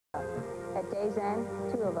At day's end,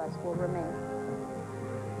 2 of us will remain.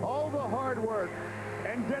 All the hard work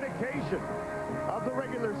and dedication of the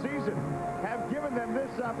regular season have given them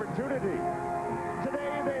this opportunity.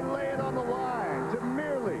 Today they lay it on the line to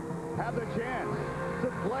merely have the chance to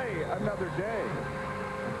play another day,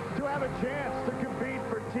 to have a chance to compete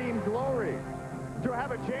for Team Glory, to have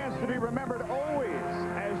a chance to be remembered always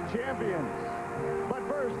as champions. But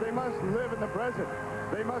first, they must live in the present.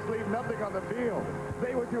 They must leave nothing on the field.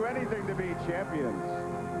 They would do anything to be champions.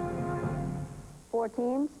 4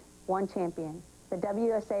 teams, 1 champion. The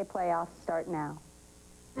WUSA playoffs start now.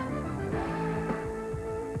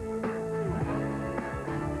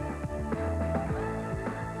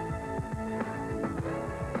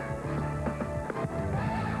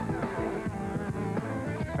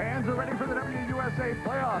 Fans are ready for the WUSA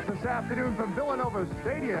playoffs this afternoon from Villanova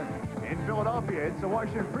Stadium in Philadelphia. It's the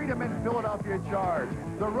Washington Freedom and Philadelphia Charge.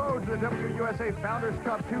 The road to the WUSA Founders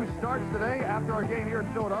Cup 2 starts today after our game here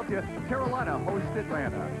in Philadelphia. Carolina hosts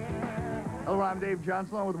Atlanta. Hello, I'm Dave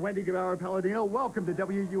Johnson along with Wendy Guevara-Palladino. Welcome to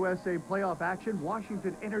WUSA playoff action.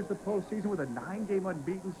 Washington enters the postseason with a 9-game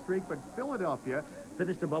unbeaten streak, but Philadelphia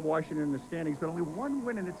finished above Washington in the standings, but only 1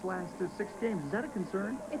 win in its last 6 games. Is that a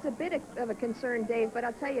concern? It's a bit of a concern, Dave, but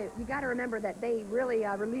I'll tell you, you got to remember that they really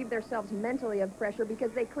relieved themselves mentally of pressure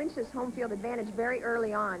because they clinched this home field advantage very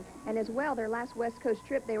early on. And as well, their last West Coast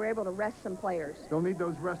trip, they were able to rest some players. They'll need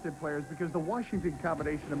those rested players because the Washington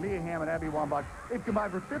combination of Mia Hamm and Abby Wambach, they've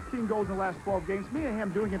combined for 15 goals in the last 12 games. Mia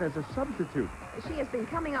Hamm doing it as a substitute. She has been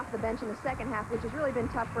coming off the bench in the second half, which has really been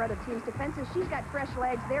tough for other teams' defenses. She's got fresh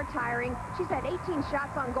legs. They're tiring. She's had 18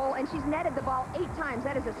 shots on goal, and she's netted the ball 8 times.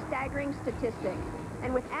 That is a staggering statistic.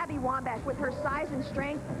 And with Abby Wambach, with her size and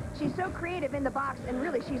strength, she's so creative in the box, and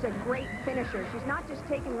really, she's a great finisher. She's not just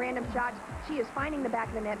taking random shots. She is finding the back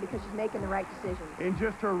of the net because she's making the right decision. In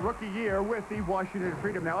just her rookie year with the Washington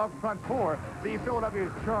Freedom. Now up front for the Philadelphia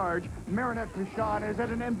Charge, Marinette Pichon is at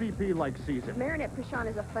an MVP-like season. Marinette Pichon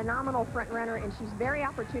is a phenomenal front runner, and she's very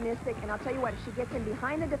opportunistic. And I'll tell you what, if she gets in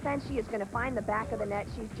behind the defense, she is going to find the back of the net.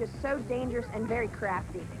 She's just so dangerous and very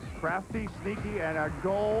crafty. Crafty, sneaky, and a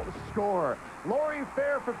goal scorer. Lorrie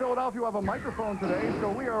Fair for Philadelphia. We have a microphone today, so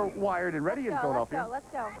we are wired and ready in Philadelphia. Let's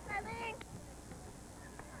go.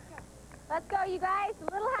 Let's go, you guys. A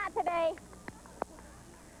little hot today.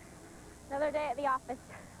 Another day at the office.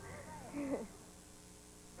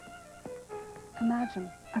 Imagine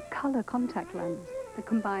a color contact lens that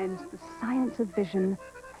combines the science of vision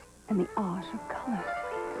and the art of color.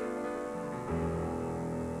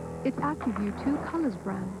 It's AccuView 2 Colors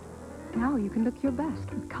brand. Now you can look your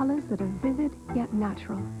best with colors that are vivid yet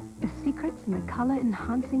natural. The secret's in the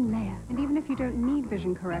color-enhancing layer. And even if you don't need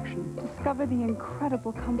vision correction, discover the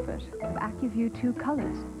incredible comfort of AccuView 2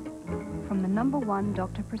 Colors from the #1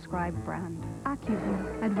 doctor-prescribed brand.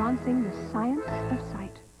 AccuView, advancing the science of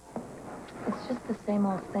sight. It's just the same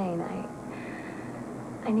old thing.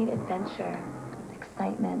 I need adventure,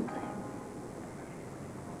 excitement.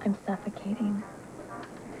 I'm suffocating.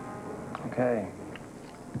 Okay.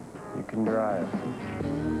 You can drive.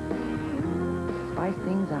 Spice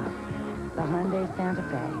things up. The Hyundai Santa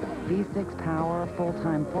Fe. V6 power,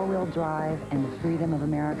 full-time 4-wheel drive, and the freedom of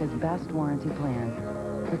America's best warranty plan.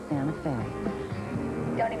 The Santa Fe.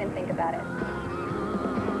 Don't even think about it.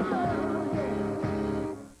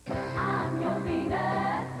 I'm your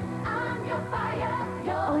Venus. I'm your fire.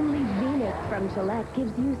 Only Venus from Gillette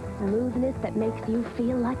gives you smoothness that makes you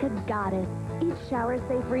feel like a goddess. Each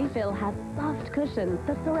shower-safe refill has soft cushions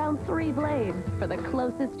that surround 3 blades for the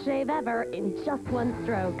closest shave ever in just 1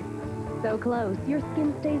 stroke. So close, your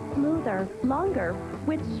skin stays smoother, longer,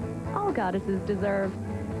 which all goddesses deserve.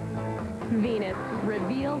 Venus,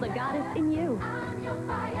 reveal the goddess in you.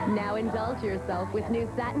 Now indulge yourself with new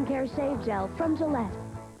Satin Care Shave Gel from Gillette.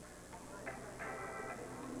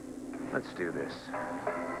 Let's do this.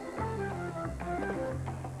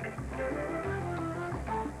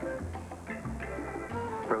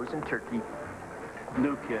 Frozen turkey.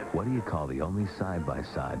 No kid. What do you call the only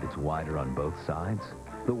side-by-side that's wider on both sides?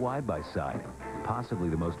 The wide-by-side. Possibly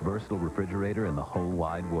the most versatile refrigerator in the whole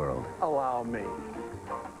wide world. Allow me.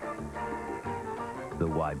 The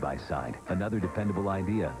wide-by-side. Another dependable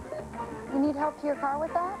idea. You need help to your car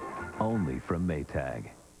with that? Only from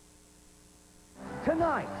Maytag.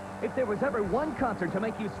 Tonight, if there was ever one concert to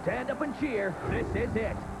make you stand up and cheer, this is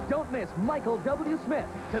it. Don't miss Michael W. Smith,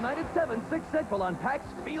 tonight at 7, 6 Central on PAX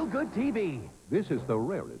Feel Good TV. This is the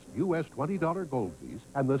rarest U.S. $20 gold piece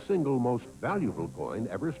and the single most valuable coin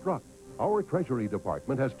ever struck. Our Treasury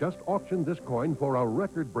Department has just auctioned this coin for a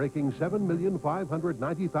record-breaking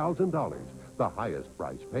 $7,590,000, the highest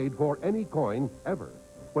price paid for any coin ever.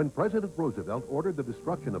 When President Roosevelt ordered the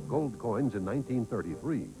destruction of gold coins in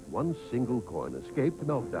 1933, one single coin escaped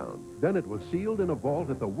meltdown. Then it was sealed in a vault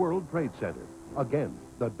at the World Trade Center. Again,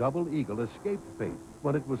 the Double Eagle escaped fate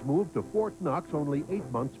when it was moved to Fort Knox only 8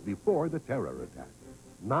 months before the terror attack.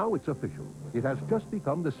 Now it's official. It has just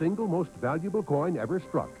become the single most valuable coin ever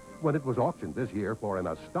struck when it was auctioned this year for an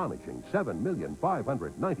astonishing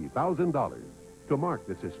 $7,590,000. To mark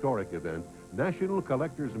this historic event, National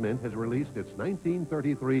Collectors Mint has released its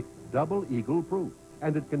 1933 Double Eagle Proof,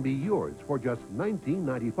 and it can be yours for just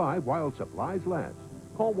 $19.95 while supplies last.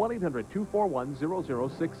 Call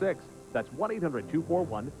 1-800-241-0066. That's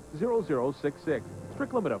 1-800-241-0066.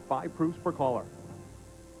 Strict limit of 5 proofs per caller.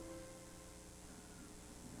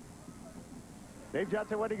 Dave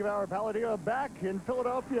Johnson, Wendy Guevara, Palladio back in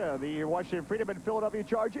Philadelphia. The Washington Freedom and Philadelphia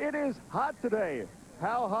Charge. It is hot today.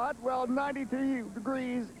 How hot? Well, 93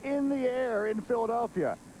 degrees in the air in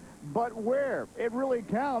Philadelphia. But where it really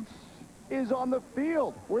counts is on the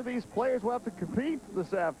field, where these players will have to compete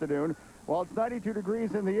this afternoon. While it's 92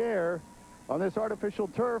 degrees in the air on this artificial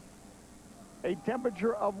turf, a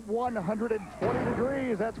temperature of 120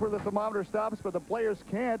 degrees. That's where the thermometer stops, but the players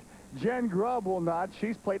can't. Jen Grubb will not.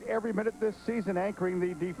 She's played every minute this season anchoring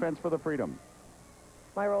the defense for the Freedom.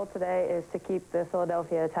 My role today is to keep the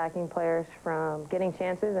Philadelphia attacking players from getting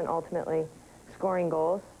chances and ultimately scoring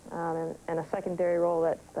goals. And a secondary role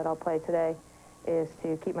that I'll play today is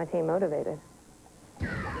to keep my team motivated.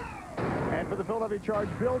 And for the Philadelphia Charge,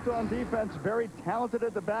 built on defense, very talented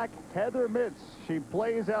at the back, Heather Mitz. She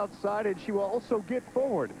plays outside, and she will also get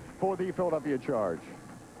forward for the Philadelphia Charge.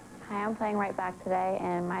 Hi, I'm playing right back today,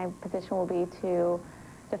 and my position will be to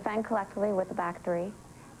defend collectively with the back three,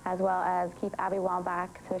 as well as keep Abby Wambach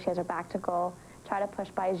so she has her back to goal, try to push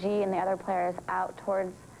by G and the other players out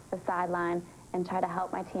towards the sideline, and try to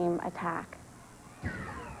help my team attack.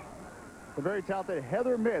 The very talented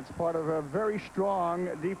Heather Mitz, part of a very strong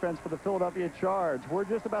defense for the Philadelphia Charge. We're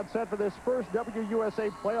just about set for this first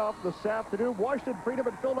WUSA playoff this afternoon. Washington Freedom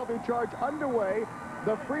and Philadelphia Charge underway.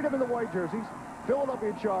 The Freedom in the white jerseys,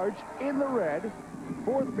 Philadelphia Charge in the red.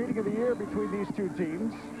 Fourth meeting of the year between these two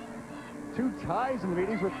teams. Two ties in the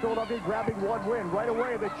meetings, with Philadelphia grabbing one win. Right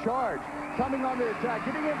away, the Charge coming on the attack,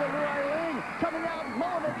 getting into Lu Ai-Ling, coming out,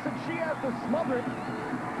 Mullinix, and she has to smother it.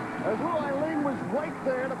 As Lu Ai-Ling was right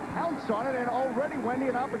there to pounce on it, and already, Wendy,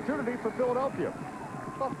 an opportunity for Philadelphia.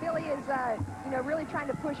 Well, Philly is, really trying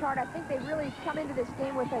to push hard. I think they really come into this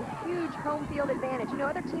game with a huge home field advantage. You know,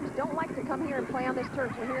 other teams don't like to come here and play on this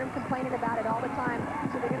turf. We hear them complaining about it all the time.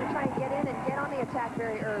 So they're going to try and get in and get on the attack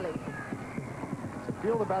very early. It's a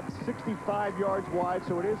field about 65 yards wide,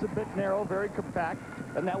 so it is a bit narrow, very compact,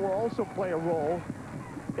 and that will also play a role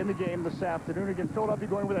in the game this afternoon. Again, Philadelphia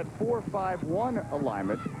going with that 4-5-1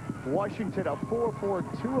 alignment. Washington a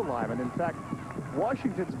 4-4-2 alignment. In fact,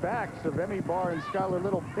 Washington's backs of Emmy Barr and Skylar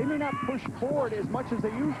Little, they may not push forward as much as they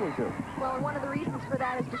usually do. Well, and one of the reasons for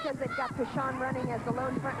that is because they've got Pichon running as the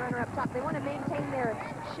lone front runner up top. They want to maintain their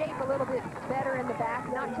shape a little bit better in the back,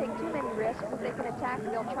 not take too many risks. If they can attack,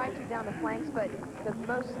 they'll try to down the flanks, but the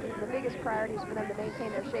biggest priority is for them to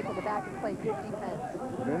maintain their shape in the back and play good defense.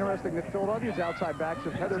 Interesting that Philadelphia's outside backs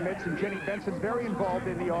of Heather Mitz and Jenny Benson very involved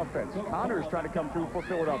in the offense. Connors trying to come through for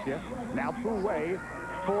Philadelphia. Now Pu Wei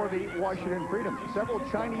for the Washington Freedom. Several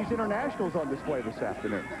Chinese internationals on display this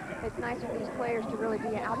afternoon. It's nice for these players to really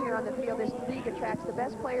be out here on the field. This league attracts the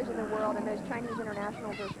best players in the world, and those Chinese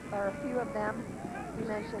internationals are a few of them you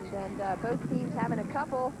mentioned. And both teams having a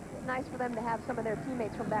couple. It's nice for them to have some of their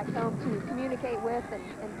teammates from back home to communicate with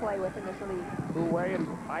and play with in this league. Pu Wei and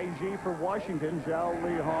IG for Washington, Zhao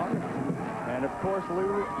Li Hong, and of course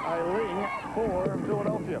Lu Ai-Ling for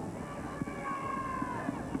Philadelphia.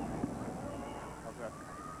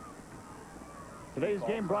 Today's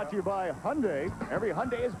game brought to you by Hyundai. Every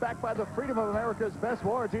Hyundai is backed by the Freedom of America's best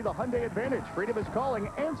warranty, the Hyundai Advantage. Freedom is calling.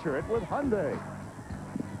 Answer it with Hyundai.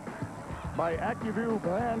 By AccuView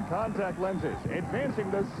brand contact lenses,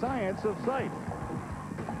 advancing the science of sight.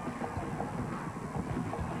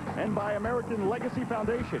 And by American Legacy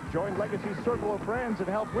Foundation. Join Legacy's circle of friends and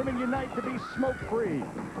help women unite to be smoke-free.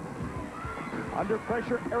 Under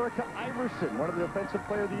pressure, Erica Iverson, one of the Defensive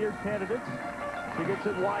Player of the Year candidates. She gets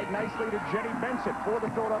it wide nicely to Jenny Benson for the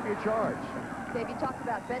Philadelphia Charge. Dave, you talked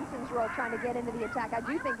about Benson's role trying to get into the attack. I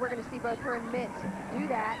do think we're going to see both her and Mitz do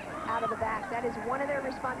that out of the back. That is one of their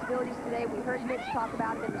responsibilities today. We heard Mitz talk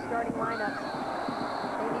about it in the starting lineups.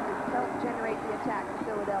 They need to help generate the attack for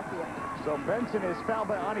Philadelphia. So Benson is fouled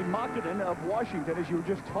by Ani Makinen of Washington, as you were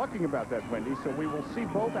just talking about that, Wendy. So we will see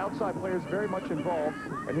both outside players very much involved.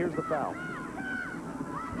 And here's the foul.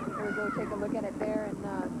 There we go. Take a look at it there. And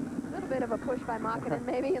a little bit of a push by Makinen,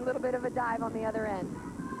 maybe, a little bit of a dive on the other end.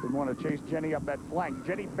 Didn't want to chase Jenny up that flank.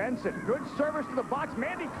 Jenny Benson, good service to the box.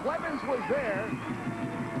 Mandy Clemens was there.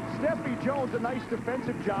 Steffi Jones, a nice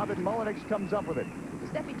defensive job, and Mullinix comes up with it.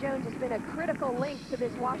 Steffi Jones has been a critical link to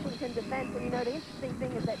this Washington defense, and you know, the interesting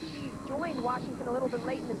thing is that she joined Washington a little bit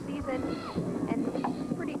late in the season,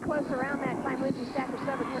 and pretty close around that time, Lindsay Stacker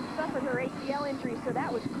suffered her ACL injury, so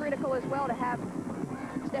that was critical as well to have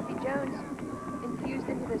Steffi Jones infused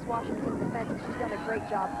into this Washington defense, and she's done a great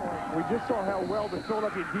job for it. We just saw how well the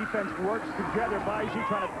Philadelphia defense works together. Baiji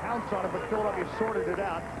trying to pounce on it, but Philadelphia sorted it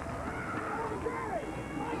out.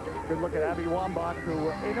 Good look at Abby Wambach, who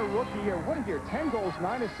in her rookie year, what a year, 10 goals,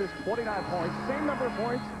 9 assists, 49 points, same number of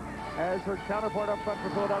points as her counterpart up front for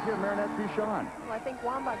Philadelphia, Marinette Pichon. Well, I think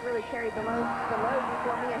Wambach really carried the load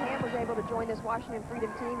before Mia Hamm was able to join this Washington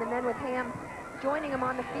Freedom team, and then with Hamm joining him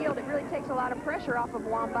on the field, it really takes a lot of pressure off of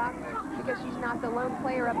Wambach because she's not the lone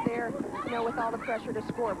player up there, you know, with all the pressure to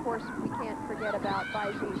score. Of course, we can't forget about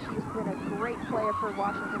Baiji. She's been a great player for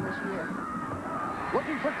Washington this year.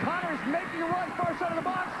 Looking for Connors, making a run, far side of the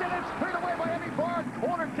box, and it's cleared away by Emmy Barr.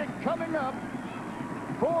 Corner kick coming up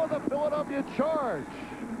for the Philadelphia Charge.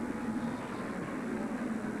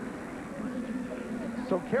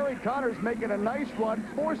 So Carrie Connors making a nice run,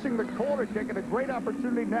 forcing the corner kick, and a great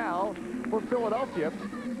opportunity now for Philadelphia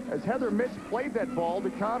as Heather Mitz played that ball to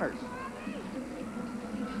Connors.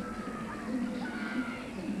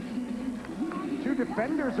 Two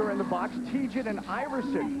defenders are in the box, Tejan and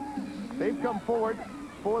Iverson. They've come forward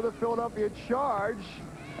for the Philadelphia Charge,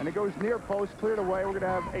 and it goes near post, cleared away. We're going to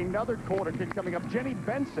have another corner kick coming up. Jenny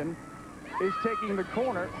Benson is taking the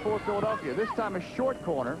corner for Philadelphia. This time a short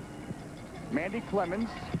corner. Mandy Clemens,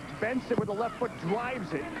 Benson with the left foot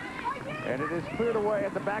drives it, and it is cleared away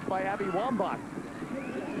at the back by Abby Wambach.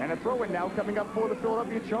 And a throw-in now coming up for the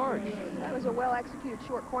Philadelphia Charge. That was a well-executed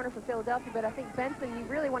short corner for Philadelphia, but I think Benson, you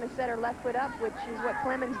really want to set her left foot up, which is what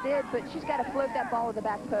Clemens did, but she's got to float that ball to the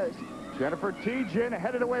back post. Jennifer Tejan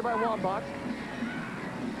headed away by Wambach.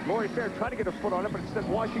 Lorrie Fair tried to get a foot on it, but instead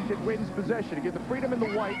Washington wins possession to get the Freedom in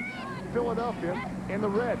the white, Philadelphia in the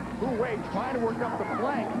red. Wu-Wei trying to work up the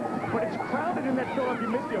flank, but it's crowded in that Philadelphia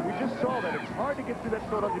midfield. We just saw that. It's hard to get through that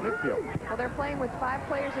Philadelphia midfield. Well, they're playing with 5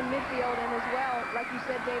 players in midfield, and as well, like you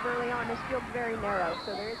said, Dave, early on, this field's very narrow,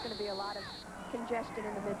 so there is going to be a lot of congestion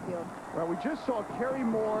in the midfield. Well, we just saw Carrie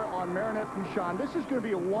Moore on Marinette Pichon. This is going to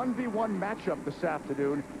be a 1v1 matchup this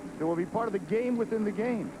afternoon. It will be part of the game within the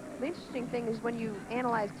game. The interesting thing is when you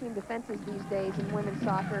analyze team defenses these days in women's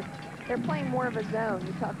soccer, they're playing more of a zone.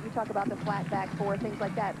 You talk about the flat back four, things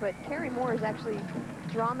like that, but Carrie Moore has actually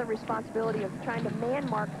drawn the responsibility of trying to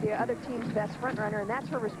man-mark the other team's best front runner, and that's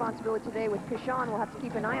her responsibility today with Pichon. We'll have to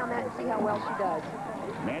keep an eye on that and see how well she does.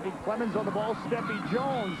 Mandy Clemens on the ball, Steffi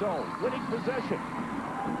Jones, winning possession.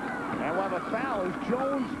 And we'll have a foul as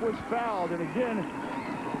Jones was fouled, and again,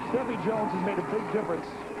 Steffi Jones has made a big difference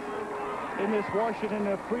in this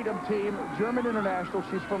Washington Freedom team. German international.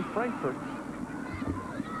 She's from Frankfurt.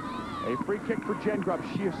 A free kick for Jen Grubb.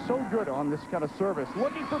 She is so good on this kind of service.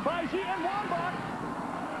 Looking for Baiji and Wambach.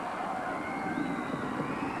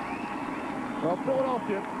 Well,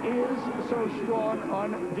 Philadelphia is so strong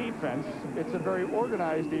on defense. It's a very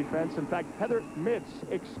organized defense. In fact, Heather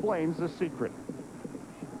Mitz explains the secret.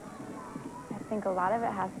 I think a lot of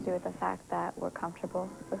it has to do with the fact that we're comfortable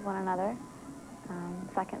with one another.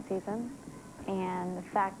 Second season, and the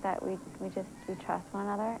fact that we trust one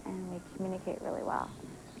another and we communicate really well.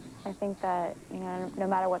 I think that, you know, no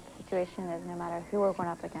matter what the situation is, no matter who we're going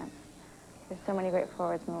up against, there's so many great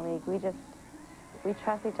forwards in the league. We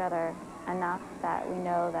trust each other enough that we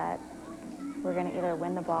know that we're going to either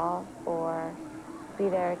win the ball or be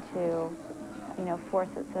there to, you know, force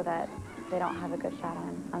it so that they don't have a good shot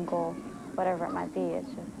on goal. Whatever it might be, it's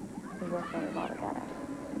just we work really well together.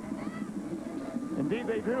 Indeed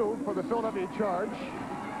they do for the Philadelphia Charge.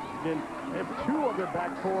 Again, they have 2 of their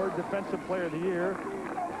back four Defensive Player of the Year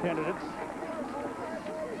candidates.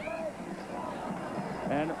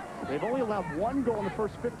 And they've only allowed 1 goal in the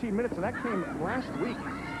first 15 minutes, and that came last week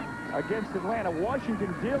against Atlanta.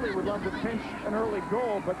 Washington dearly would love to pinch an early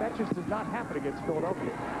goal, but that just does not happen against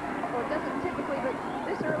Philadelphia. Well, it doesn't typically, but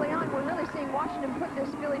this early on, we're really seeing Washington put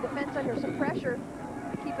this Philly defense under some pressure.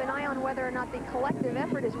 Keep an eye on whether or not the collective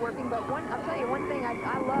effort is working, but I'll tell you one thing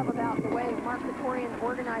I love about the way Mark Katorian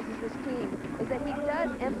organizes this team is that he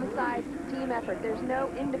does emphasize team effort. There's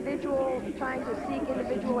no individual trying to seek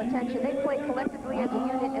individual attention. They play collectively nicely as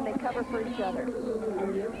a unit, and they cover for each other.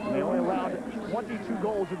 And they only allowed 22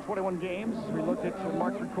 goals in 21 games. We looked at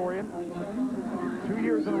Mark Krikorian. 2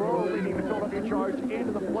 years in a row leading the Philadelphia Charge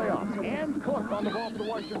into the playoffs. Ann Cook on the ball for the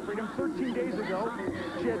Washington Freedom. 13 days ago,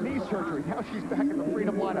 she had knee surgery. Now she's back in the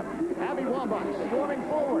Freedom lineup. Abby Wambach storming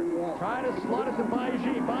forward, trying to slot it to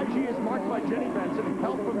Baiji. Baiji is marked by Jenny Benson.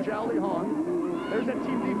 Help from Zhao Li Hong. There's that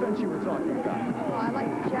team defense you were talking about. Well, I like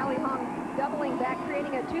Zhao Li Hong doubling back,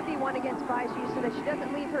 creating a 2v1 against Baiji so that she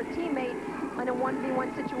doesn't leave her teammate in a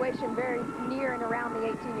 1v1 situation very near and around the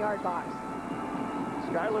 18-yard box.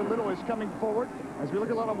 Skylar Little is coming forward as we look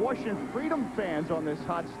at a lot of Washington Freedom fans on this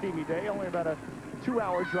hot, steamy day. Only about a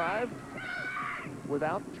 2-hour drive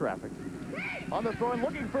without traffic. On the throw and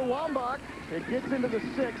looking for Wambach. It gets into the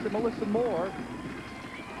 6, and Melissa Moore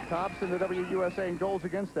tops in the WUSA in goals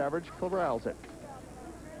against average. Corrals it.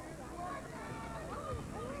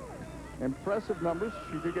 Impressive numbers.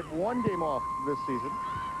 She did get 1 game off this season.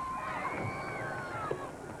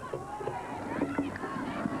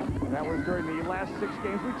 And that was during the last 6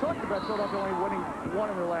 games. We talked about Philadelphia only winning 1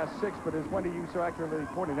 in their last 6, but as Wendy you so accurately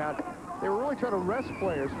pointed out, they were really trying to rest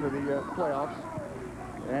players for the playoffs.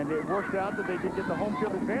 And it worked out that they did get the home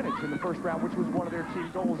field advantage in the first round, which was one of their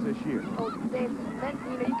team goals this year. Oh, Dave,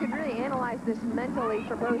 you could really analyze this mentally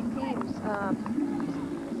for both teams.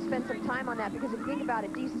 Spend some time on that, because if you think about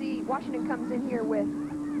it, Washington comes in here with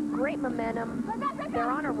great momentum.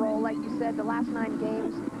 They're on a roll, like you said, the last 9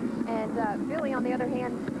 games. And Philly, on the other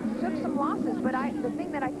hand, took some losses. But the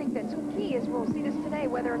thing that I think that's key is we'll see this today,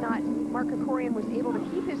 whether or not Mark Krikorian was able to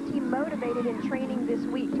keep his team motivated in training this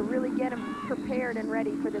week to really get them prepared and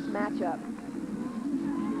ready for this matchup.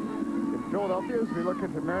 In Philadelphia, as we look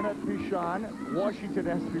at the Marinette Pichon, Washington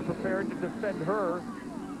has to be prepared to defend her.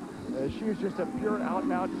 She is just a pure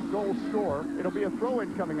out-and-out goal scorer. It'll be a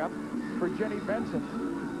throw-in coming up for Jenny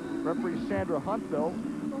Benson. Referee Sandra Hunt, though,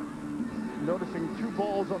 noticing 2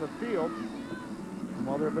 balls on the field.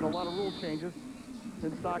 While there have been a lot of rule changes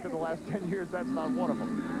in soccer the last 10 years, that's not one of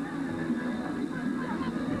them.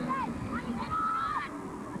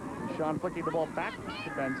 Sean flicking the ball back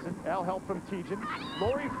to Benson. Now help from Tejan.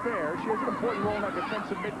 Lorrie Fair, she has an important role in that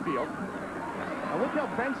defensive midfield. Now look how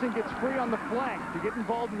Benson gets free on the flank to get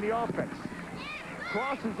involved in the offense.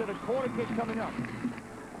 Crosses at a corner kick coming up.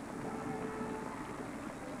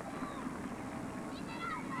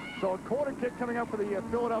 So a corner kick coming up for the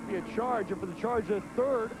Philadelphia Charge, and for the Charge, a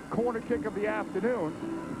 3rd corner kick of the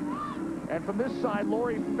afternoon. And from this side,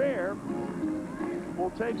 Lorrie Fair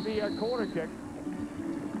will take the corner kick.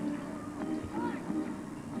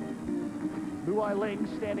 Lu Ai-ling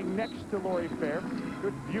standing next to Lorrie Fair.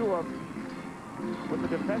 Good view of what the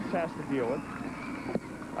defense has to deal with.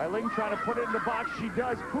 Ai-ling trying to put it in the box. She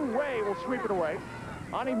does. Pu Wei will sweep it away.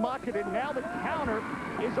 Ani Makinen, now the counter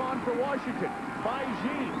is on for Washington.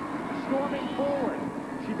 Baiji storming forward.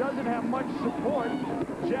 She doesn't have much support.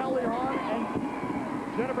 Zhao Li Hong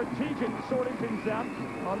and Jennifer Tejan sorting things out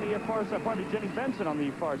on the far side. Pardon me, Jenny Benson on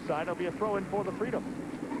the far side. It'll be a throw-in for the Freedom.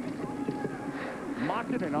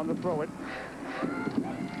 Makinen on the throw-in.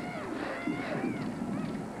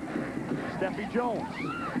 Steffi Jones.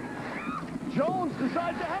 Jones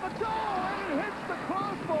decides to have a go, and it hits the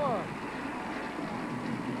crossbar.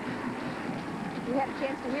 We had a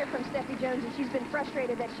chance to hear from Steffi Jones, and she's been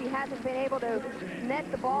frustrated that she hasn't been able to net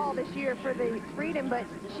the ball this year for the Freedom, but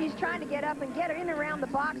she's trying to get up and get her in and around the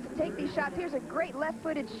box to take these shots. Here's a great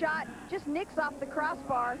left-footed shot, just nicks off the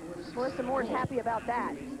crossbar. Melissa Moore's happy about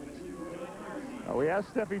that. We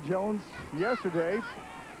asked Steffi Jones yesterday,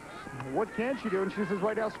 what can she do? And she says,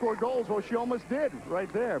 right now, score goals. Well, she almost did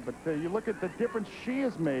right there. But you look at the difference she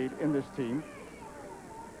has made in this team.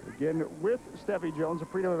 Again, with Steffi Jones, the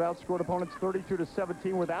Freedom have outscored opponents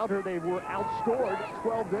 32-17. Without her, they were outscored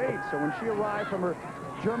 12-8. So when she arrived from her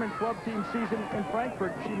German club team season in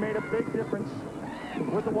Frankfurt, she made a big difference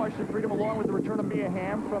with the Washington Freedom, along with the return of Mia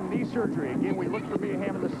Hamm from knee surgery. Again, we look for Mia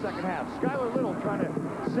Hamm in the second half. Skylar Little trying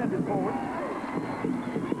to send it forward.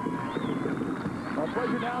 Our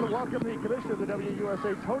pleasure now to welcome the commissioner of the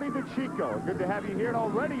WUSA, Tony DeChico. Good to have you here, and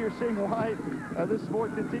already you're seeing why this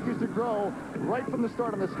sport continues to grow. Right from the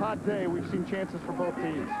start on this hot day, we've seen chances for both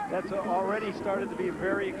teams. That's already started to be a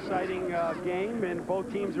very exciting game, and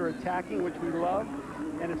both teams are attacking, which we love.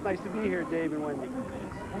 And it's nice to be here, Dave and Wendy.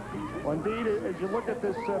 Well, indeed, as you look at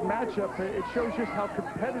this matchup, it shows just how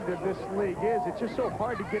competitive this league is. It's just so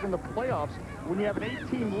hard to get in the playoffs when you have an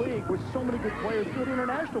 8-team league with so many good players, good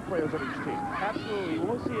international players on each team. Absolutely.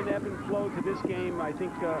 We'll see an ebb and flow to this game. I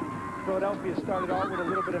think Philadelphia started out with a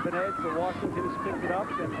little bit of an edge, but Washington has picked it up,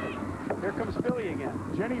 and here comes Philly again.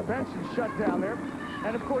 Jenny Benson shut down there.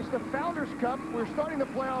 And, of course, the Founders Cup, we're starting the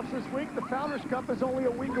playoffs this week. The Founders Cup is only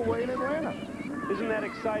a week away in Atlanta. Isn't that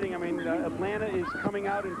exciting? I mean, Atlanta is coming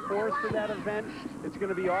out in force for that event. It's going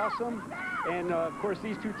to be awesome. And, of course,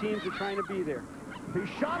 these two teams are trying to be there. He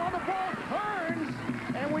shot on the ball, turns,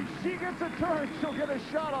 and when she gets a turn, she'll get a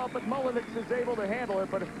shot off, but Mullinix is able to handle it.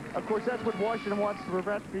 But, of course, that's what Washington wants to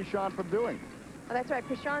prevent Pichon from doing. Well, that's right.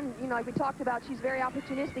 Pichon, you know, like we talked about, she's very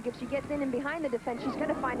opportunistic. If she gets in and behind the defense, she's going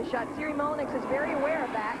to find a shot. Siri Mullinix is very aware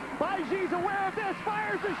of that. PHI's aware of this,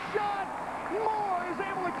 fires a shot. Moore is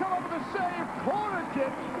able to come up with a save. Corner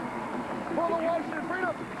kick for the Washington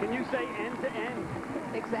Freedom. Can you say end-to-end?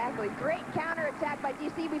 Exactly. Great counterattack by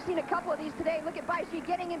DC. We've seen a couple of these today. Look at PHI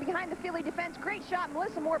getting in behind the Philly defense. Great shot.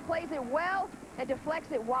 Melissa Moore plays it well and deflects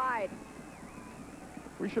it wide.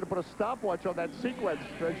 We should have put a stopwatch on that sequence,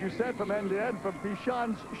 as you said, from end to end, from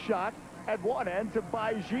Pichon's shot at one end to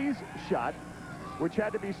PHI's shot, which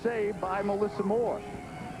had to be saved by Melissa Moore.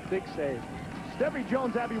 Big save. Stephanie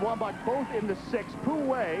Jones, Abby Wambach, both in the 6. Pu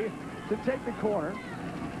Wei to take the corner.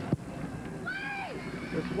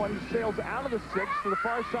 This one sails out of the 6 to the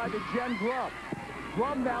far side to Jen Grum.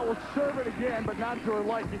 Grum now will serve it again, but not to her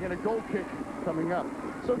liking, and a goal kick coming up.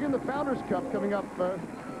 So again, the Founders Cup coming up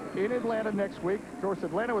in Atlanta next week. Of course,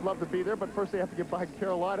 Atlanta would love to be there, but first they have to get by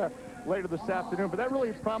Carolina later this afternoon. But that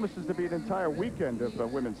really promises to be an entire weekend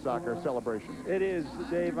of women's soccer celebration. It is,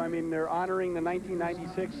 Dave. I mean, they're honoring the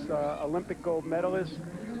 1996 Olympic gold medalists,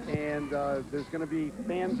 and there's going to be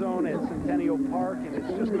fan zone at Centennial Park, and it's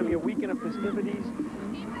just going to be a weekend of festivities,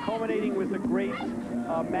 culminating with a great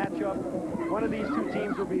matchup. One of these two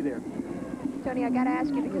teams will be there. Tony, I got to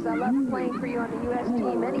ask you, because I love playing for you on the U.S.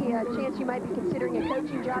 team. Any chance you might be considering a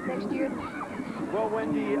coaching job next year? Well,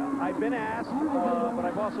 Wendy, I've been asked, but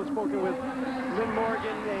I've also spoken with Lynn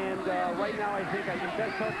Morgan, and right now I think I can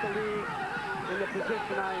best help the league in the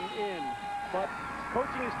position I'm in. But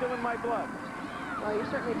coaching is still in my blood. Well,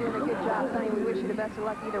 you're certainly doing a good job, Tony. We wish you the best of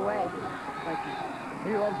luck either way. Thank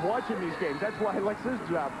you. He loves watching these games. That's why he likes his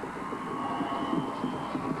job.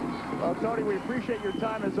 Well, Tony, we appreciate your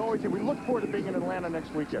time as always, and we look forward to being in Atlanta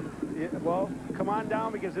next weekend. Yeah, well, come on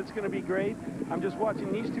down because it's going to be great. I'm just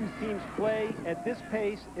watching these two teams play at this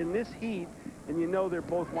pace, in this heat, and you know they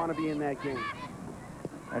both want to be in that game.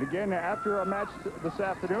 And again, after our match this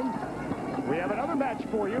afternoon, we have another match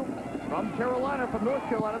for you from Carolina, from North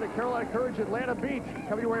Carolina, the Carolina Courage Atlanta Beach.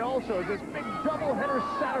 Coming your way also is this big doubleheader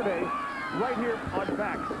Saturday right here on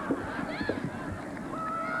Vax.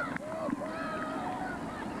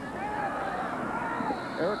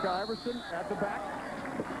 Erica Iverson at the back.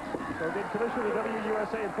 So again, Commissioner of the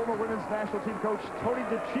WUSA and former women's national team coach Tony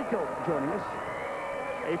DeChico joining us.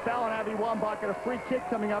 A foul on Abby Wambach and a free kick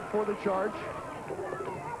coming up for the Charge.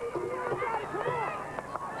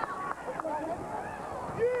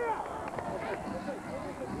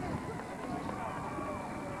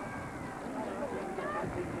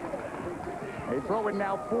 A throw-in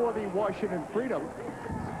now for the Washington Freedom.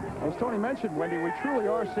 As Tony mentioned, Wendy, we truly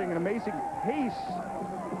are seeing an amazing pace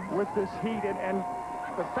with this heat, and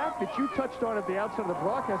the fact that you touched on at the outset of the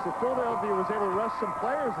broadcast that Philadelphia was able to rest some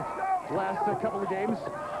players the last couple of games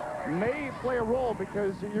may play a role,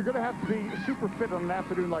 because you're going to have to be super fit on an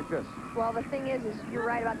afternoon like this. Well, the thing is you're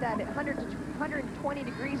right about that. 100 to 120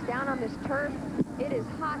 degrees down on this turf. It is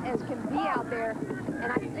hot as can be out there,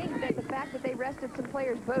 and I think that the fact that they rested some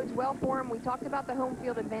players bodes well for them. We talked about the home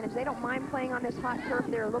field advantage. They don't mind playing on this hot turf.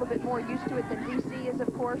 They're a little bit more used to it than DC is,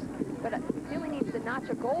 of course, but Philly needs to notch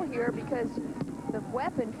a goal here, because the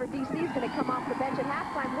weapon for DC is going to come off the bench at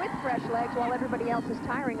halftime with fresh legs while everybody else is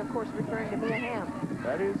tiring, of course, referring to Mia Hamm.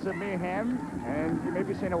 That is Mia Hamm, and you may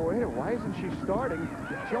be saying, oh, wait, why isn't she starting?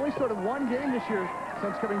 She only started one game this year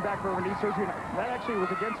since coming back from her knee surgery. That actually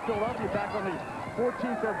was against Philadelphia back on the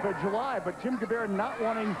 14th of July, but Jim Gabert not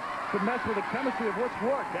wanting to mess with the chemistry of what's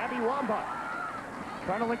worked. Abby Wambach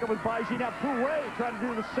trying to link up with PHI. Now Pu Wei trying to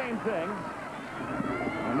do the same thing.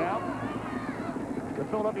 And now the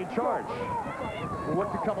Philadelphia Charge will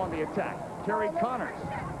look to come on the attack. Terry Connors.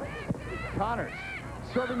 Connors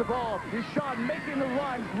serving the ball. Pichon making the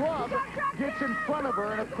run. Grubb gets in front of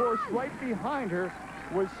her, and of course right behind her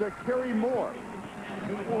was Carrie Moore.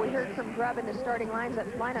 Well, we heard from Grubb in the starting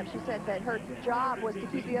lineup. She said that her job was to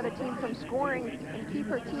keep the other team from scoring and keep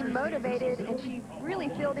her team motivated, and she really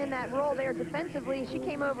filled in that role there defensively. She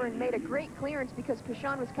came over and made a great clearance because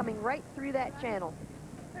Pichon was coming right through that channel.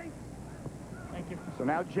 Thank you. So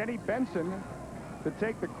now Jenny Benson to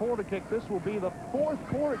take the corner kick. This will be the 4th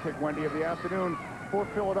corner kick, Wendy, of the afternoon for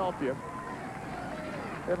Philadelphia.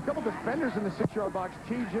 They have a couple defenders in the 6-yard box.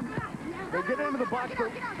 Tejan, they get into the box,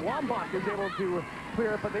 but Wambach is able to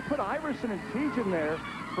clear it, but they put Iverson and Tejan there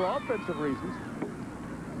for offensive reasons.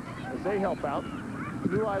 as they help out.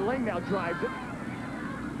 Eli Ling now drives it.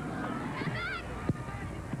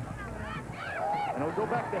 And it'll go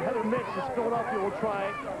back to Heather Mix as Philadelphia will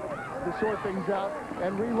try to sort things out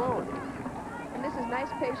and reload. And this is nice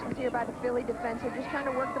patience here by the Philly defense. They're just trying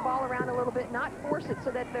to work the ball around a little bit, not force it,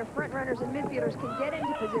 so that their front runners and midfielders can get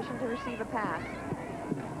into position to receive a pass.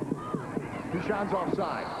 Pichon's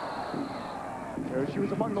offside. She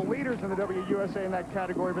was among the leaders in the WUSA in that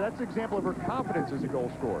category, but that's an example of her confidence as a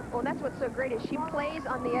goal scorer. Well, that's what's so great is she plays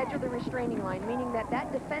on the edge of the restraining line, meaning that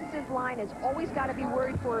that defensive line has always got to be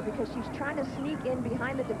worried for her because she's trying to sneak in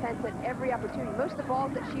behind the defense at every opportunity. Most of the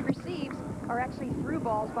balls that she receives are actually through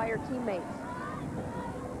balls by her teammates.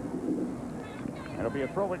 It'll be a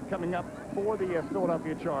throw-in coming up for the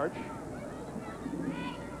Philadelphia Charge.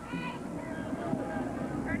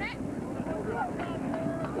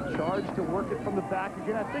 Charge to work it from the back.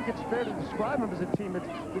 Again, I think it's fair to describe them as a team that's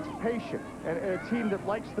patient and a team that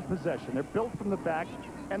likes the possession. They're built from the back,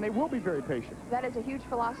 and they will be very patient. That is a huge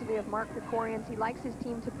philosophy of Mark Krikorian's. He likes his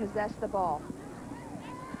team to possess the ball.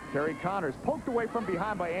 Carrie Connors poked away from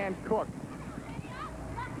behind by Ann Cook.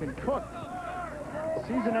 And Cook,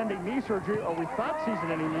 season-ending knee surgery, or we thought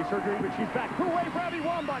season-ending knee surgery, but she's back. Two-way for Abby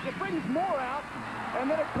Wambach. It brings more out, and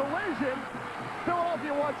then a collision.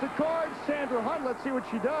 Philadelphia wants a card. Sandra Hunt, let's see what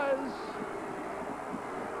she does.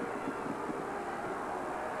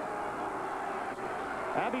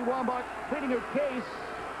 Abby Wambach pleading her case.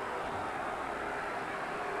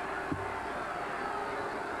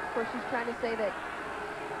 Of course, she's trying to say that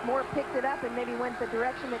Moore picked it up and maybe went the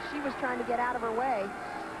direction that she was trying to get out of her way.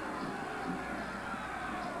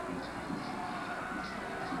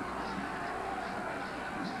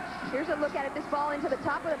 Here's a look at it. This ball into the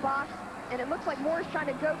top of the box. And it looks like Moore's trying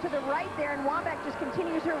to go to the right there, and Wambach just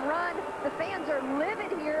continues her run. The fans are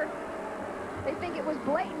livid here. They think it was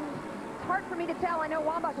blatant. It's hard for me to tell. I know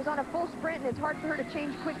Wambach was on a full sprint, and it's hard for her to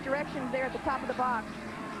change quick directions there at the top of the box.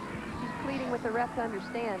 She's pleading with the ref to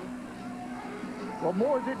understand. Well,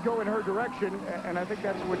 Moore did go in her direction, and I think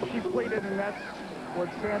that's what she pleaded, and that's what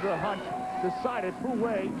Sandra Hunt decided.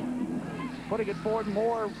 Pouet putting it forward.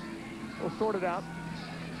 Moore will sort it out.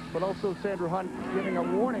 But also Sandra Hunt giving a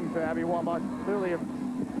warning to Abby Wambach. Clearly, if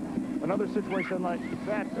another situation like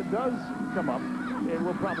that does come up, it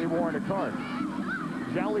will probably warrant a card.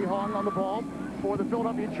 Zhao Li Hong on the ball for the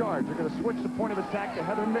Philadelphia Charge. They're going to switch the point of attack to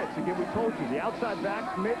Heather Mitz. Again, we told you, the outside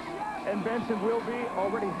back, Mitz and Benson will be,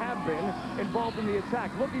 already have been, involved in the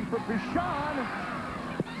attack. Looking for Pichon.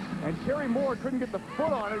 And Carrie Moore couldn't get the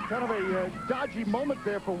foot on it. Kind of a dodgy moment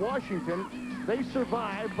there for Washington. They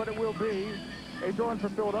survive, but it will be a throw-in for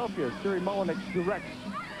Philadelphia. Siri Mullinix directs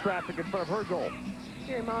traffic in front of her goal.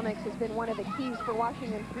 Siri Mullinix has been one of the keys for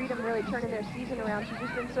Washington Freedom, really turning their season around. She's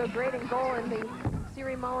just been so great in goal, and the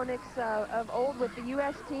Siri Mullinix of old with the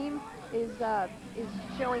U.S. team is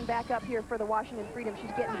showing back up here for the Washington Freedom.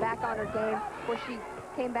 She's getting back on her game. Of course, she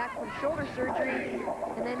came back from shoulder surgery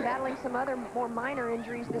and then battling some other more minor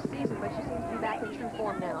injuries this season, but she seems to be back in true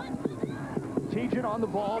form now. Tejan on the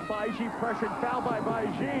ball. Baiji pressured. Foul by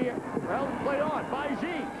Baiji. Well, play on.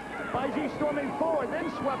 Baiji storming forward, then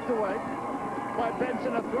swept away by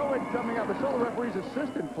Benson. A throw-in coming up. I saw the referee's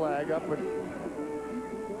assistant flag up, but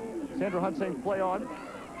Sandra Hunt saying play on.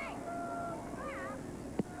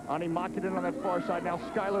 Ani Makinen on that far side. Now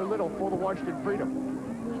Skylar Little for the Washington Freedom.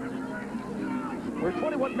 We're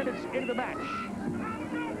 21 minutes into the match.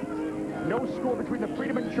 No score between the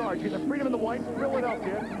Freedom and Charge. The Freedom in the white,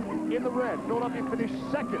 Philadelphia in the red. Philadelphia finished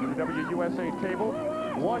second in the WUSA table.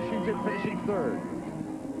 Washington finishing third.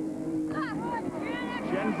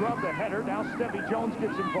 Jen Grubb, the header. Now Steffi Jones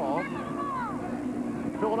gets involved.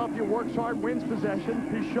 Philadelphia works hard, wins possession.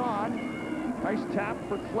 Pichon, nice tap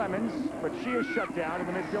for Clemens, but she is shut down in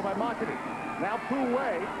the midfield by Makinen. Now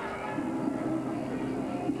Pouet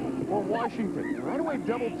for Washington. Right away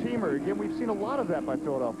double teamer. Again, we've seen a lot of that by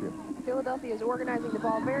Philadelphia. Philadelphia is organizing the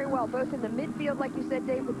ball very well, both in the midfield, like you said,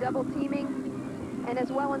 Dave, with double teaming, and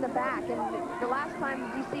as well in the back. And the last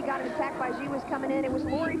time DC got an attack by G was coming in, it was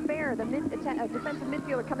Lorrie Fair, the defensive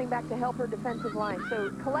midfielder, coming back to help her defensive line. So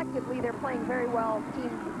collectively, they're playing very well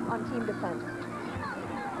team defense.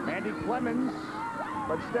 Mandy Clemens,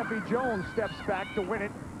 but Steffi Jones steps back to win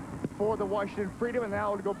it for the Washington Freedom, and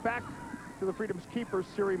now to go back to the Freedom's keeper,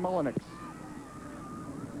 Siri Mullinix.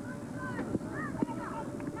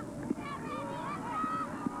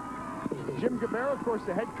 Jim Gabera, of course,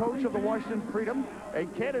 the head coach of the Washington Freedom, a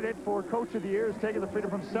candidate for Coach of the Year, has taken the Freedom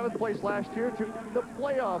from 7th place last year to the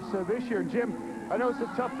playoffs this year. Jim, I know it's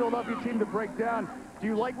a tough Philadelphia team to break down. Do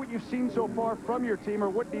you like what you've seen so far from your team, or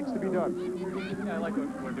what needs to be done? Yeah, I like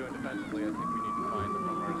what we're doing defensively. I think we need to find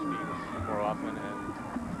our speeds more often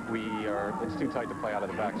and it's too tight to play out of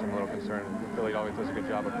the back, so I'm a little concerned. Philly always does a good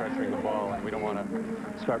job of pressuring the ball, and we don't want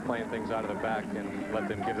to start playing things out of the back and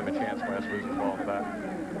give them a chance by us losing the ball in the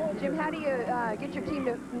back. Jim, how do you get your team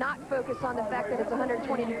to not focus on the fact that it's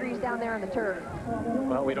 120 degrees down there on the turf?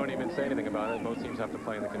 Well, we don't even say anything about it. Most teams have to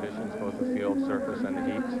play in the conditions, both the field, surface, and the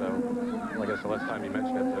heat. So, I guess the less time you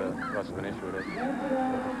mention it, the less of an issue it is.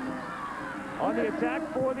 On the attack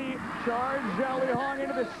for the charge, Zhao Li Hong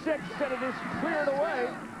into the 6th, and it is cleared away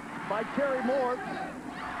by Kerry Moore.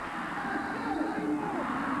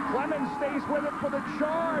 Clemens stays with it for the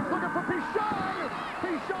charge, looking for Pichon.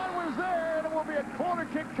 Pichon was there, and it will be a corner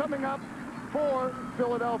kick coming up for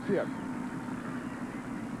Philadelphia.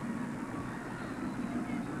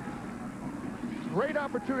 Great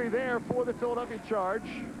opportunity there for the Philadelphia Charge.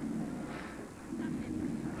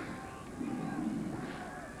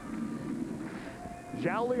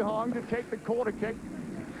 Zhao Li Hong to take the corner kick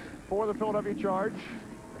for the Philadelphia Charge.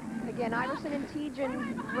 Again, Iverson and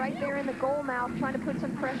Tejan right there in the goal mouth, trying to put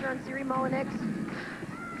some pressure on Siri Mullinix.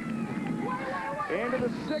 Into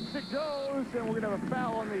the 6 it goes, and we're going to have a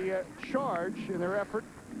foul on the Charge in their effort.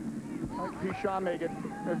 I think Pichon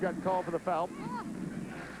they've got called for the foul.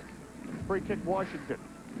 Free kick, Washington.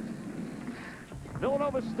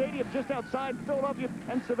 Villanova Stadium, just outside Philadelphia,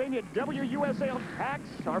 Pennsylvania. WUSA on PAX,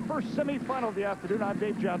 our first semifinal of the afternoon. I'm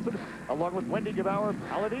Dave Johnson, along with Wendy Gebauer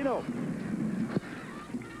Palladino.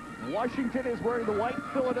 Washington is wearing the white,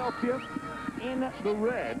 Philadelphia in the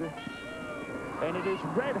red. And it is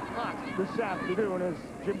red hot this afternoon as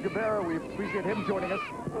Jim Gebauer, we appreciate him joining us,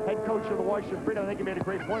 head coach of the Washington Freedom. I think he made a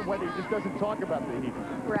great point, Wendy. He just doesn't talk about the heat.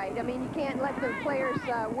 Right. I mean, you can't let the players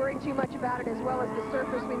worry too much about it, as well as the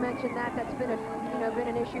surface. We mentioned that. That's been been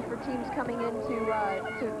an issue for teams coming into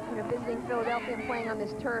visiting Philadelphia and playing on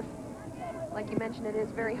this turf. Like you mentioned, it is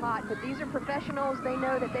very hot, but these are professionals. They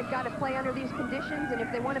know that they've got to play under these conditions, and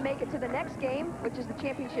if they want to make it to the next game, which is the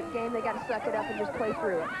championship game, they got to suck it up and just play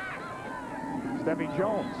through it. Steffi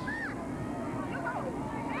Jones.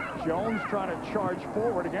 Jones trying to charge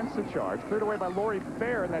forward against the charge. Cleared away by Lorrie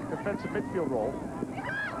Fair in that defensive midfield role.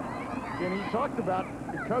 And he talked about,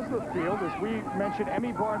 because of the field, as we mentioned,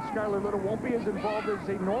 Emmy Barr and Skylar Little won't be as involved as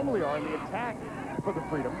they normally are in the attack for the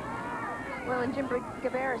Freedom. Well, and Jim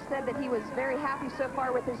Gebauer said that he was very happy so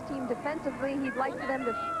far with his team defensively. He'd like for them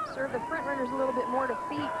to serve the front runners a little bit more to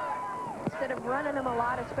feet instead of running them a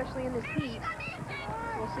lot, especially in this heat.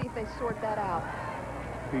 We'll see if they sort that out.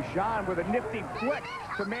 Pichon with a nifty flick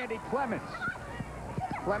to Mandy Clemens.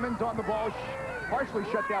 Clemens on the ball, partially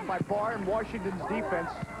shut down by Barr, and Washington's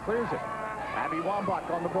defense clears it. Abby Wambach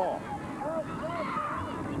on the ball.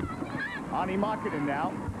 Ani Makinen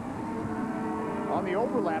now. On the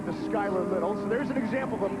overlap is Skylar Little. So there's an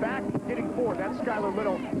example of a back getting forward. That's Skylar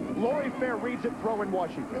Little. Lorrie Fair reads it, throw in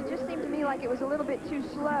Washington. It just seemed to me like it was a little bit too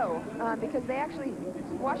slow because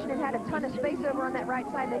Washington had a ton of space over on that right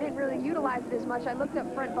side. And they didn't really utilize it as much. I looked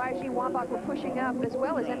up front. Baiji and Wambach were pushing up, as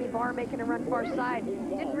well as Emmy Barr making a run far side.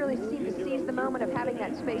 Didn't really seem to seize the moment of having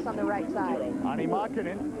that space on the right side. Ani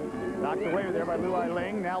Makinen knocked away there by Lu Ai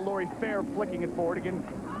Ling. Now Lorrie Fair flicking it forward again.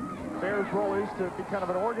 Fair's role is to be kind of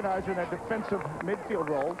an organizer in that defensive midfield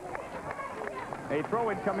role. A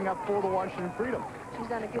throw-in coming up for the Washington Freedom. She's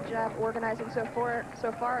done a good job organizing so far.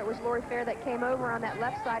 It was Lorrie Fair that came over on that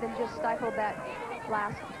left side and just stifled that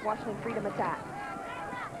last Washington Freedom attack.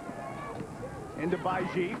 Into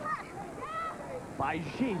Baiji.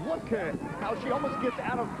 Baiji, look at how she almost gets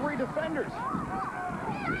out of 3 defenders.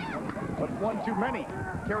 But one too many.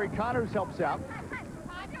 Kerry Connors helps out.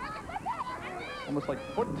 Almost like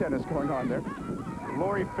foot tennis going on there.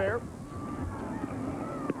 Lorrie Fair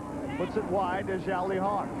puts it wide to Zhao Li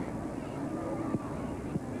Hong.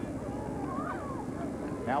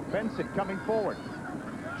 Now Benson coming forward.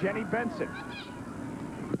 Jenny Benson.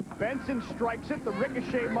 Benson strikes it. The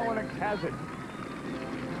ricochet Mullinix has it.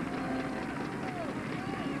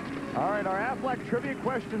 All right, our Aflac trivia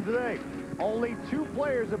question today. Only 2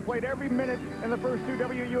 players have played every minute in the first 2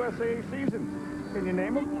 WUSA seasons. Can you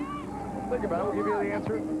name them? Think about it. We'll give you the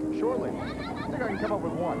answer shortly. I think I can come up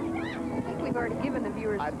with one. I think we've already given the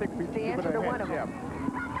viewers the answer to one of them.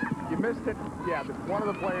 Yeah. You missed it. Yeah, one of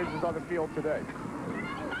the players is on the field today.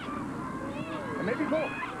 And maybe both.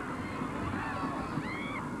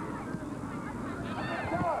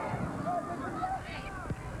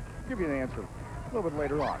 Give you the answer a little bit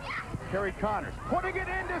later on. Kerry Connors putting it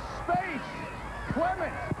into space.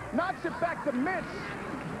 Clemens knocks it back to Mitz.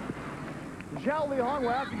 Zhao Li Hong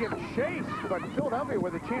will have to give chase, but Philadelphia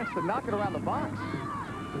with a chance to knock it around the box.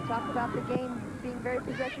 We talked about the game being very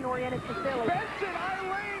possession-oriented for Philly. Benson,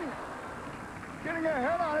 Eileen, getting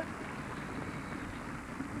ahead on it.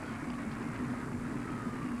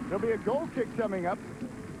 There'll be a goal kick coming up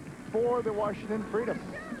for the Washington Freedom.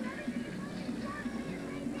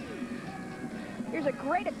 Here's a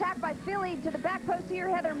great attack by Philly to the back post here.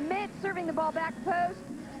 Heather Mitz serving the ball back post.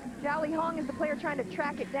 Jolly Hong is the player trying to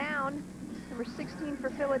track it down. Number 16 for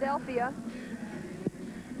Philadelphia.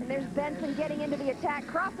 And there's Benson getting into the attack,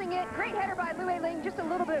 crossing it. Great header by Lu Ling, just a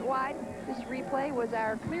little bit wide. This replay was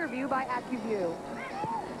our clear view by AccuView.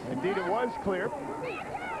 Indeed, it was clear.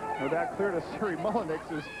 With that clear to Siri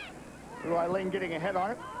Mullinix is Lu Ling getting ahead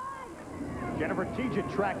on it. Jennifer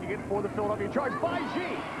Tejan tracking it for the Philadelphia Charge by G,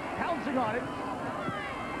 pouncing on it.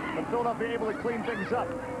 But Philadelphia able to clean things up.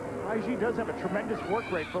 G does have a tremendous work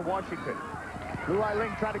rate for Washington. Lu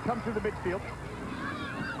Ling trying to come through the midfield.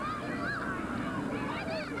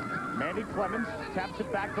 Mandy Clemens taps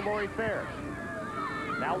it back to Lorrie Fair.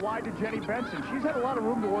 Now wide to Jenny Benson. She's had a lot of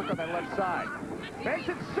room to work on that left side.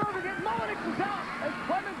 Benson serving it. Mullinix is out as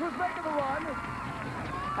Clemens was making the run.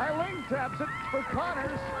 Eileen taps it for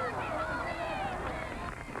Connors.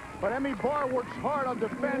 But Emmy Barr works hard on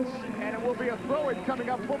defense, and it will be a throw-in coming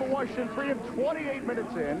up for the Washington Freedom. 28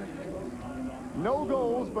 minutes in. No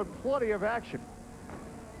goals, but plenty of action.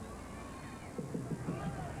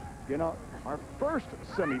 You know, our first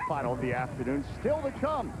semifinal of the afternoon still to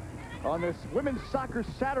come on this women's soccer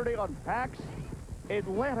Saturday on PAX,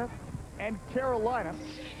 Atlanta, and Carolina.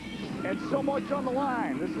 And so much on the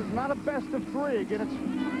line. This is not a best of three. Again,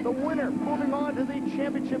 it's the winner moving on to the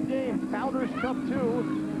championship game. Founders Cup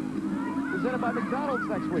 2, presented by McDonald's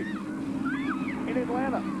next week in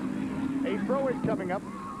Atlanta. A throw-in coming up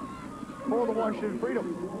for the Washington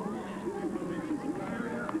Freedom.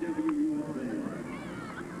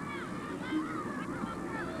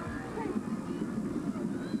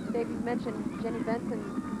 Dave, you mentioned Jenny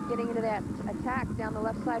Benson getting into that attack down the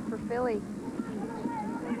left side for Philly.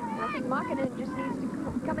 And I think Makinen just needs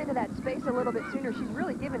to come into that space a little bit sooner. She's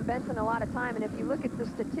really given Benson a lot of time, and if you look at the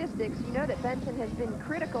statistics, you know that Benson has been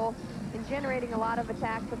critical in generating a lot of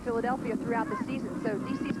attacks for Philadelphia throughout the season. So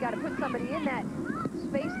DC's got to put somebody in that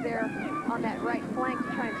space there on that right flank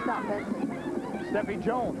to try and stop Benson. Steffi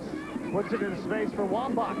Jones puts it into space for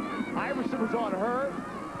Wambach. Iverson was on her.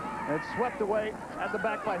 And it's swept away at the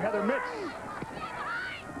back by Heather Mitz.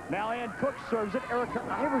 Now Ann Cook serves it. Erica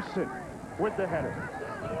Iverson with the header.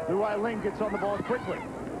 Lu Ling gets on the ball quickly.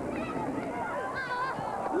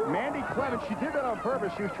 Mandy Clemens, she did that on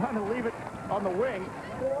purpose. She was trying to leave it on the wing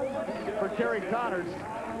for Carrie Connors.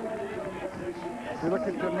 We look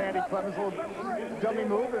at Mandy Clemens' little dummy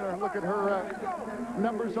move and look at her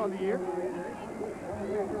numbers on the year.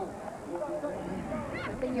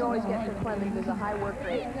 The thing you always get from Clemens is a high work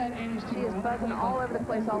rate. She is buzzing all over the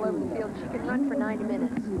place, all over the field. She can run for 90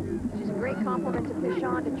 minutes. She's a great compliment to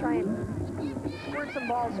Pichon to try and squirt some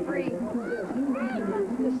balls free,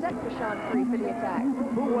 to set Pichon free for the attack.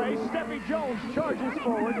 Bouet, Steffi Jones charges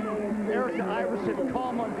forward. Erica Iverson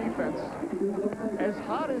calm on defense. As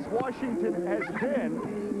hot as Washington has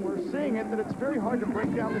been, we're seeing it that it's very hard to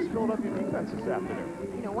break down this Philadelphia defense this afternoon.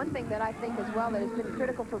 You know, one thing that I think as well that has been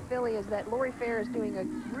critical for Philly is that Lorrie Fair is doing a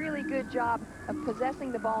really good job of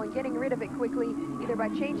possessing the ball and getting rid of it quickly, either by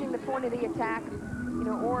changing the point of the attack, you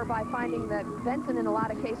know, or by finding that Benson in a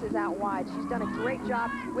lot of cases out wide. She's done a great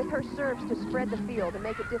job with her serves to spread the field and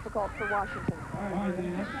make it difficult for Washington.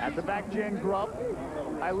 At the back, Jen Grubb.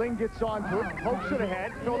 Eileen gets onto it, pokes it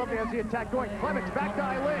ahead. Philadelphia has the attack going. Clemens back to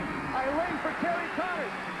Eileen. Eileen for Carrie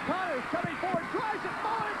Connors. Connors coming forward, tries it.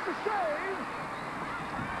 Mullinix to save.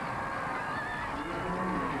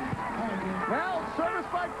 Now service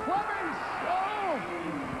by Clemens. Oh,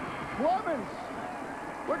 Clemens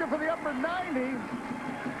looking for the upper 90.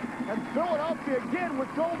 And Philadelphia again with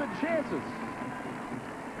golden chances.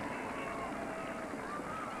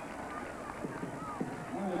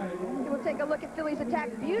 We'll take a look at Philly's attack.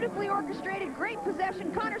 Beautifully orchestrated, great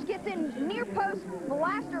possession. Connors gets in near post,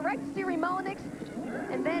 blaster right to Siri Mullinix.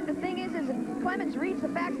 And then the thing is Clemens reads the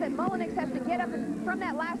facts that Mullinix has to get up from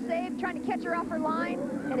that last save, trying to catch her off her line,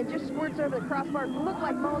 and it just squirts over the crossbar. Looked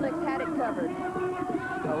like Mullinix had it covered.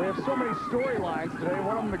 We have so many storylines today.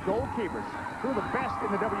 One of them, the goalkeepers. Two of the best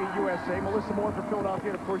in the WUSA. Melissa Moore for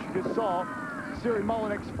Philadelphia, and of course you just saw Siri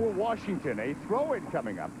Mullinix for Washington. A throw-in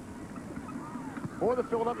coming up for the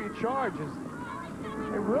Philadelphia Charges.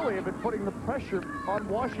 They really have been putting the pressure on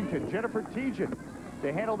Washington. Jennifer Tejan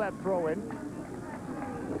to handle that throw-in.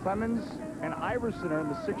 Clemens and Iverson are in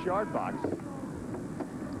the 6-yard box.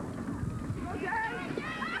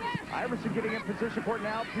 Iverson getting in position for it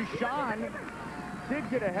now. Pichon did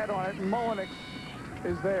get ahead on it, and Mullinix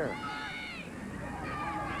is there.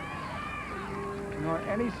 You know,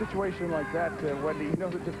 any situation like that, Wendy, you know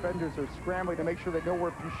the defenders are scrambling to make sure they know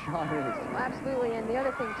where Pichon is. Absolutely, and the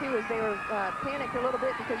other thing, too, is they were panicked a little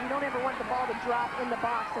bit because you don't ever want the ball to drop in the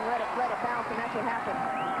box and let it bounce, and that's what happened.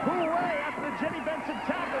 Hooray after the Jenny Benson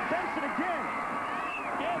tackle. Benson again.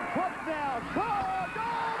 And Cook now. Goal!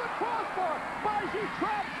 The crossbar! Baji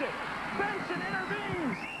traps it. Benson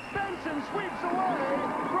intervenes. Benson sweeps away.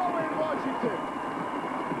 Throw in Washington.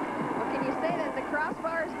 Well, can you say that the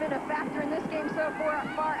crossbar has been a factor in this game so far?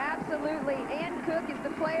 Absolutely. Ann Cook is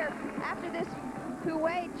the player after this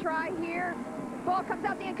Houet try here. Ball comes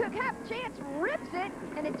out to Ann Cook. Half chance, rips it,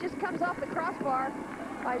 and it just comes off the crossbar.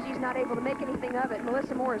 Baji's not able to make anything of it.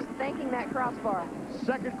 Melissa Moore is thanking that crossbar.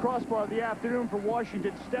 Second crossbar of the afternoon for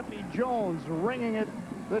Washington. Stephanie Jones ringing it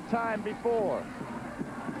the time before.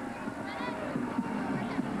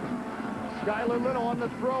 Skylar Little on the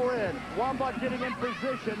throw-in. Wambach getting in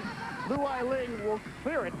position. Lu Ai-Ling will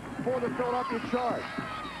clear it for the Philadelphia Charge.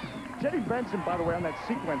 Jenny Benson, by the way, on that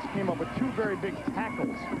sequence came up with two very big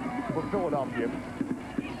tackles for Philadelphia.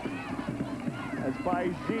 As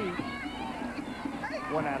Baji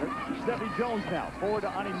went at her. Stephanie Jones now forward to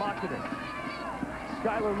Ani Makinen.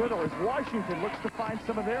 Skylar Little as Washington looks to find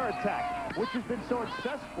some of their attack, which has been so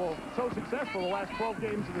successful the last 12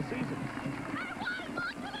 games of the season.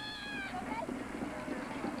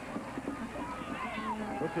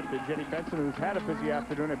 Look at Jenny Benson, who's had a busy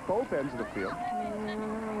afternoon at both ends of the field.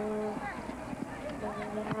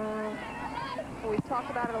 We've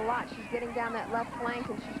talked about it a lot. She's getting down that left flank,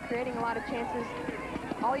 and she's creating a lot of chances.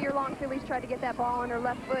 All year long, Phillies tried to get that ball on her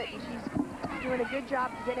left foot, and she's doing a good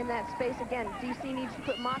job to get in that space again. DC needs to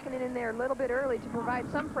put Makinen in there a little bit early to provide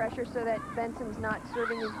some pressure so that Benson's not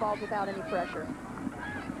serving these balls without any pressure.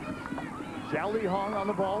 Zhao Li Hong on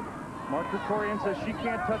the ball. Mark Krikorian says she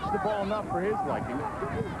can't touch the ball enough for his liking.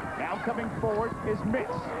 Now coming forward is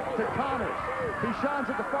Mitz to Connors. Pichon's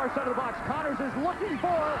at the far side of the box. Connors is looking for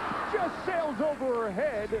her, just sails over her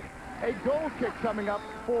head. A goal kick coming up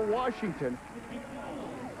for Washington.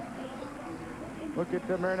 Look at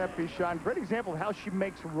Marinette Pichon. Great example of how she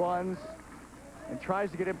makes runs and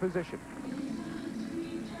tries to get in position.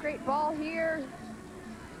 Great ball here.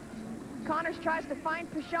 Connors tries to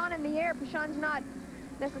find Pichon in the air. Pichon's not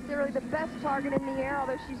necessarily the best target in the air,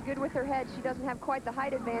 although she's good with her head. She doesn't have quite the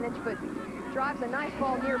height advantage, but drives a nice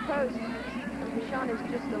ball near post. Pichon is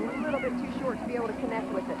just a little bit too short to be able to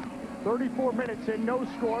connect with it. 34 minutes in, no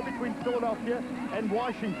score between Philadelphia and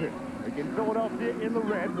Washington. Again, Philadelphia in the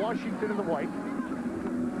red, Washington in the white.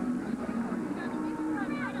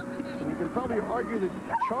 You could probably argue that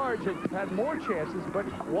Charge has had more chances, but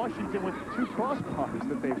Washington with two crossbars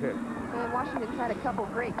that they've hit. And Washington's had a couple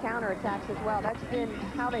great counterattacks as well. That's been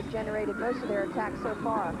how they've generated most of their attacks so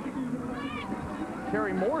far.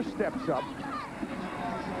 Carrie Moore steps up.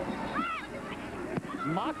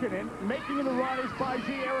 Makinen making the run is by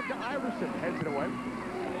G. Erica Iverson. Heads it away.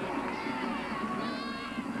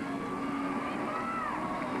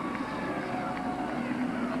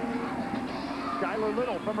 Skylar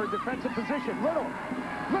Little from her defensive position. Little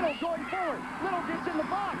going forward. Little gets in the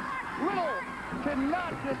box. Little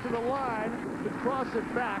cannot get to the line to cross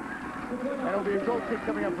it back. And it'll be a goal kick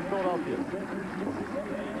coming up for Philadelphia.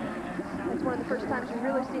 It's one of the first times we've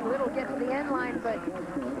really seen Little get to the end line, but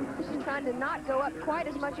she's trying to not go up quite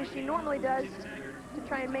as much as she normally does to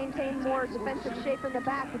try and maintain more defensive shape in the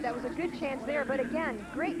back, but that was a good chance there. But again,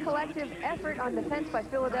 great collective effort on defense by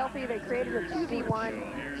Philadelphia. They created a 2v1.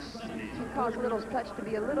 She caused Little's touch to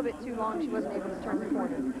be a little bit too long. She wasn't able to turn the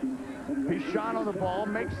corner. Pichon on the ball,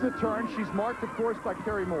 makes the turn. She's marked, of course, by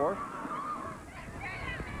Carrie Moore.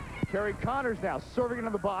 Carrie Connors now serving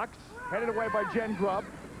into the box, headed away by Jen Grubb.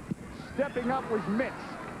 Stepping up was Mitz.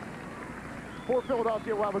 For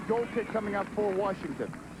Philadelphia, we'll have a goal kick coming up for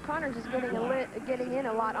Washington. Connors is getting in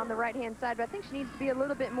a lot on the right-hand side, but I think she needs to be a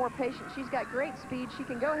little bit more patient. She's got great speed. She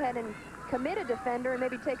can go ahead and commit a defender and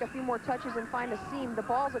maybe take a few more touches and find a seam. The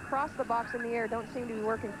balls across the box in the air don't seem to be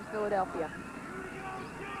working for Philadelphia.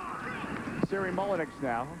 Siri Mullinix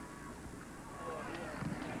now.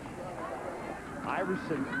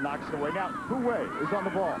 Iverson knocks it away. Now, Houet is on the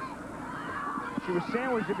ball. She was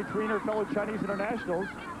sandwiched in between her fellow Chinese internationals,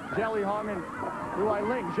 Zhao Li Hong and Lu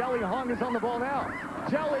Ai-Ling. Zhao Li Hong is on the ball now.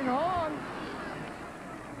 Zhao Li Hong.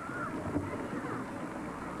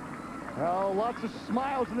 Oh, lots of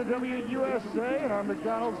smiles in the WUSA and our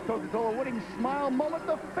McDonald's Coca-Cola winning smile moment.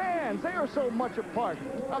 The fans, they are so much a part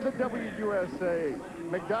of the WUSA.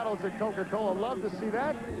 McDonald's and Coca-Cola love to see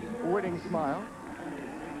that winning smile.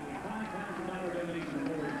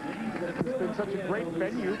 It's been such a great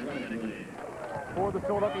venue for the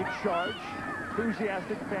Philadelphia Charge.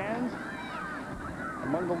 Enthusiastic fans.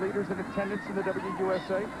 among the leaders in attendance in the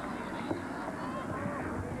WUSA.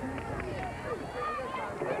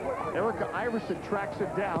 Erica Iverson tracks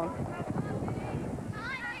it down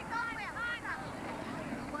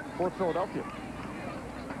for Philadelphia.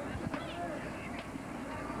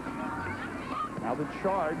 Now the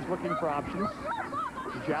Charge looking for options.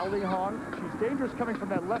 Zhao Hong, she's dangerous coming from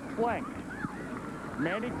that left flank.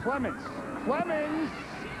 Mandy Clemens. Clemens!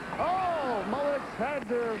 Oh, Mullinix had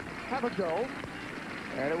to have a go.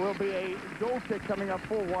 And it will be a goal kick coming up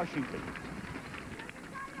for Washington.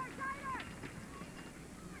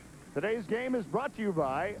 Today's game is brought to you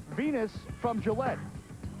by Venus from Gillette.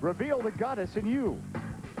 Reveal the goddess in you.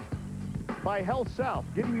 By Health South,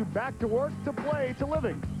 getting you back to work, to play, to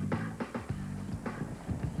living.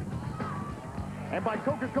 And by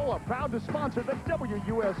Coca-Cola, proud to sponsor the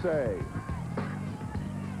WUSA.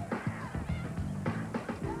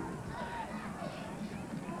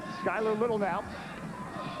 Skylar Little now.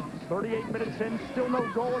 38 minutes in, still no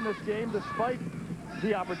goal in this game despite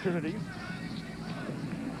the opportunities.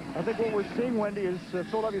 I think what we're seeing, Wendy, is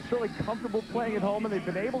Philadelphia is certainly comfortable playing at home, and they've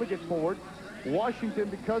been able to get forward. Washington,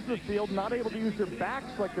 because of the field, not able to use their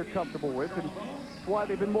backs like they're comfortable with, and that's why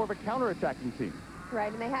they've been more of a counter-attacking team.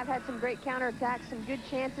 Right, and they have had some great counterattacks, some good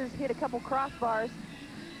chances, hit a couple crossbars.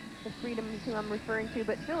 The Freedom is who I'm referring to,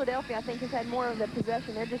 but Philadelphia, I think, has had more of the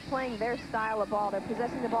possession. They're just playing their style of ball. They're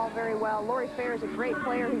possessing the ball very well. Lorrie Fair is a great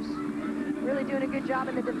player who's really doing a good job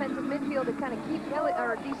in the defensive midfield to kind of keep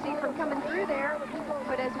DC from coming through there.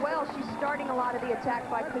 But as well, she's starting a lot of the attack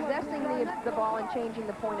by possessing the ball and changing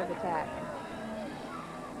the point of attack.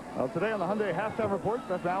 Well, today on the Hyundai Halftime Report,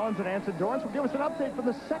 Beth Allens and Anson Dorrance will give us an update from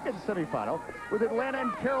the second semifinal with Atlanta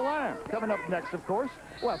and Carolina. Coming up next, of course,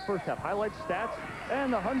 we'll have first half highlights, stats,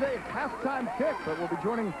 and the Hyundai halftime kick. But we'll be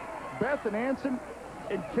joining Beth and Anson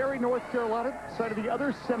in Cary, North Carolina, side of the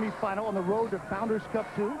other semifinal on the road to Founders Cup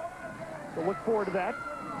 2. So look forward to that.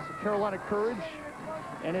 So Carolina Courage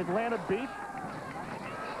and Atlanta beat.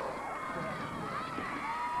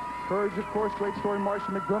 Courage, of course, great story. Marcia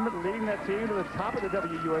McDermott leading that team to the top of the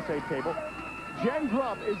WUSA table. Jen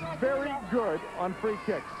Grubb is very good on free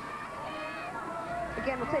kicks.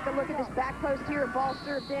 Again, we'll take a look at this back post here. Ball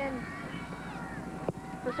served in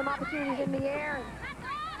for some opportunities in the air.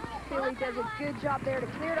 Philly does a good job there to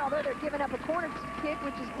clear it, although they're giving up a corner kick,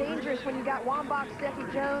 which is dangerous when you got Wambach,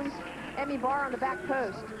 Steffi Jones, Emmy Barr on the back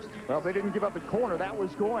post. Well, they didn't give up the corner. That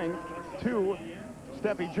was going to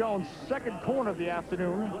Steffi Jones, second corner of the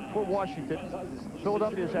afternoon for Washington.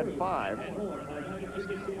 Philadelphia's had 5.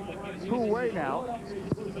 Two-way now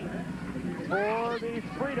for the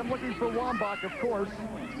Freedom, looking for Wambach, of course.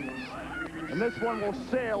 And this one will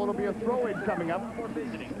sail. It'll be a throw-in coming up.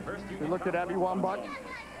 We looked at Abby Wambach,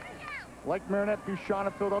 like Marinette Pichon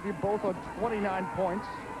of Philadelphia, both on 29 points.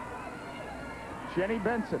 Jenny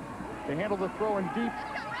Benson, they handle the throw-in deep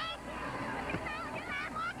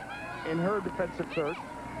in her defensive third.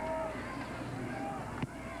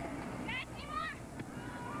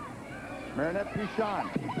 Marinette Pichon.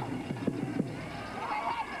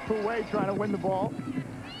 Two-way trying to win the ball.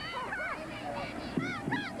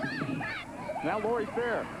 Now Lorrie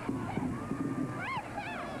Fair.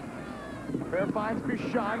 Fair finds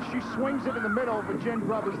Pichon. She swings it in the middle, but Jen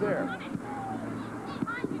Grubb is there.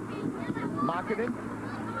 Mockinen.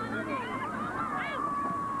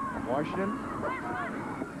 Washington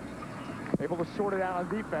able to sort it out on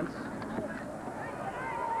defense.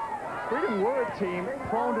 Freedom were a team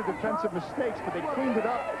prone to defensive mistakes, but they cleaned it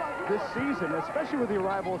up this season, especially with the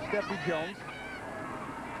arrival of Steffi Jones.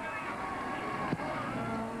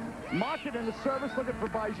 Mockett in the service, looking for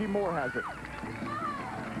Baiji Moore has it.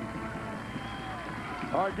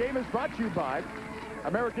 Our game is brought to you by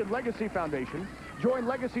American Legacy Foundation. Join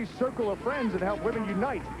Legacy's circle of friends and help women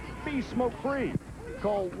unite. Be smoke-free.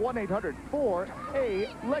 Call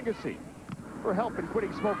 1-800-4A-LEGACY for help in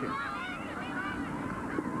quitting smoking.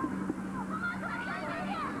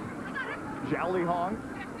 Zhao Hong.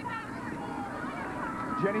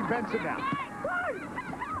 Jenny Benson now.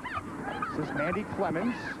 This is Mandy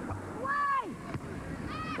Clemens.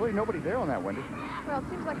 Really nobody there on that, Wendy. Well, it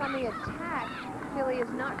seems like on the attack, Philly is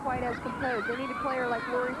not quite as composed. They need a player like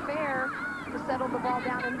Lorrie Fair to settle the ball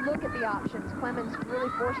down and look at the options. Clemens really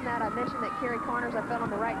forcing that. I mentioned that Carrie Connors, I felt on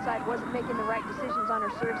the right side, wasn't making the right decisions on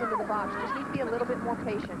her serves into the box. Just need to be a little bit more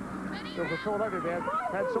patient. So for Philadelphia,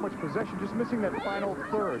 they had so much possession, just missing that final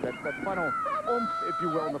third, that final oomph, if you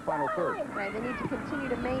will, in the final third. Right, they need to continue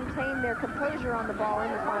to maintain their composure on the ball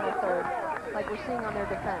in the final third, like we're seeing on their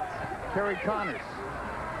defense. Carrie Connors.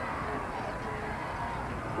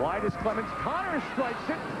 Wide is Clemens. Connors strikes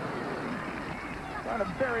it. Trying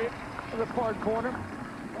to bury it in the far corner.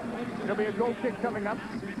 There'll be a goal kick coming up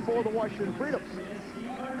for the Washington Freedoms.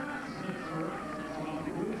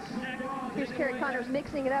 Here's Carrie Connors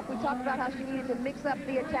mixing it up. We talked about how she needed to mix up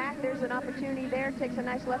the attack. There's an opportunity there. Takes a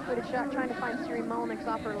nice left-footed shot, trying to find Siri Mullinix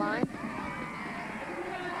off her line.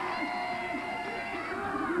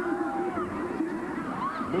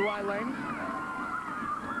 Lu Ai-ling.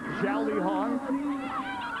 Zhao Li Hong.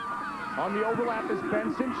 On the overlap is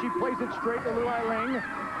Benson. She plays it straight to Lu Ai-ling.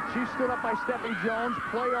 She stood up by Stephanie Jones.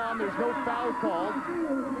 Play on. There's no foul called.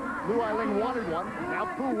 Lu Ai-ling wanted one.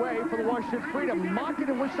 Now Fu Wei for the Washington Freedom.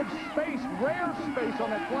 Mocking with some space. Rare space on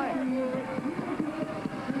that flank.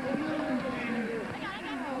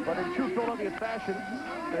 But in true Philadelphia fashion,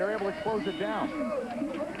 they're able to close it down.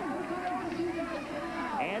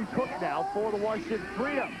 And Cook now for the Washington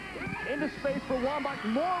Freedom. Into space for Wambach.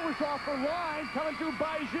 Moore was off her line, coming through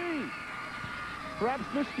by Xi. Perhaps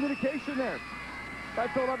miscommunication there by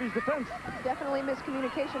Philadelphia's defense. Definitely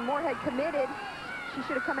miscommunication. Moore had committed. She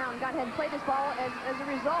should have come out and got ahead and played this ball. As a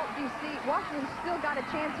result, you see Washington still got a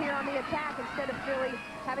chance here on the attack instead of Philly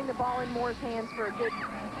having the ball in Moore's hands for a good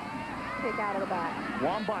kick out of the back.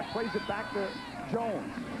 Wambach plays it back to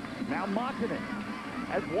Jones. Now Makinen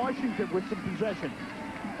as Washington with some possession.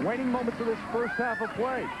 Waning moments of this first half of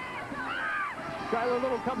play. Skylar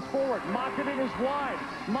Little comes forward. Makinen is wide.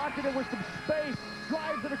 Makinen with some space.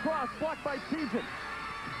 Drives it across. Blocked by Pichon.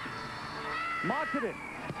 Makinen.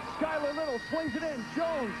 Skylar Little swings it in.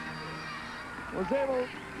 Jones was able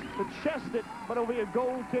to chest it, but it'll be a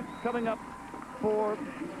goal kick coming up for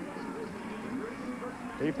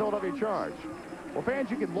the Philadelphia Charge. Well,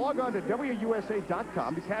 fans, you can log on to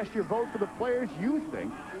WUSA.com to cast your vote for the players you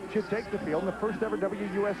think should take the field in the first ever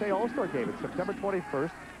WUSA All-Star Game. It's September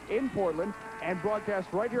 21st in Portland and broadcast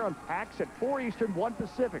right here on PAX at 4 Eastern, 1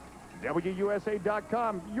 Pacific.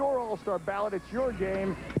 WUSA.com, your All-Star ballot. It's your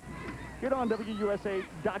game. Get on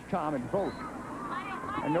WUSA.com and vote.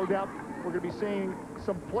 And no doubt we're going to be seeing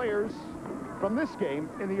some players from this game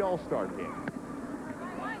in the All-Star game.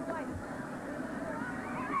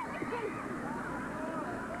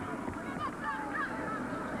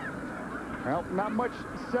 Well, not much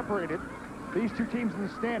separated. These two teams in the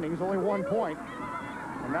standings, only 1 point.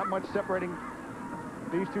 And not much separating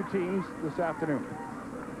these two teams this afternoon.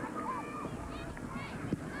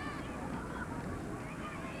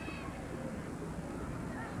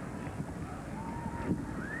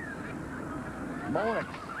 Mullinix.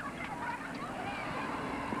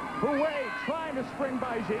 Fu Wei trying to spring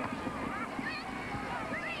by Xi.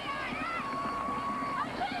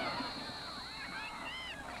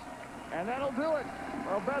 And that'll do it.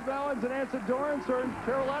 Well, Beth Owens and Anson Dorrance are in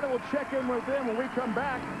Carolina. We'll check in with them when we come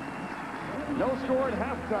back. No score at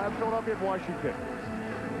halftime. Philadelphia at Washington.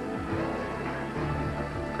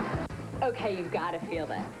 Okay, you've got to feel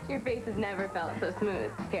that. Your face has never felt so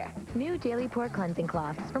smooth. Here. New Daily Pore Cleansing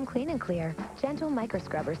Cloths from Clean & Clear. Gentle micro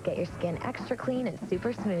scrubbers get your skin extra clean and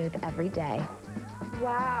super smooth every day.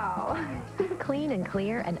 Wow. Clean &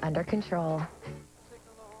 Clear and under control.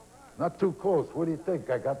 Not too close. What do you think?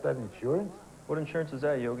 I got that insurance? What insurance is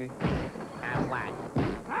that, Yogi?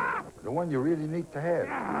 The one you really need to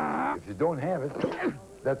have. If you don't have it,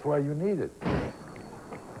 that's why you need it.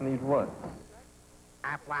 Need what?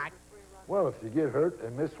 Well, if you get hurt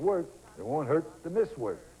and miss work, it won't hurt to miss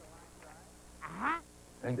work.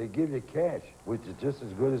 And they give you cash, which is just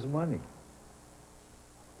as good as money.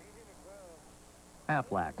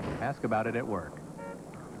 Aflac. Ask about it at work.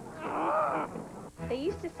 They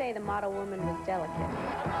used to say the model woman was delicate.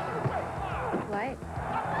 What?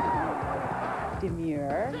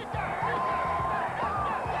 Demure.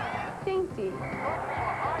 Dainty.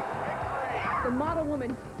 The model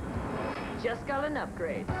woman just got an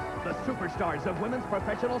upgrade. The superstars of women's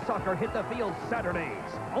professional soccer hit the field Saturdays,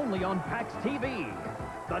 only on PAX TV.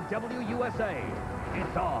 The WUSA,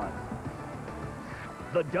 it's on.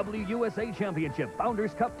 The WUSA Championship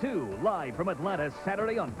Founders Cup 2, live from Atlanta,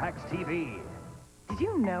 Saturday on PAX TV. Did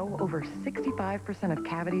you know over 65% of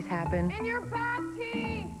cavities happen In your back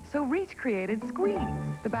teeth! So Reach created Squeeze,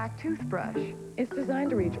 the back toothbrush. It's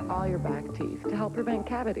designed to reach all your back teeth to help prevent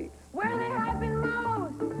cavities. Where they happen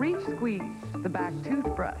most! Reach Squeeze, the back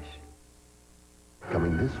toothbrush.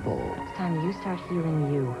 Coming this fall, It's time you start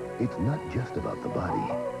healing you. it's not just about the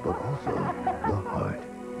body, but also the heart,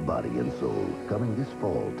 body and soul. Coming this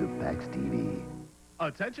fall to PAX TV.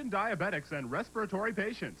 Attention diabetics and respiratory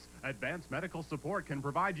patients. Advanced Medical Support can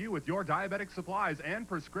provide you with your diabetic supplies and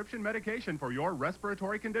prescription medication for your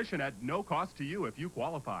respiratory condition at no cost to you if you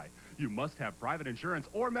qualify. You must have private insurance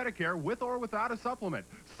or Medicare with or without a supplement.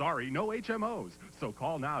 Sorry, no HMOs. So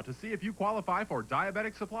call now to see if you qualify for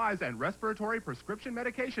diabetic supplies and respiratory prescription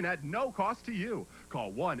medication at no cost to you.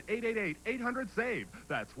 Call 1-888-800-SAVE.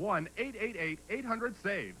 That's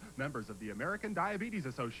 1-888-800-SAVE. Members of the American Diabetes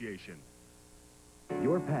Association.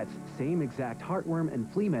 Your pet's same exact heartworm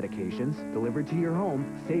and flea medications delivered to your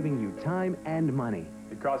home, saving you time and money.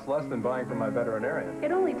 It costs less than buying from my veterinarian.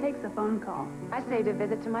 It only takes a phone call. I saved a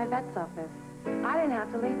visit to my vet's office. I didn't have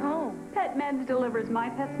to leave home. Pet Meds delivers my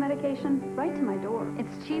pet's medication right to my door.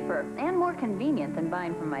 It's cheaper and more convenient than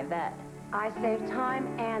buying from my vet. I saved time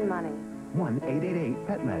and money.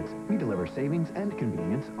 1-888-PET-MEDS. We deliver savings and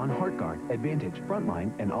convenience on HeartGuard, Advantage,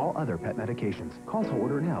 Frontline, and all other pet medications. Call to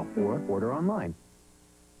order now or order online.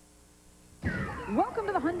 Welcome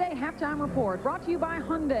to the Hyundai Halftime Report, brought to you by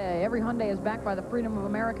Hyundai. Every Hyundai is backed by the freedom of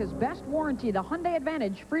America's best warranty. The Hyundai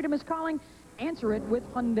Advantage. Freedom is calling. Answer it with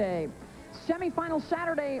Hyundai. Semifinal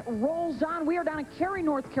Saturday rolls on. We are down in Cary,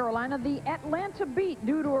 North Carolina. The Atlanta Beat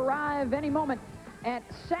due to arrive any moment at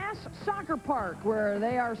SAS Soccer Park, where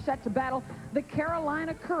they are set to battle the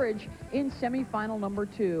Carolina Courage in semifinal number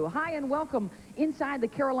 2. Hi and welcome inside the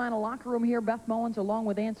Carolina locker room here. Beth Mullins along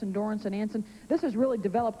with Anson Dorrance. And Anson, this has really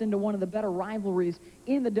developed into one of the better rivalries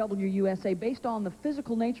in the WUSA based on the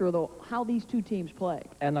physical nature of how these two teams play.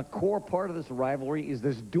 And the core part of this rivalry is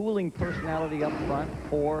this dueling personality up front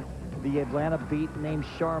for the Atlanta Beat named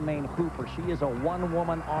Charmaine Hooper. She is a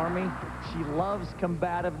one-woman army. She loves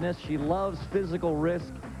combativeness. She loves physical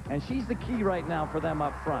risk. And she's the key right now for them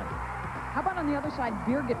up front. How about on the other side,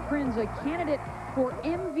 Birgit Prins, a candidate for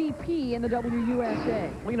MVP in the WUSA?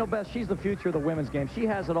 Well, you know, Beth, she's the future of the women's game. She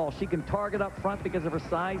has it all. She can target up front because of her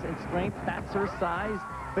size and strength. That's her size,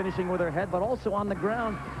 finishing with her head. But also on the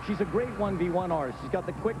ground, she's a great 1v1 artist. She's got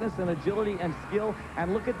the quickness and agility and skill.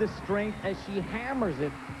 And look at this strength as she hammers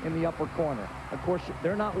it in the upper corner. Of course,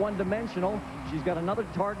 they're not one-dimensional. She's got another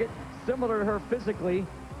target similar to her physically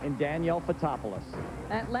in Danielle Fotopoulos.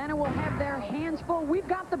 Atlanta will have their hands full. We've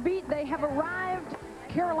got the Beat. They have arrived.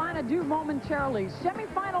 Carolina due momentarily.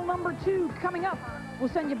 Semifinal number 2 coming up. We'll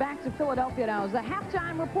send you back to Philadelphia now as the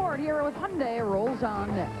Halftime Report here with Hyundai rolls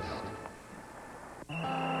on next.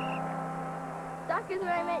 Soccer's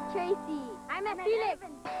where I met Tracy. I met Felix.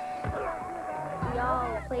 We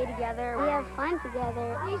all play together. We have fun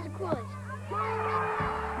together. He's the coolest.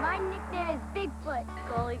 My nickname is Bigfoot.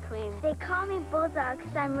 Goalie Queen. They call me Bulldog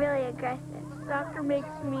because I'm really aggressive. Soccer makes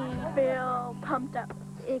me feel pumped up.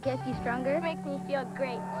 It gets you stronger. It makes me feel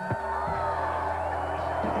great.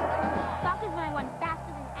 Soccer's when I run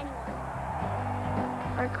faster than anyone.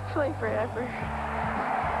 I could play forever.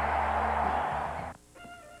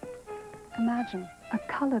 Imagine a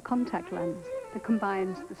color contact lens that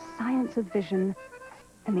combines the science of vision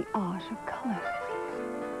and the art of color.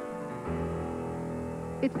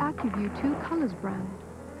 It's AccuView 2 Colors brand.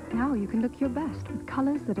 Now you can look your best with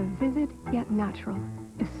colors that are vivid yet natural.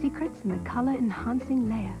 The secrets in the color-enhancing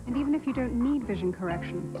layer. And even if you don't need vision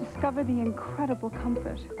correction, discover the incredible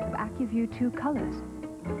comfort of AccuView 2 Colors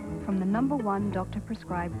from the #1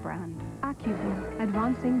 doctor-prescribed brand. AccuView,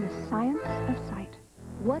 advancing the science of sight.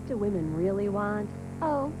 What do women really want?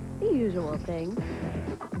 Oh, the usual things.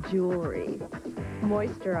 Jewelry,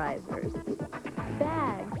 moisturizers,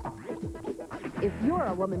 bags. If you're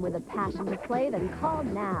a woman with a passion to play, then call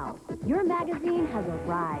now. Your magazine has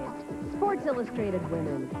arrived. Sports Illustrated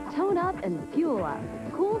Women. Tone up and fuel up.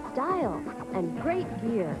 Cool style and great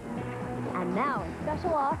gear. And now a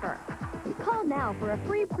special offer. Call now for a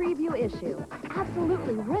free preview issue.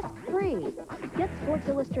 Absolutely risk-free. Get Sports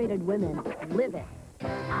Illustrated Women. Live it.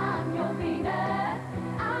 I'm your Venus.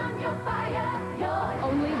 I'm your fire.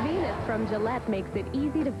 Only Venus from Gillette makes it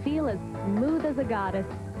easy to feel as smooth as a goddess.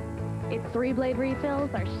 Its 3-blade refills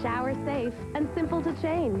are shower safe and simple to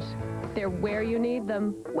change. They're where you need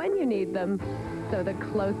them, when you need them. So the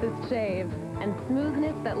closest shave and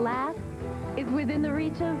smoothness that lasts is within the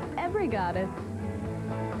reach of every goddess.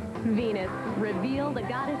 Venus, reveal the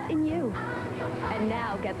goddess in you. And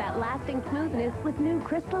now get that lasting smoothness with new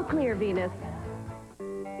Crystal Clear Venus.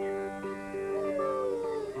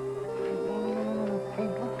 Hey,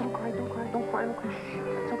 don't cry. Shh,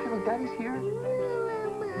 it's okay, look, Daddy's here.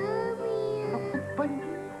 Buddy.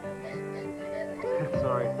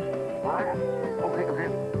 Sorry. Okay.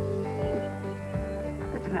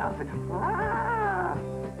 It's now. Ah!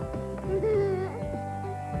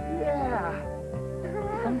 Yeah.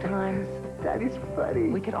 Sometimes Daddy's funny.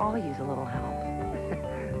 we could all use a little help.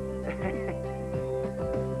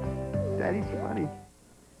 Daddy's funny.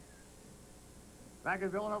 Back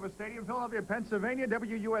at Villanova Stadium, Philadelphia, Pennsylvania,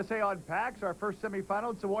 WUSA on PAX. Our first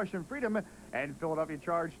semifinal to Washington Freedom And Philadelphia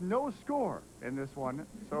charged no score in this one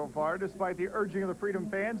so far, despite the urging of the Freedom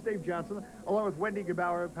fans. Dave Johnson, along with Wendy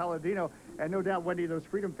Gebauer-Palladino. And no doubt, Wendy, those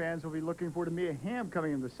Freedom fans will be looking forward to Mia Hamm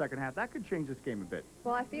coming in the second half. That could change this game a bit.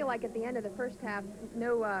 Well, I feel like at the end of the first half,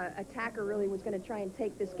 no attacker really was going to try and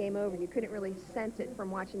take this game over. You couldn't really sense it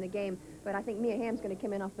from watching the game. But I think Mia Hamm's going to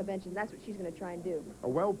come in off the bench, and that's what she's going to try and do. A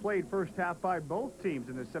well-played first half by both teams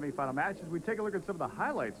in the semifinal matches. We take a look at some of the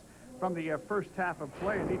highlights from the first half of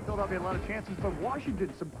play. Indeed, Philadelphia had a lot of chances, but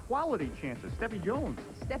Washington some quality chances. Steffi Jones.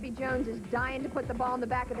 Steffi Jones is dying to put the ball in the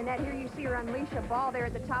back of the net. Here you see her unleash a ball there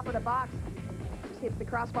at the top of the box. Just hits the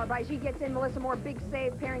crossbar by. She gets in. Melissa Moore, big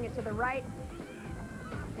save, pairing it to the right.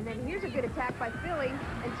 And then here's a good attack by Philly,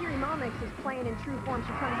 and Siri Mullinix is playing in true form.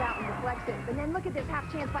 She comes out and deflects it. And then look at this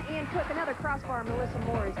half chance by Ann Cook, another crossbar. Melissa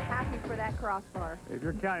Moore is happy for that crossbar. If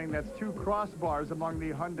you're counting, that's 2 crossbars among the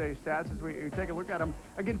Hyundai stats as we take a look at them.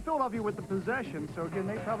 Again, Philadelphia with the possession, so again,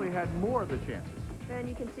 they probably had more of the chances. And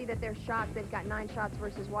you can see that their shots, they've got 9 shots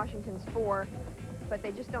versus Washington's 4, but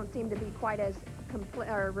they just don't seem to be quite as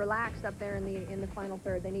relaxed up there in the final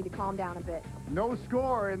third. They need to calm down a bit. No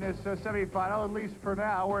score in this semifinal, at least for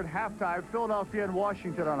now. We're at halftime. Philadelphia and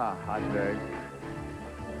Washington on a hot day.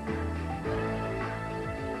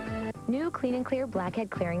 New Clean & Clear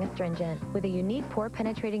Blackhead Clearing Astringent. With a unique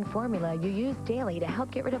pore-penetrating formula you use daily to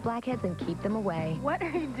help get rid of blackheads and keep them away. What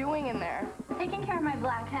are you doing in there? Taking care of my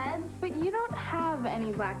blackheads. But you don't have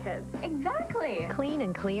any blackheads. Exactly.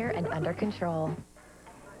 Clean & Clear and under control.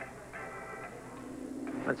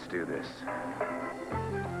 Let's do this.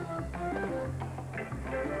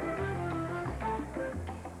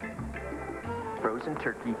 Frozen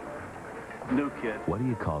turkey. New kid. What do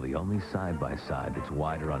you call the only side-by-side that's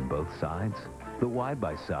wider on both sides? The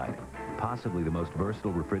wide-by-side. Possibly the most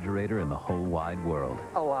versatile refrigerator in the whole wide world.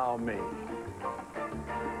 Allow me.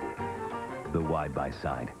 The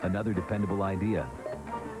wide-by-side. Another dependable idea.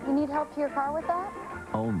 You need help to your car with that?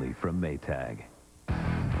 Only from Maytag.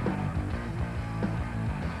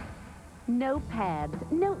 No pads,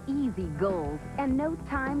 no easy goals, and no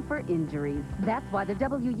time for injuries. That's why the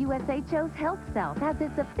WUSA chose Health South as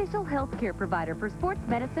its official healthcare provider for sports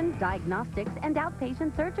medicine, diagnostics, and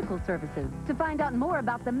outpatient surgical services. To find out more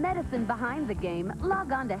about the medicine behind the game,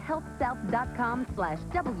 log on to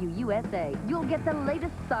healthsouth.com/WUSA. You'll get the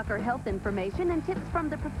latest soccer health information and tips from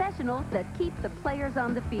the professionals that keep the players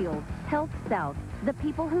on the field. Health South, the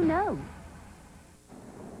people who know.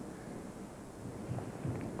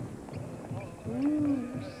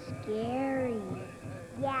 Ooh, scary.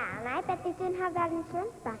 Yeah, and I bet they didn't have that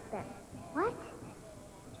insurance back then. What?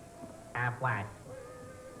 What?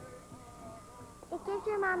 It gives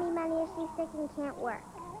your mommy money if she's sick and can't work.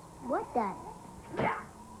 What does?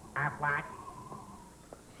 What?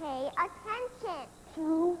 Pay attention.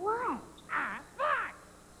 To what?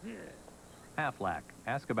 Aflac.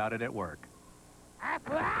 Ask about it at work.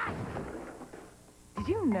 Did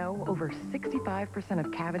you know over 65%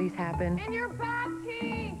 of cavities happen In your back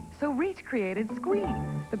teeth! So Reach created Squeeze,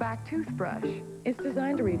 the back toothbrush. It's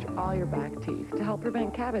designed to reach all your back teeth to help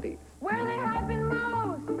prevent cavities. Where they happen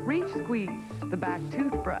most! Reach Squeeze, the back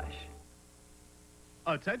toothbrush.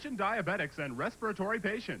 Attention diabetics and respiratory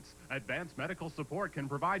patients. Advanced Medical Support can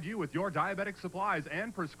provide you with your diabetic supplies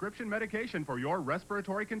and prescription medication for your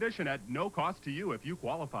respiratory condition at no cost to you if you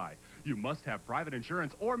qualify. You must have private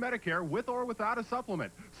insurance or Medicare with or without a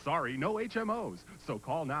supplement. Sorry, no HMOs. So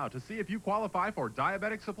call now to see if you qualify for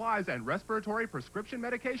diabetic supplies and respiratory prescription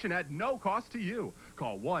medication at no cost to you.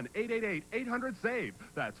 Call 1-888-800-SAVE.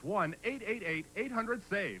 That's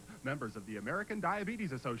 1-888-800-SAVE. Members of the American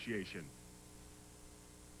Diabetes Association.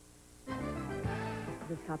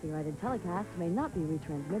 This copyrighted telecast may not be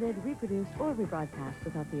retransmitted, reproduced, or rebroadcast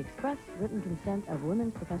without the express written consent of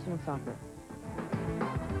Women's Professional Soccer.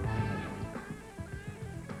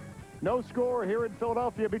 No score here in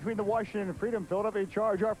Philadelphia between the Washington and Freedom. Philadelphia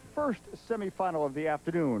charge our first semifinal of the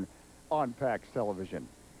afternoon on PAX television.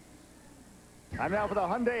 I'm now for the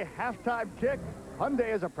Hyundai halftime kick.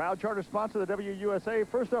 Hyundai is a proud charter sponsor of the WUSA.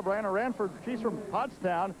 First up, Brianna Ranford. She's from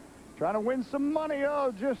Pottstown, trying to win some money.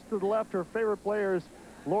 Oh, just to the left, her favorite players,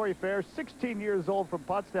 Lorrie Fair, 16 years old from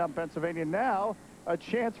Pottstown, Pennsylvania. Now, a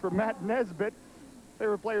chance for Matt Nesbitt.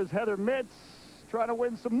 Favorite players, Heather Mitz, trying to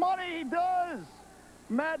win some money. He does!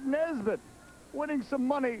 Matt Nesbitt winning some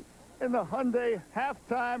money in the Hyundai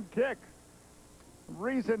halftime kick.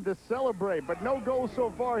 Reason to celebrate, but no goal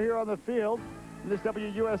so far here on the field in this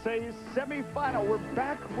WUSA semifinal. We're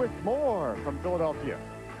back with more from Philadelphia.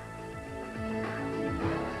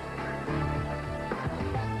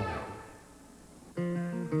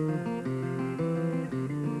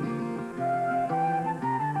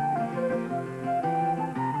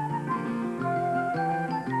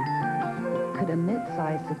 Could a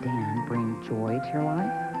mid-size sedan bring joy to your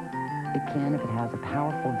life? It can if it has a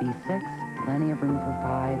powerful V6, plenty of room for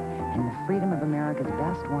 5, and the freedom of America's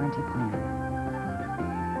best warranty plan.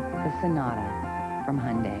 The Sonata from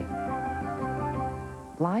Hyundai.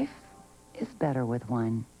 Life is better with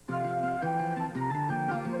one.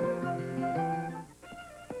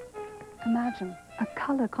 Imagine a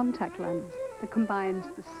color contact lens that combines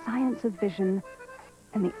the science of vision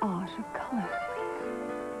and the art of color.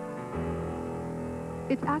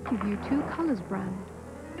 It's AccuView 2 Colors brand.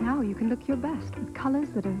 Now you can look your best with colors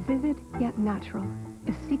that are vivid yet natural.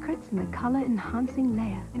 The secrets in the color enhancing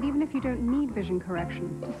layer. And even if you don't need vision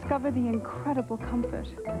correction, discover the incredible comfort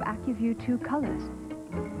of AccuView 2 Colors.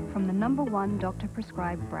 From the #1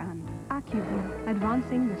 doctor-prescribed brand, AccuView,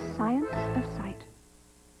 advancing the science of sight.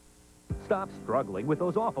 Stop struggling with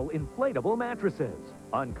those awful inflatable mattresses,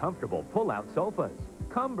 uncomfortable pull-out sofas,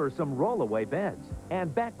 cumbersome roll-away beds,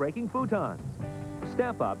 and back-breaking futons.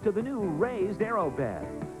 Step up to the new raised Aero bed.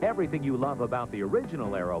 Everything you love about the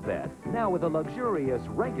original Aero bed, now with a luxurious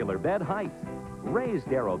regular bed height.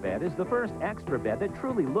 Raised Aero bed is the first extra bed that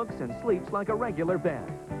truly looks and sleeps like a regular bed.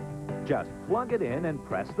 Just plug it in and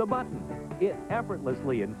press the button. It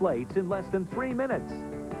effortlessly inflates in less than 3 minutes.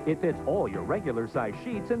 It fits all your regular size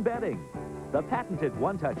sheets and bedding. The patented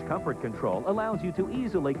one-touch comfort control allows you to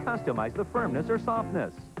easily customize the firmness or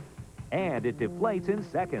softness. And it deflates in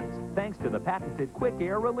seconds, thanks to the patented quick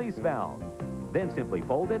air release valve. Then simply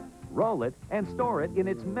fold it, roll it, and store it in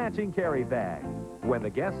its matching carry bag. When the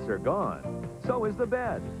guests are gone, so is the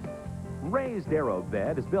bed. Raised Aero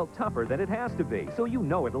bed is built tougher than it has to be, so you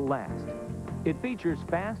know it'll last. It features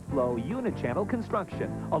fast flow unit-channel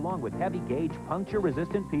construction, along with heavy gauge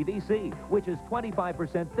puncture-resistant PVC, which is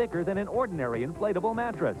 25% thicker than an ordinary inflatable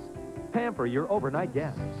mattress. Pamper your overnight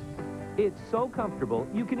guests. It's so comfortable,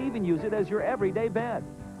 you can even use it as your everyday bed.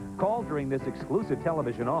 Call during this exclusive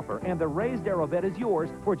television offer, and the Raised Aero bed is yours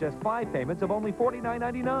for just 5 payments of only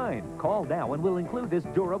 $49.99. Call now and we'll include this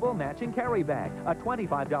durable matching carry bag, a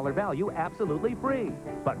 $25 value absolutely free.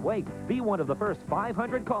 But wait, be one of the first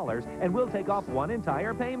 500 callers, and we'll take off one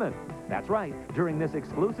entire payment. That's right, during this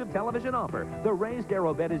exclusive television offer, the Raised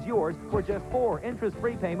Aero bed is yours for just 4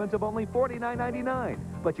 interest-free payments of only $49.99.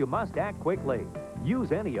 But you must act quickly.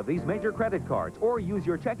 Use any of these major credit cards, or use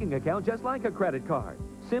your checking account just like a credit card.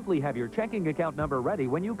 Simply have your checking account number ready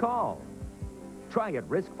when you call. Try it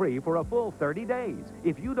risk-free for a full 30 days.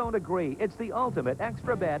 If you don't agree, it's the ultimate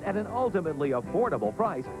extra bed at an ultimately affordable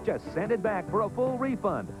price. Just send it back for a full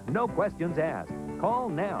refund. No questions asked. Call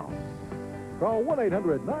now. Call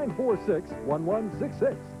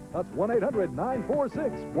 1-800-946-1166. That's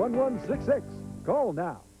 1-800-946-1166. Call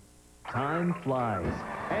now. Time flies.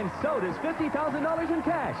 And so does $50,000 in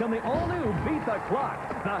cash on the all-new Beat the Clock,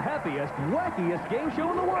 the happiest, wackiest game show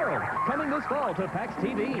in the world, coming this fall to PAX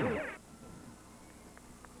TV.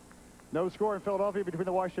 No score in Philadelphia between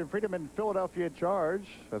the Washington Freedom and Philadelphia Charge,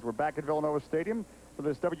 as we're back at Villanova Stadium for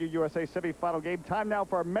this WUSA semifinal game. Time now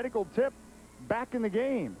for our medical tip. Back in the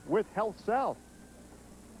game with Health South.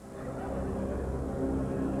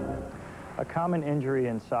 A common injury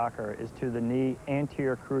in soccer is to the knee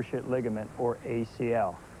anterior cruciate ligament, or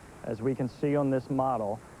ACL. As we can see on this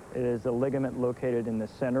model, it is a ligament located in the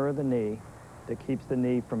center of the knee that keeps the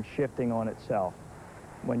knee from shifting on itself.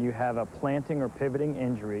 When you have a planting or pivoting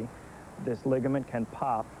injury, this ligament can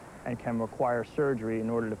pop and can require surgery in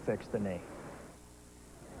order to fix the knee.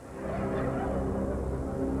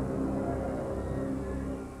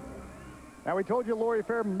 Now, we told you Lorrie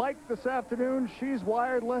Fair mic this afternoon. She's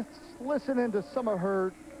wired. Let's listen into some of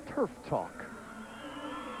her turf talk.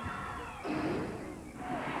 Hey,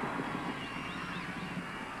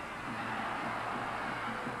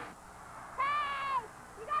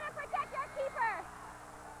 you gotta protect your keeper.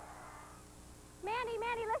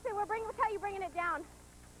 Mandy, listen, we'll tell you bringing it down.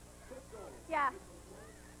 Yeah.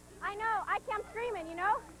 I know, I'm screaming, you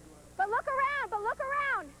know? But look around.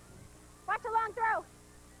 Watch a long throw.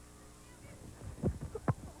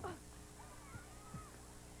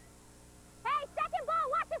 Hey, second ball,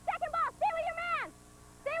 watch the second ball. Stay with your man.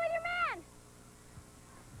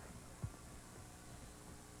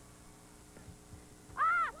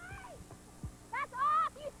 Off. That's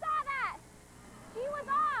off. You saw that. She was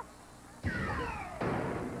off.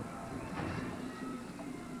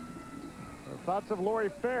 Thoughts of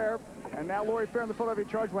Lorrie Fair, and now Lorrie Fair in the Philadelphia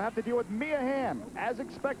Charge will have to deal with Mia Hamm. As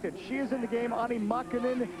expected, she is in the game. Ani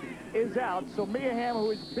Makinen is out, so Mia Hamm,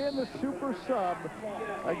 who has been the super sub,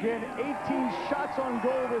 again, 18 shots on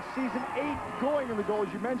goal this season, 8 going in the goal,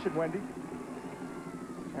 as you mentioned, Wendy.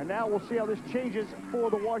 And now we'll see how this changes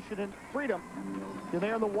for the Washington Freedom. And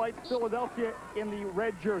they're in the white, Philadelphia in the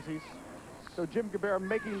red jerseys. So Jim Gabera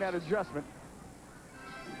making that adjustment.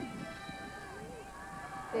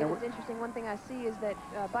 It's interesting. One thing I see is that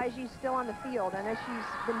Baiji's still on the field. I know she's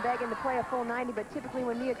been begging to play a full 90, but typically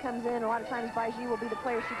when Mia comes in, a lot of times Baiji will be the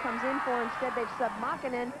player she comes in for. Instead, they've subbed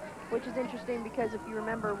Makinen, which is interesting because if you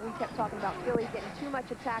remember, we kept talking about Phillies getting too much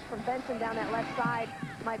attack from Benson down that left side.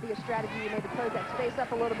 Might be a strategy to maybe close that space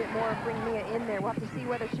up a little bit more and bring Mia in there. We'll have to see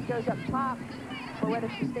whether she goes up top or whether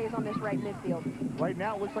she stays on this right midfield. Right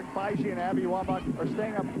now, it looks like Baiji and Abby Wambach are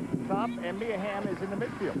staying up top, and Mia Hamm is in the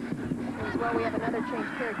midfield. As well, we have another change.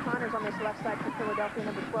 Carrie Connors on this left side for Philadelphia,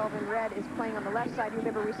 number 12 in red, is playing on the left side.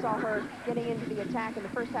 Remember, we saw her getting into the attack in the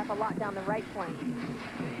first half a lot down the right flank.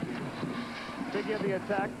 Big in the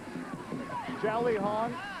attack. Zhao Li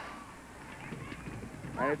Hong.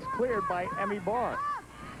 And it's cleared by Emmy Barr.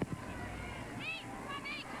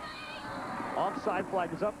 Offside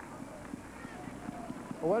flag is up.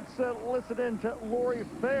 Let's listen in to Lorrie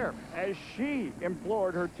Fair as she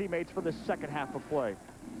implored her teammates for the second half of play.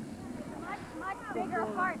 Much bigger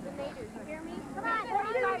heart than they do. You hear me? Come on, let's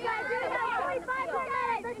do it, guys. Do it. 5 more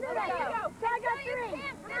minutes. Let's do it. Tag up 3.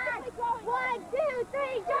 1, 2,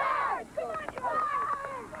 3, charge! Come on.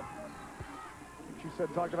 She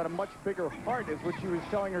said, talked about a much bigger heart is what she was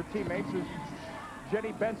telling her teammates as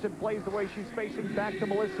Jenny Benson plays the way she's facing back to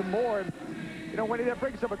Melissa Moore. And, you know, Wendy, that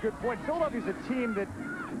brings up a good point. Philadelphia's a team that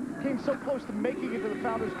came so close to making it to the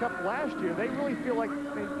Founders Cup last year. They really feel like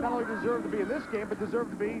they not only deserve to be in this game, but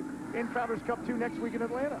deserve to be in Founders Cup 2 next week in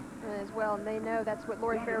Atlanta. As well, and they know that's what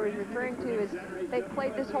Lorrie Fair was referring to, is they've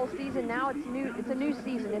played this whole season. Now it's a new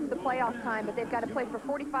season. It's the playoff time, but they've got to play for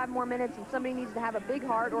 45 more minutes, and somebody needs to have a big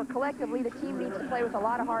heart, or collectively the team needs to play with a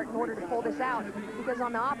lot of heart in order to pull this out. Because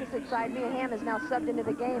on the opposite side, Mia Hamm is now subbed into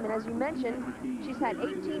the game, and as you mentioned, she's had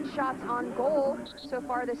 18 shots on goal so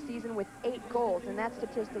far this season with 8 goals, and that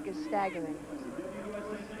statistic is staggering.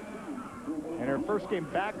 In her first game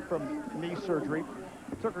back from knee surgery,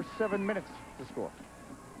 it took her 7 minutes to score.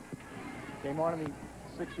 Came on in the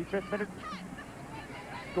 65th minute,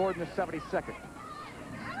 scored in the 72nd.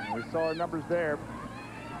 And we saw her numbers there,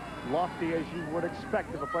 lofty as you would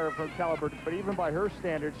expect of a player of her caliber, but even by her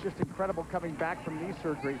standards, just incredible coming back from knee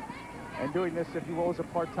surgery and doing this, if you will, as a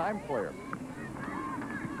part-time player.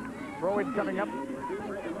 Throw-in coming up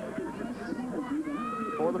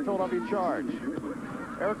for the Philadelphia Charge.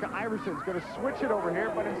 Erica Iverson's going to switch it over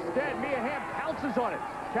here, but instead Mia Hamm pounces on it.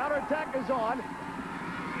 Counterattack is on.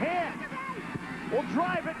 Hamm will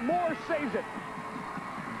drive it. Moore saves it.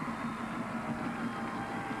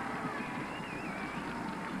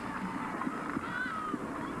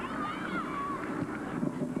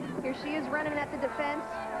 Here she is running at the defense.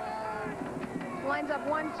 Lines up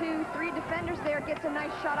 1, 2, 3 defenders there. Gets a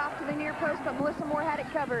nice shot off to the near post, but Melissa Moore had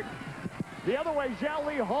it covered. The other way, Zhao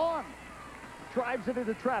Li Hong drives it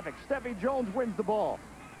into traffic. Steffi Jones wins the ball.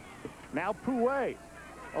 Now Pouet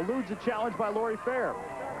eludes a challenge by Lorrie Fair.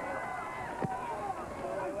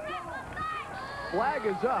 Flag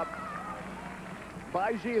is up.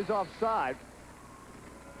 Baiji is offside.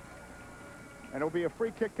 And it'll be a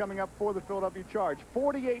free kick coming up for the Philadelphia Charge.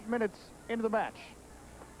 48 minutes into the match.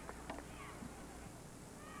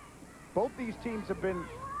 Both these teams have been,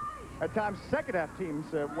 at times, second-half teams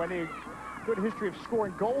when they good history of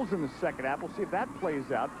scoring goals in the second half. We'll see if that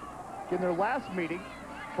plays out. In their last meeting,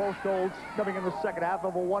 both goals coming in the second half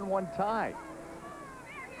of a 1-1 tie.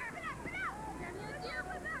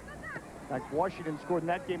 In fact, Washington scored in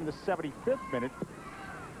that game in the 75th minute.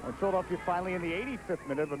 And Philadelphia finally in the 85th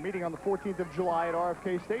minute of a meeting on the 14th of July at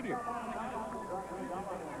RFK Stadium.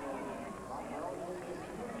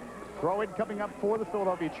 Throw-in coming up for the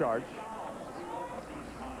Philadelphia Charge.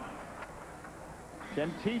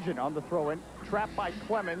 Jen Tejan on the throw-in, trapped by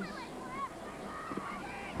Clemens.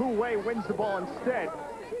 Pouet wins the ball instead.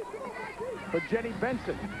 But Jenny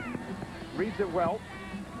Benson reads it well.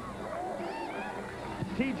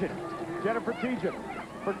 Tejan, Jennifer Tejan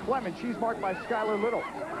for Clemens. She's marked by Skylar Little.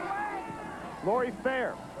 Lorrie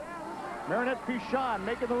Fair, Marinette Pichon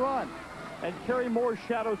making the run. And Carrie Moore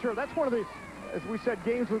shadows her. That's one of the, as we said,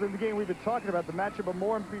 games within the game we've been talking about, the matchup of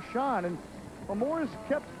Moore and Pichon. And Moore has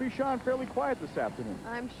kept Pichon fairly quiet this afternoon.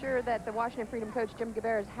 I'm sure that the Washington Freedom coach, Jim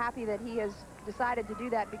Gabera, is happy that he has decided to do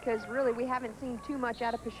that, because really we haven't seen too much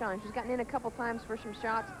out of Pichon. She's gotten in a couple times for some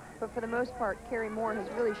shots, but for the most part, Carrie Moore has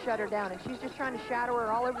really shut her down, and she's just trying to shadow her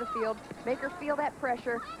all over the field, make her feel that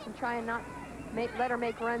pressure, and try and not let her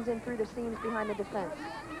make runs in through the seams behind the defense.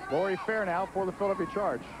 Lorrie Fair now for the Philadelphia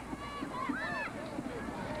Charge.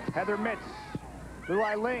 Heather Mitz, Lu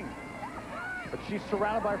Ai Ling, but she's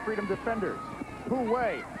surrounded by Freedom defenders.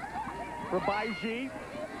 Pouet for Baiji.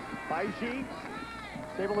 Baiji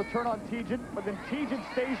is able to turn on Tejan, but then Tejan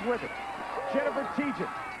stays with it. Jennifer Tejan.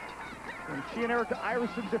 And she and Erica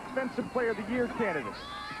Iverson, Defensive Player of the Year candidates.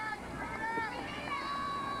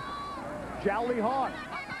 Jowly Hahn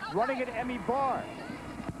running at Emmy Barr.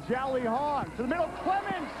 Jowly Hahn to the middle.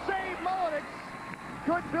 Clemens, save Mullinix.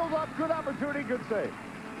 Good build-up, good opportunity, good save.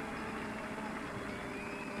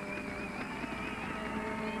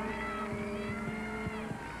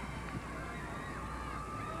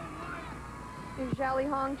 Here's Jowly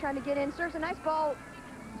Hahn trying to get in. Serves a nice ball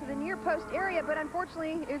to the near post area, but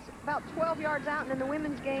unfortunately it's about 12 yards out, and in the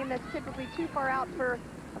women's game that's typically too far out for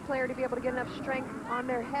a player to be able to get enough strength on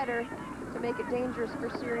their header to make it dangerous for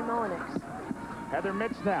Siri Mullinix. Heather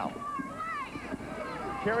Mitz now.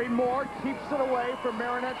 Carrie Moore keeps it away from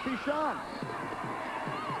Marinette Pichon.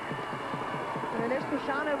 And there's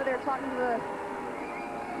Pichon over there talking to the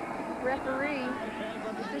referee,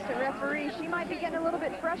 assistant referee. She might be getting a little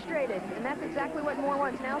bit frustrated, and that's exactly what Moore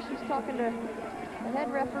wants. Now she's talking to the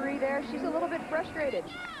head referee there. She's a little bit frustrated.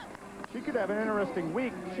 She could have an interesting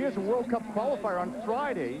week. She has a World Cup qualifier on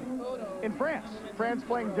Friday in France. France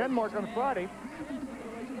playing Denmark on Friday.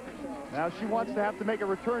 Now she wants to have to make a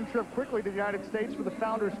return trip quickly to the United States for the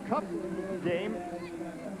Founders Cup game.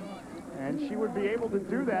 And she would be able to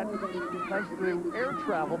do that thanks to the air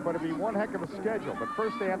travel, but it'd be one heck of a schedule. But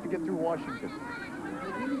first they have to get through Washington.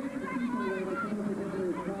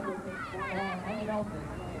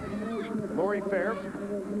 Lorrie Fair.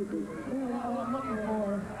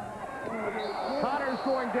 Connor's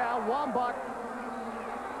going down. Wambach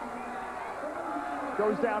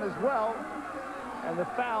goes down as well. And the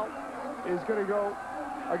foul is going to go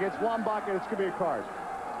against Wambach, and it's going to be a card.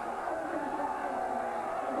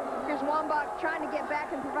 Here's Wambach trying to get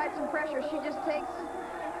back and provide some pressure. She just takes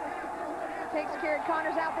care of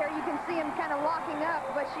Connors out there. You can see him kind of locking up,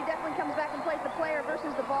 but she definitely comes back and plays the player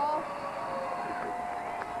versus the ball.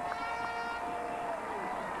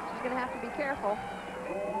 She's going to have to be careful.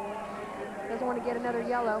 Doesn't want to get another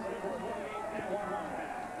yellow.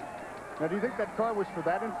 Now, do you think that card was for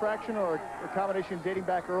that infraction or a combination dating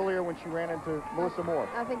back earlier when she ran into Melissa Moore?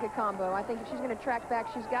 I think a combo. I think if she's going to track back,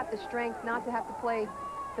 she's got the strength not to have to play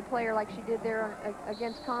the player like she did there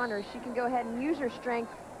against Connors. She can go ahead and use her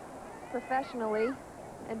strength professionally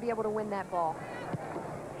and be able to win that ball.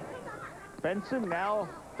 Benson now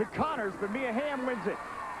to Connors, but Mia Hamm wins it.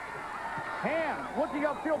 Hamm looking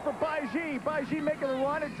upfield for Baiji. Baiji making the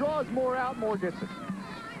run. It draws Moore out. Moore gets it.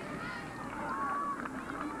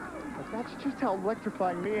 But that's just how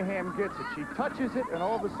electrifying Mia Hamm gets it. She touches it, and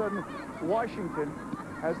all of a sudden, Washington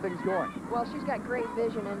has things going. Well, she's got great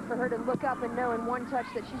vision, and for her to look up and know in one touch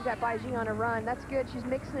that she's got Baiji on a run, that's good. She's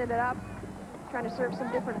mixing it up, trying to serve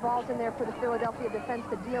some different balls in there for the Philadelphia defense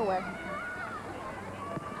to deal with.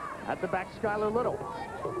 At the back, Skylar Little.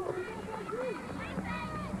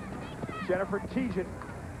 Jennifer Tejan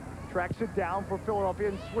tracks it down for Philadelphia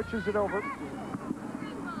and switches it over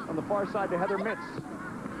on the far side to Heather Mitz.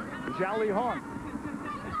 Jowly Hahn.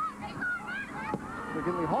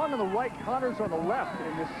 McKinley Hahn on the right, Connors on the left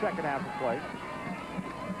in this second half of play.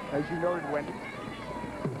 As you noted, Wendy.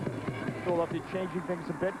 Philadelphia changing things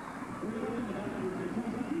a bit.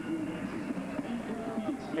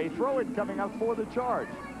 A throw-in coming up for the charge.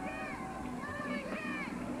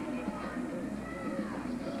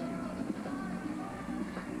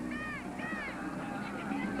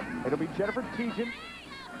 It'll be Jennifer Tejan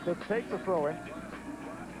to take the throw-in.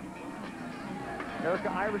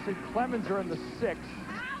 Erica Iverson, Clemens are in the 6.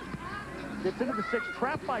 Gets into the 6,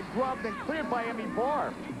 trapped by Grubb, then cleared by Emmy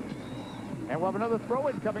Barr. And we'll have another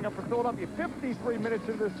throw-in coming up for Philadelphia. 53 minutes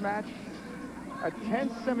into this match. A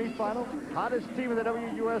 10th semifinal. Hottest team in the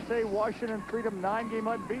WUSA, Washington Freedom, 9-game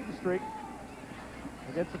unbeaten streak.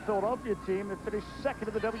 Against the Philadelphia team that finished second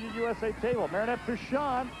at the WUSA table. Marinette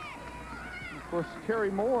Pichon. Of course,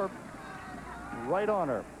 Carrie Moore right on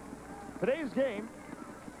her. Today's game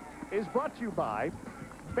is brought to you by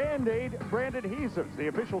Band-Aid brand adhesives, the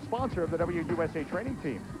official sponsor of the WUSA training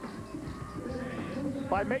team.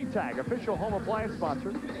 By Maytag, official home appliance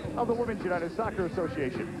sponsor of the Women's United Soccer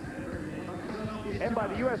Association. And by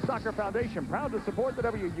the U.S. Soccer Foundation, proud to support the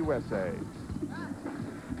WUSA.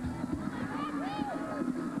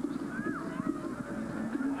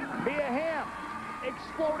 Mia Hamm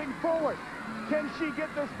exploding forward. Can she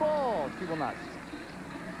get this ball? She will not.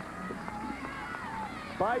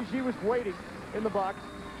 Baiji was waiting in the box.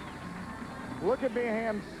 Look at Mia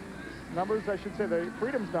Hamm's numbers, I should say the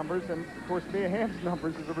Freedom's numbers, and of course Mia Hamm's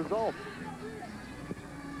numbers as a result.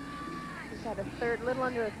 She's had a little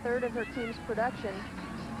under a third of her team's production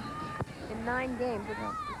in 9 games.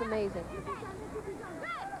 It's amazing.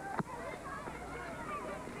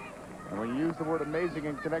 And when you use the word amazing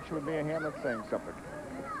in connection with Mia Hamm, that's saying something.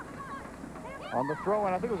 On the throw,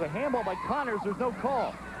 and I think it was a handball by Connors. There's no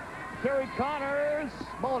call. Terry Connors.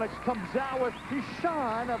 Mullinix comes out with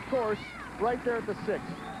Pichon, of course, right there at the 6.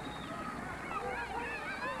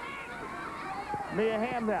 Mia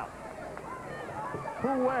Hamm now.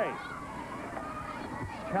 Pu Wei.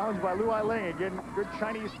 Challenged by Lu Ai-ling. Again, good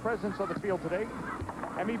Chinese presence on the field today.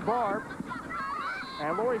 Emmy Barb.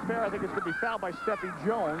 And Lorrie Fair, I think, is going to be fouled by Steffi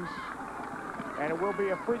Jones. And it will be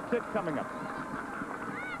a free kick coming up.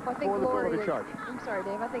 I think Lorrie is, charge. I'm sorry,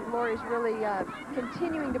 Dave. I think Lorrie's really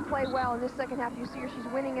continuing to play well in this second half. You see her,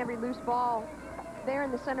 she's winning every loose ball there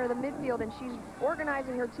in the center of the midfield, and she's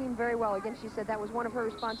organizing her team very well. Again, she said that was one of her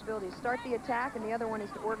responsibilities. Start the attack, and the other one is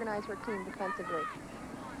to organize her team defensively.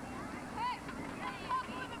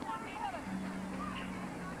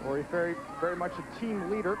 Lorrie Ferry, very much a team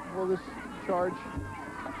leader for this charge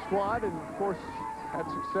squad, and of course had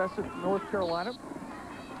success at North Carolina.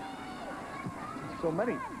 So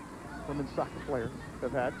many women's soccer players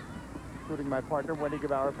have had, including my partner, Wendy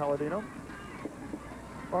Guevara-Palladino.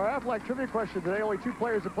 Our Aflac trivia question today, only 2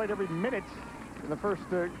 players have played every minute in the first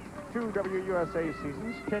 2 WUSA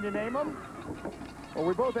seasons. Can you name them? Well,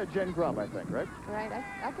 we both had Jen Grubb, I think, right? Right,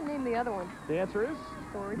 I can name the other one. The answer is?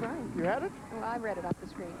 Story Bryan. You had it? Well, I read it off the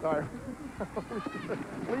screen. All right.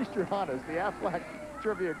 At least you're honest. The Aflac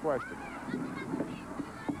trivia question.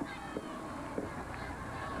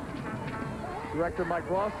 Director Mike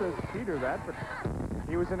Ross says Peter that, but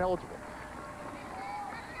he was ineligible.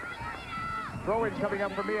 Throw-in coming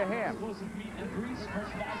up for Mia Hamm.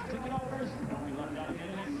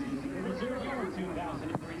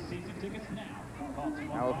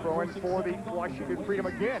 Now a throw-in for the Washington Freedom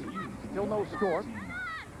again. Still no score.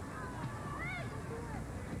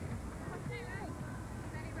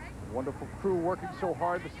 Wonderful crew working so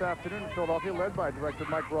hard this afternoon in Philadelphia, led by Director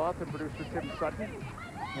Mike Roth and producer Tim Sutton.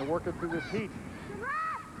 They're working through this heat.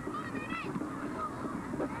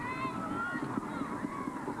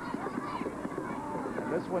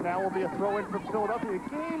 And this one now will be a throw-in for Philadelphia.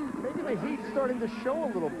 Again, maybe the heat's starting to show a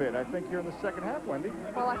little bit, I think, here in the second half, Wendy.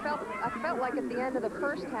 Well, I felt like at the end of the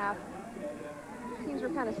first half, teams were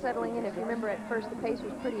kind of settling in. If you remember, at first the pace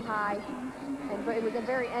was pretty high, but it was a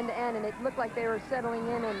very end-to-end, and it looked like they were settling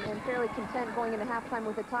in and fairly content going into halftime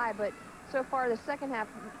with a tie. But so far, the second half,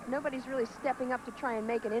 nobody's really stepping up to try and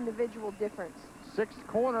make an individual difference. 6th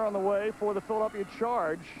corner on the way for the Philadelphia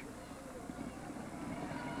Charge.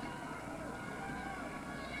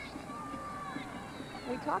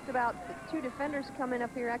 We talked about the 2 defenders coming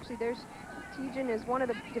up here. Actually, there's Tijan is one of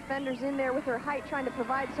the defenders in there with her height, trying to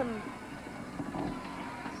provide some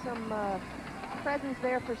presence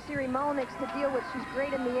there for Siri Mullinix to deal with. She's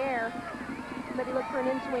great in the air, but he looked for an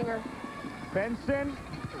in-swinger. Benson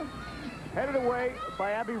headed away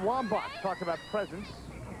by Abby Wambach. Talked about presence,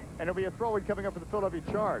 and it'll be a throw-in coming up for the Philadelphia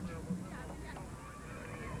Charge.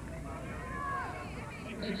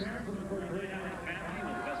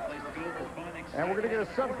 And we're going to get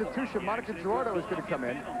a substitution. Monica Gerardo is going to come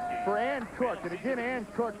in for Ann Cook. And again, Ann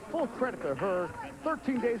Cook, full credit to her.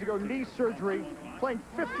 13 days ago, knee surgery, playing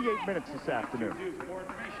 58 minutes this afternoon.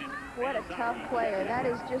 What a tough player. That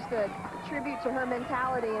is just a tribute to her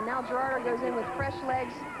mentality. And now Gerardo goes in with fresh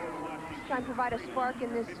legs, trying to provide a spark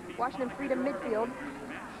in this Washington Freedom midfield.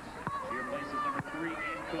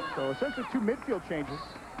 So essentially 2 midfield changes.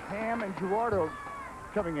 Hamm and Gerardo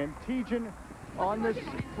coming in. Tijan on this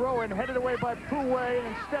throw-in, headed away by Pu Wei,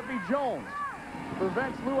 and Steffi Jones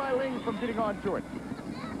prevents Lu Ai-ling from getting onto it.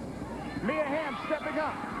 Mia Hamm stepping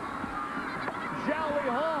up. Zhao Li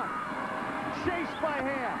Hong chased by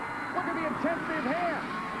Hamm. Look at the intensity of Hamm.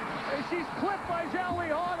 And she's clipped by Zhao Li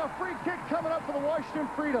Hong. A free kick coming up for the Washington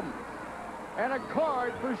Freedom. And a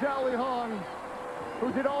card for Zhao Li Hong,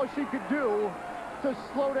 who did all she could do to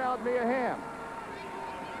slow down Mia Hamm.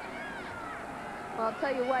 Well, I'll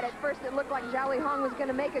tell you what, at first it looked like Zhao Li Hong was going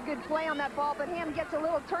to make a good play on that ball, but Hamm gets a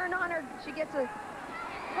little turn on her. She gets a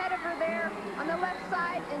head of her there on the left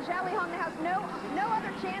side, and Zhao Li Hong has no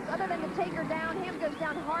other chance other than to take her down. Hamm goes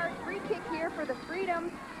down hard. Free kick here for the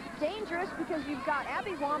Freedom. Dangerous because you've got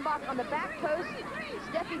Abby Wambach on the back post,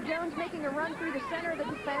 Steffi Jones making a run through the center of the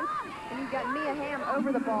defense, and you've got Mia Hamm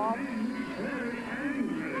over the ball.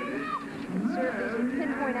 Serve these with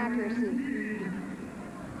pinpoint accuracy.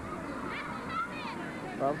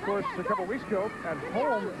 Of course, a couple weeks ago at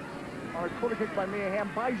home on a corner kick by Mia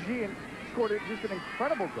Hamm, Bai Jian scored just an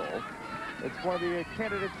incredible goal. It's one of the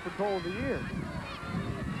candidates for goal of the year.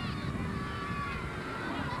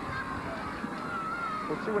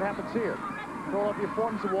 Let's see what happens here. Philadelphia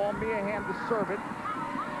forms the wall. Mia Hamm to serve it.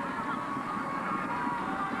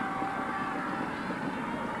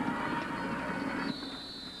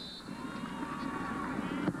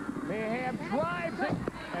 Mia Hamm drives it,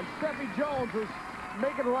 and Steffi Jones was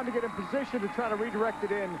making a run to get in position to try to redirect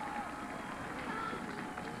it in.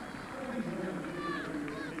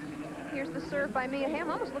 Here's the serve by Mia Hamm.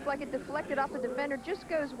 Almost looked like it deflected off the defender. Just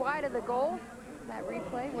goes wide of the goal. That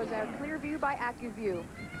replay was our clear view by AccuView.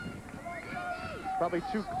 Probably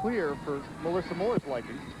too clear for Melissa Moore's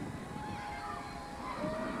liking.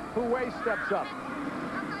 Huey steps up.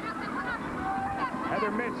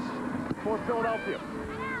 Heather Mintz for Philadelphia.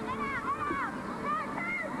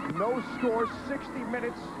 No score, 60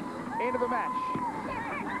 minutes into the match.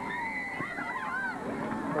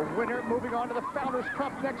 The winner moving on to the Founders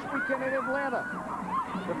Cup next weekend in Atlanta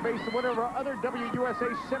to face the winner of our other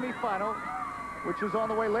WUSA semifinal, which is on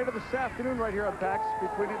the way later this afternoon right here on PAX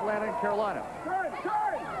between Atlanta and Carolina.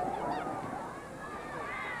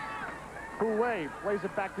 Huey plays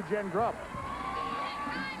it back to Jen Grubb.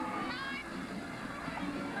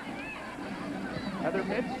 Heather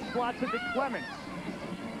Mintz slots it to Clemens.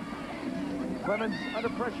 Clemens under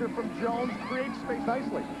pressure from Jones, creates space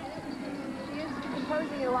nicely. She is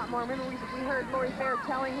composing it a lot more. Remember, we heard Lorrie Fair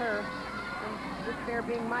telling her, and with Fair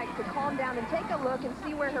being Mike, to calm down and take a look and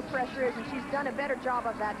see where her pressure is, and she's done a better job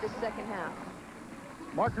of that this second half.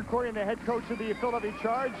 Mark Krikorian, the head coach of the Philadelphia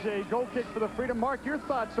Charge, a goal kick for the Freedom. Mark, your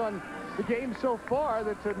thoughts on the game so far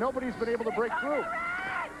that nobody's been able to break through?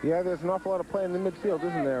 Yeah, there's an awful lot of play in the midfield,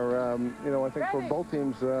 isn't there? You know, I think for both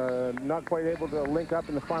teams, not quite able to link up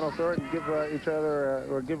in the final third and give each other,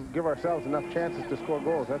 or give ourselves enough chances to score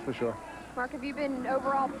goals, that's for sure. Mark, have you been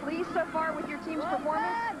overall pleased so far with your team's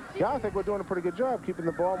performance? Yeah, I think we're doing a pretty good job keeping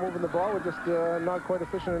the ball, moving the ball. We're just not quite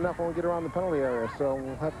efficient enough when we get around the penalty area, so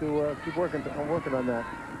we'll have to keep working on that.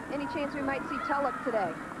 Any chance we might see Tulloch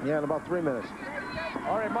today? Yeah, in about 3 minutes.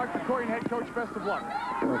 All right, Mark Krikorian, head coach, best of luck.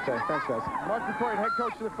 Okay, thanks, guys. Mark Krikorian, head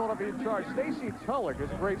coach of the Philadelphia Charge. Stacey Tulloch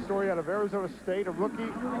is a great story out of Arizona State, a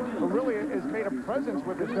rookie who really has made a presence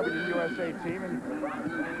with this WUSA team. And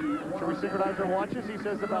should we synchronize our watches? He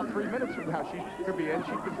says about 3 minutes from now she could be in.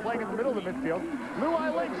 She's been playing in the middle of the midfield. Lou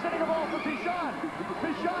Lake sending a ball for Pichon.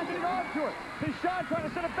 Pichon getting on to it. Pichon trying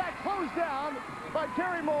to send it back, closed down by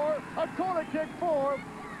Carrie Moore. A corner kick for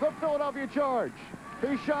the Philadelphia Charge.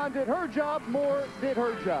 Pichon did her job, Moore did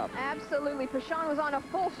her job. Absolutely. Pichon was on a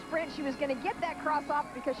full sprint. She was going to get that cross off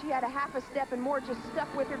because she had a half a step, and Moore just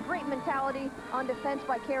stuck with her. Great mentality on defense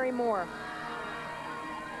by Carrie Moore.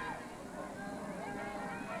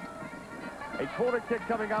 A corner kick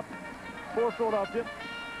coming up for Philadelphia.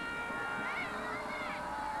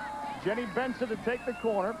 Jenny Benson to take the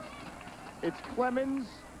corner. It's Clemens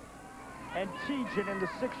and Tejan in the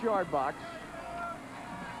 6-yard box.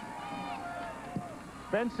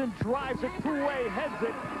 Benson drives it, two-way, heads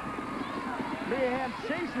it. Mia Hamm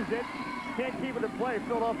chases it. Can't keep it in play.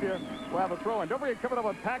 Philadelphia will have a throw-in. Don't forget, coming up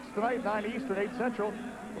on PAX tonight, 9 Eastern, 8 Central,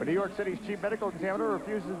 where New York City's chief medical examiner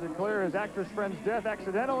refuses to declare his actress friend's death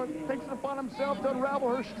accidental and takes it upon himself to unravel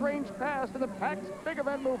her strange past in the PAX big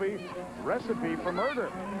event movie, Recipe for Murder.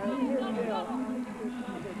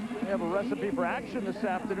 We have a recipe for action this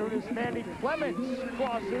afternoon as Mandy Clements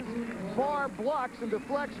crosses, bar blocks and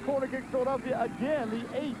deflects, corner kick Philadelphia again, the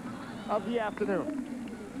 8th of the afternoon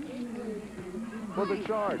for the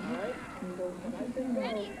Charge.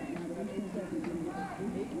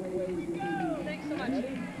 Thanks so much.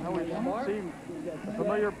 Now we've seen the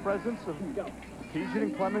familiar presence of Tejan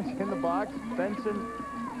and Clemens in the box, Benson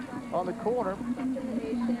on the corner.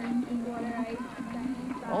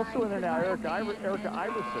 Also in there now, Erica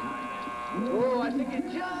Iverson. Oh, I think it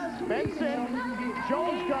just... Benson,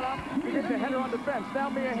 Jones got up, he gets the header on defense. Now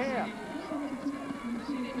Mia Hamm.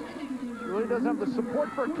 She really doesn't have the support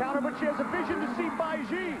for a counter, but she has a vision to see Bai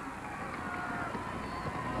Ji.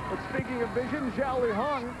 But speaking of vision, Zhao Li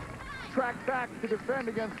Hong tracked back to defend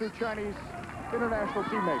against her Chinese international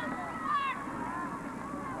teammate.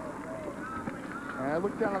 And I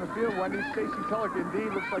look down on the field, Wendy, Stacey Tulloch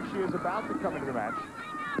indeed looks like she is about to come into the match.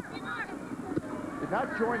 Did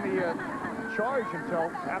not join the Charge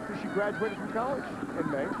until after she graduated from college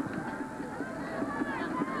in May.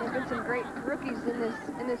 There's been some great rookies in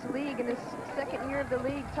this league, in this second year of the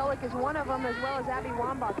league. Tulloch is one of them, as well as Abby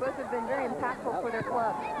Wambach. Both have been very impactful for their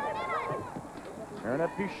club.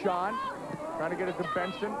 Marinette Pichon trying to get it to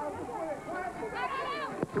Benson.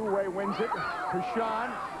 Two-way wins it.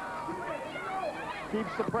 Pichon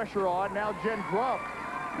keeps the pressure on. Now Jen Grubb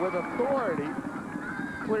with authority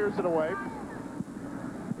clears it away.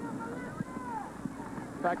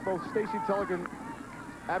 In fact, both Stacey Tulloch and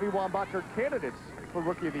Abby Wambach are candidates for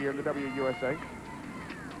Rookie of the Year in the WUSA.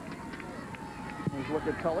 Let's look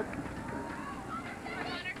at Tulloch.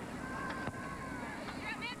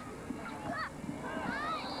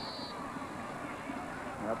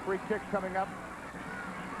 Now free kick coming up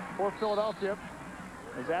for Philadelphia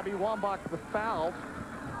as Abby Wambach the foul.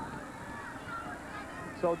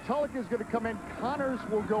 So Tulloch is going to come in. Connors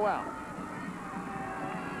will go out.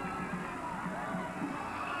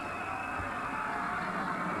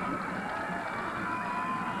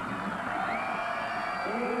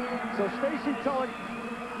 So Stacy Tulloch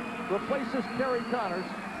replaces Carrie Connors.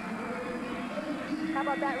 How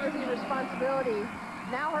about that rookie responsibility?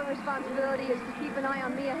 Now her responsibility is to keep an eye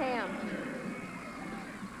on Mia Hamm.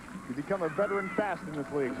 You become a veteran fast in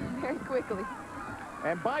this league. Very quickly.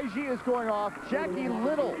 And Baiji is going off. Jackie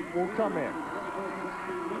Little will come in.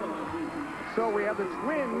 So we have the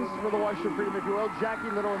twins for the Washington Freedom, if you will.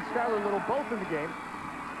 Jackie Little and Skylar Little both in the game.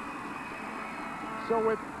 So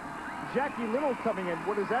with Jackie Little coming in,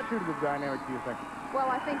 what does that do to the dynamic, do you think?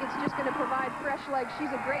 Well, I think it's just going to provide fresh legs.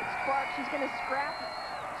 She's a great spark. She's going to scrap.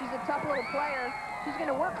 She's a tough little player. She's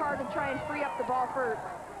going to work hard to try and free up the ball for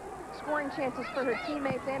scoring chances for her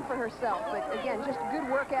teammates and for herself. But again, just good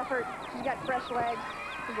work effort. She's got fresh legs.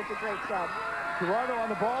 I think it's a great sub. Gerardo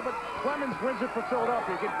on the ball, but Clemens wins it for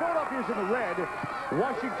Philadelphia. Again, Philadelphia's in the red,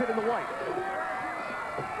 Washington in the white.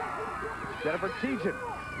 Jennifer Tejan.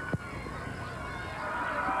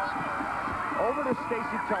 Over to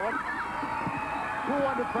Stacy Tulloch. Poole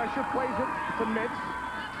under pressure, plays it to Mitz.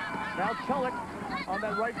 Now Tulloch on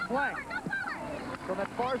that right flank. From that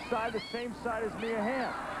far side, the same side as Mia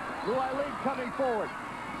Hamm. Lou Eileen coming forward.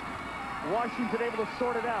 Washington able to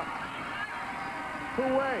sort it out.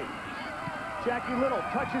 Two-way. Jackie Little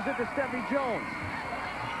touches it to Stephanie Jones.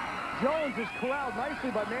 Jones is corralled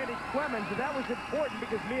nicely by Mandy Clemens, and that was important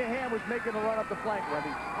because Mia Hamm was making the run up the flank,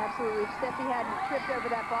 Wendy. Absolutely. If Steffi hadn't tripped over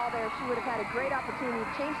that ball there, she would have had a great opportunity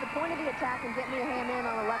to change the point of the attack and get Mia Hamm in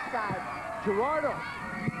on the left side. Gerardo.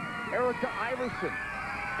 Erica Iverson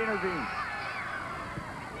intervenes.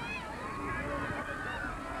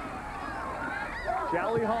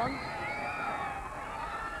 Jolly Hung.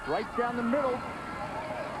 Right down the middle.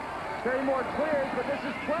 Terry Moore clears, but this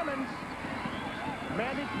is Clemens.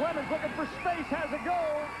 Mandy Clemens looking for space, has a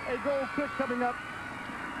goal. A goal kick coming up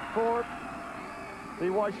for the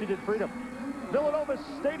Washington Freedom. Villanova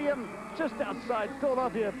Stadium, just outside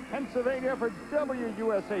Philadelphia, Pennsylvania, for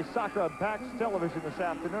WUSA Soccer on PAX Television this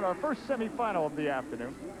afternoon, our first semifinal of the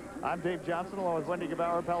afternoon. I'm Dave Johnson, along with Wendy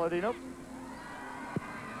Gebauer Palladino.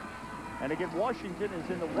 And again, Washington is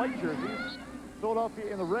in the white jerseys, Philadelphia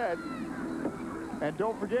in the red. And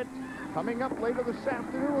don't forget, coming up later this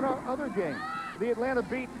afternoon, our other game. The Atlanta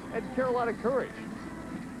beat and Carolina Courage.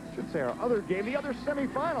 I should say our other game, the other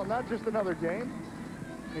semifinal, not just another game.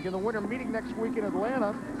 Again, the winner meeting next week in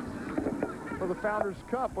Atlanta for the Founders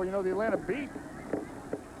Cup. Well, you know, the Atlanta beat.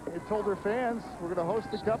 They told their fans, we're going to host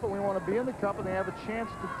the Cup and we want to be in the Cup, and they have a chance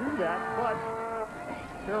to do that.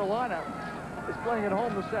 But Carolina is playing at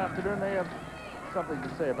home this afternoon. They have something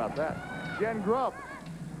to say about that. Jen Grubb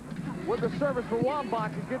with the service for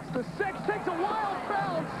Wambach. It gets the 6, takes a wild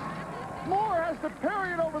bounce. Moore has to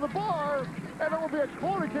parry it over the bar, and it will be a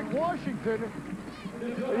corner kick, Washington.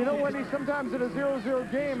 You know, Wendy, sometimes in a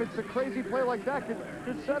 0-0 game, it's a crazy play like that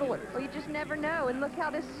could settle it. Well, you just never know. And look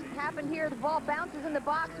how this happened here. The ball bounces in the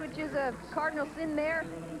box, which is a cardinal sin there.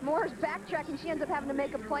 Moore's backtracking. She ends up having to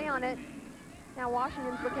make a play on it. Now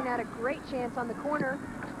Washington's looking at a great chance on the corner.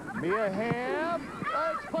 Mia Hamm.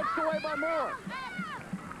 It's punched away by Moore.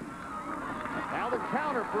 Now the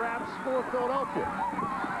counter, perhaps, for Philadelphia.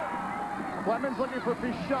 Clemens looking for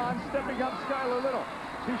Pichon, stepping up Skylar Little.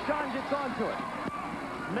 Pichon gets onto it.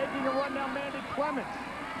 Making a run now, Mandy Clemens.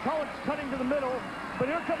 Tulloch's cutting to the middle, but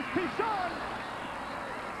here comes Pichon.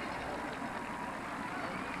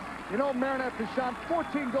 You know, Marinette Pichon,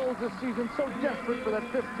 14 goals this season, so desperate for that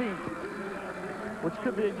 15th, which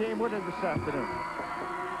could be a game winner this afternoon.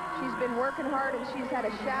 She's been working hard, and she's had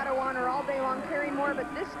a shadow on her all day long, Carrie Moore, but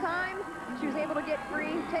this time she was able to get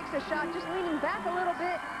free, takes a shot, just leaning back a little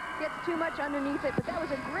bit, gets too much underneath it, but that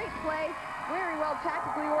was a great play, very well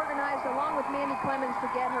tactically organized along with Mandy Clemens to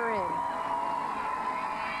get her in.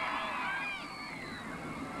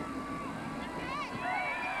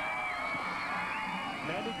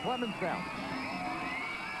 Mandy Clemens now.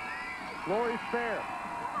 Lorrie Fair.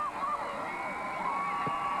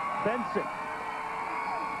 Benson.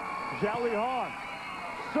 Jolly Hong.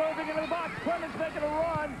 Serving into the box. Clemens making a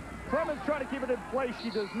run. Clemens trying to keep it in place. She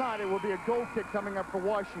does not. It will be a goal kick coming up for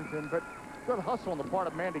Washington, but good hustle on the part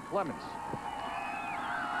of Mandy Clemens.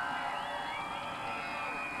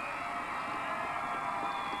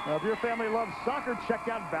 Now, if your family loves soccer, check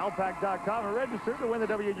out Valpak.com and register to win the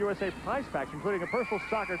WUSA prize packs, including a personal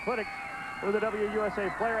soccer clinic with a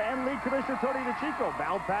WUSA player and league commissioner Tony DeChico.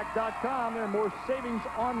 Valpak.com. There are more savings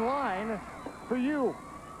online for you.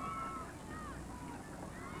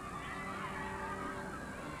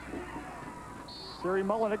 Siri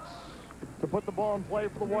Mullinix to put the ball in play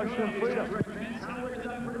for the Washington Freedom.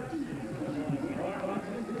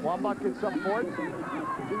 Wambach gets up for it.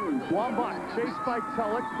 Wambach chased by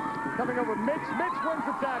Tulloch. Coming over Mitch. Mitch wins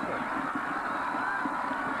the tackle.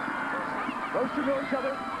 Those two know each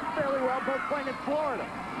other fairly well, both playing in Florida.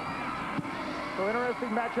 So interesting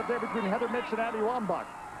matchup there between Heather Mitch and Abby Wambach.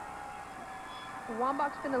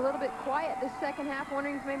 Wambach's been a little bit quiet this second half,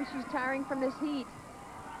 wondering if maybe she's tiring from this heat.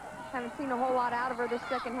 Haven't seen a whole lot out of her this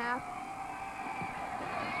second half.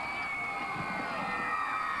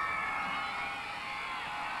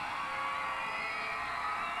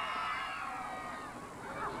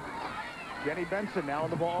 Jenny Benson now on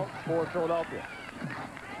the ball for Philadelphia.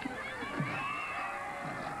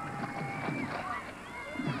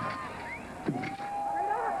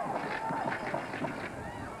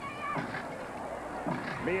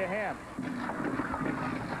 Mia Hamm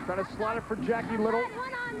trying to slot it for Jackie Little.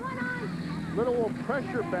 Little will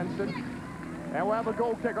pressure Benson, and we'll have a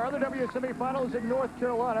goal kick. RW semifinals in North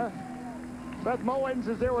Carolina. Beth Mowens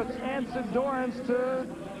is there with Anson Dorrance to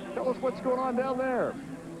tell us what's going on down there.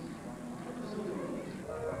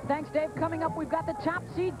 Thanks, Dave. Coming up, we've got the top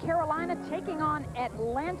seed Carolina taking on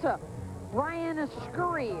Atlanta. Brian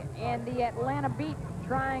Scurry and the Atlanta Beat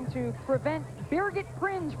trying to prevent Birgit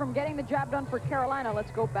Prinz from getting the job done for Carolina.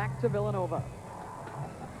 Let's go back to Villanova.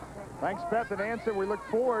 Thanks, Beth and Anson. We look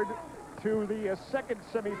forward to the second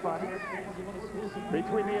semifinal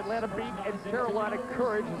between the Atlanta Beat and Carolina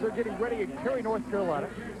Courage as they're getting ready at Cary, North Carolina.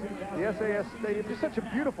 The SAS Stadium. It's such a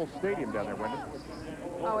beautiful stadium down there, Wendy.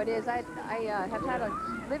 Oh, it is. I have had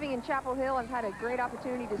living in Chapel Hill, I've had a great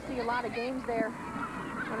opportunity to see a lot of games there.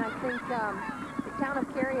 And I think the town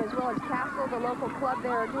of Cary, as well as Castle, the local club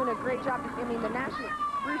there, are doing a great job. I mean, the National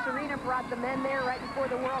Bruce Arena brought the men there right before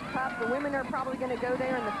the World Cup. The women are probably going to go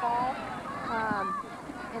there in the fall.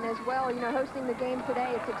 And as well, you know, hosting the game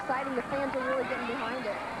today, it's exciting. The fans are really getting behind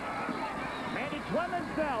it. Mandy Clemens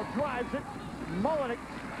now drives it. Mullinix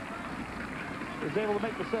is able to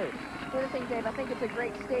make the save. The other thing, Dave, I think it's a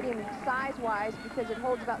great stadium size-wise because it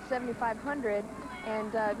holds about 7,500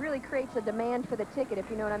 and it really creates a demand for the ticket, if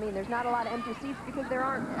you know what I mean. There's not a lot of empty seats because there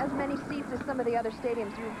aren't as many seats as some of the other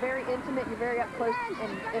stadiums. You're very intimate, you're very up close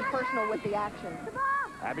and personal with the action.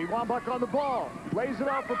 Abby Wambach on the ball. Lays it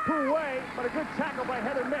off for Pooh Way, but a good tackle by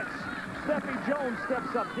Heather Mitch. Steffi Jones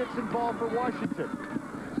steps up, gets involved for Washington.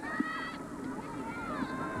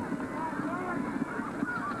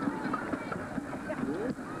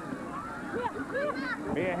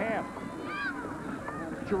 Mia Hamm.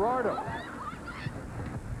 Gerardo.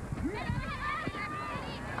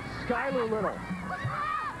 Skylar Little.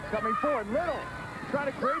 Coming forward. Little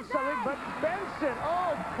trying to create something, but Benson,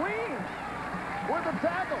 oh, clean with the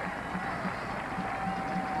tackle.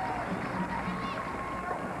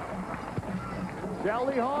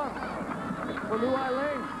 Xiaoli Hong for Lu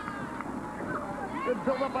Ai-ling. Good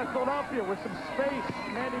build up by Philadelphia with some space.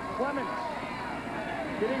 Mandy Clemens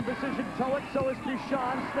getting position Tulloch, so is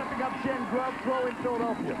Pichon. Stepping up Jen Grubb, throw in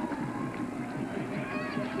Philadelphia.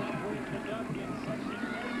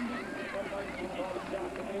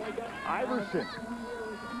 Iverson.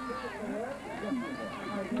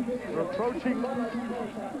 We're approaching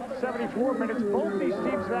 74 minutes. Both these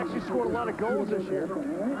teams have actually scored a lot of goals this year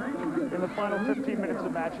in the final 15 minutes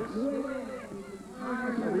of matches.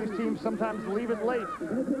 So these teams sometimes leave it late.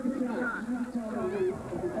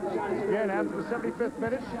 Again, after the 75th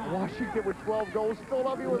minute, Washington with 12 goals,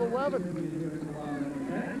 Philadelphia with 11.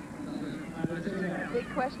 The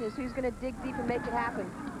big question is who's going to dig deep and make it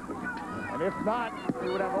happen. And if not, we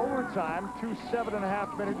would have overtime, 2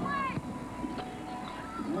 7.5-minute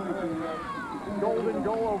golden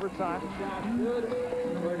goal overtime. Good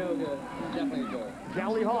or no good? Definitely a goal.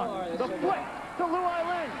 Xiaoli Hong, the flick to Lu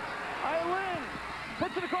Ai-ling. Ai-ling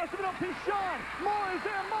puts it across the middle. Pichon, Moore is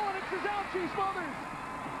there. Mullinix is out. She smothers.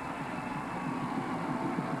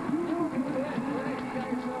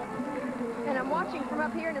 And I'm watching from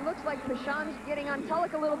up here, and it looks like Pichon's getting on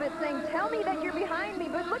Tulloch a little bit, saying, tell me that you're behind me,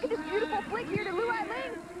 but look at this beautiful flick here to Lu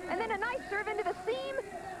Ai-ling, and then a nice serve into the seam.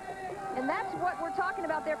 And that's what we're talking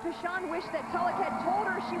about there. Pichon wished that Tulloch had told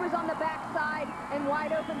her she was on the backside and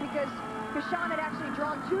wide open because Pichon had actually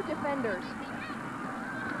drawn 2 defenders.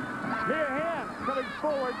 Mia Hamm coming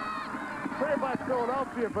forward, cleared by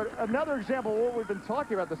Philadelphia, but another example of what we've been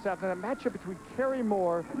talking about this afternoon, a matchup between Carrie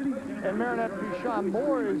Moore and Marinette Pichon.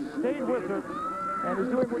 Moore has stayed with her and is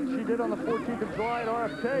doing what she did on the 14th of July at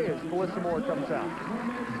RFK as Melissa Moore comes out.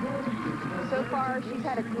 So far, she's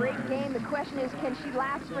had a great game. The question is, can she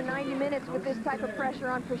last for 90 minutes with this type of pressure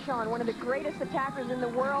on Pichon? One of the greatest attackers in the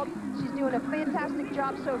world. She's doing a fantastic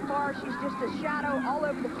job so far. She's just a shadow all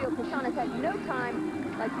over the field. Pichon has had no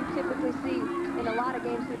time, like you typically see in a lot of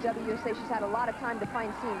games with WUSA. She's had a lot of time to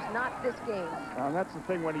find seams, not this game. And that's the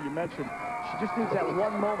thing, Wendy, you mentioned. She just needs that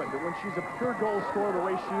one moment that when she's a pure goal scorer the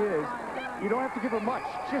way she is, you don't have to give her much.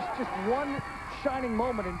 Just one shining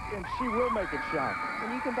moment, and she will make it shine.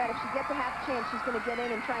 And you can bet if she gets a half chance, she's going to get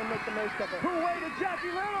in and try and make the most of it. Two-way to Jackie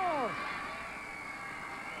Little!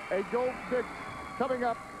 A goal kick coming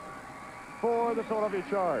up for the Philadelphia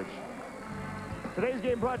Charge. Today's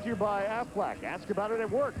game brought to you by Aflac. Ask about it at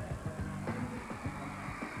work.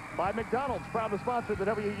 By McDonald's, proud to sponsor the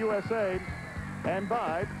WUSA. And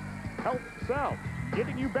by Health South,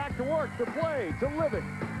 getting you back to work, to play, to living.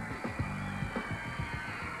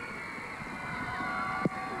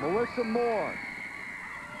 Melissa Moore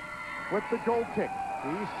with the goal kick.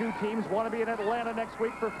 These two teams want to be in Atlanta next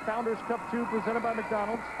week for Founders Cup 2 presented by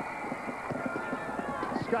McDonald's.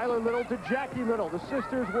 Skylar Little to Jackie Little. The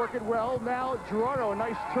sisters work it well. Now Gerardo, a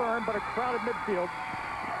nice turn, but a crowded midfield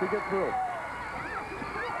to get through.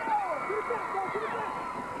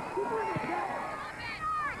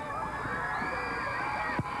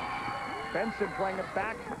 Benson playing it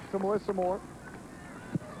back to Melissa Moore.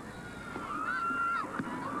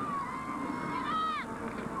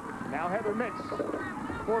 Now Heather Mix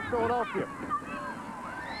for Philadelphia.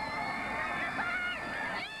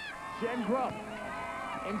 Jen Grubb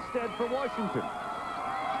instead for Washington.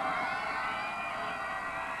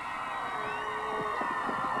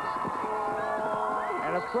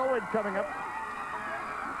 And a throw-in coming up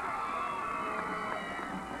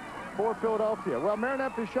for Philadelphia. Well,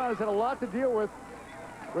 Marinette Pichon has had a lot to deal with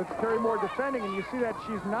Carrie Moore defending, and you see that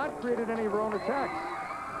she's not created any of her own attacks.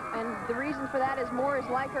 And the reason for that is Moore is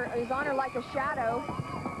on her like a shadow.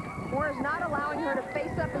 Moore is not allowing her to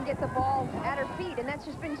face up and get the ball at her feet, and that's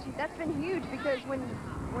been huge, because when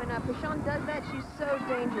Pichon does that, she's so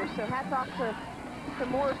dangerous. So hats off to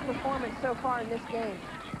Moore's performance so far in this game.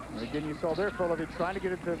 And again, you saw there Philadelphia trying to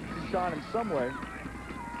get it to Pichon in some way,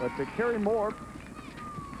 but to Carrie Moore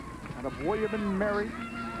out of William and Mary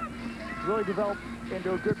really developed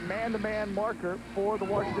into a good man-to-man marker for the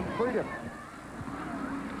Washington Freedom.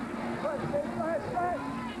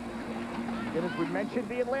 And as we mentioned,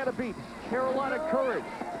 the Atlanta beat Carolina Courage.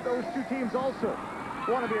 Those two teams also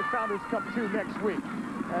want to be at Founders Cup 2 next week.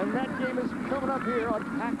 And that game is coming up here on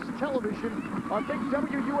PAX Television on Big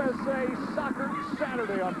WUSA Soccer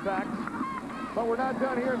Saturday on PAX. But we're not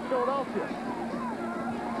done here in Philadelphia.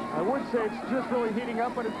 I would say it's just really heating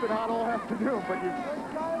up, and it's been hot all afternoon, but you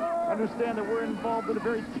understand that we're involved in a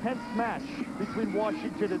very tense match between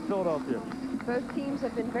Washington and Philadelphia. Both teams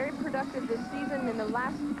have been very productive this season in the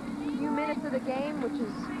last few minutes of the game, which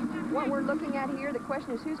is what we're looking at here. The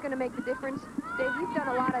question is, who's going to make the difference? Dave, you've done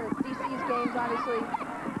a lot of DC's games, obviously,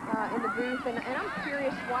 in the booth, and I'm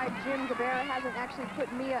curious why Jim Guevara hasn't actually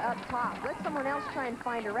put Mia up top. Let someone else try and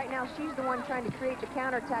find her. Right now, she's the one trying to create the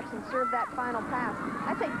counterattacks and serve that final pass.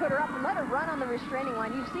 I'd say put her up and let her run on the restraining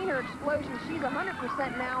line. You've seen her explosion. She's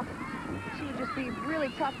 100% now. She would just be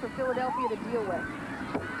really tough for Philadelphia to deal with.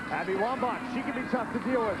 Abby Wambach, she can be tough to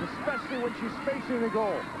deal with, especially when she's facing the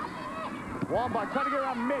goal. Wambach trying to get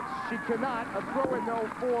around Mitch. She cannot. A throw-in, though,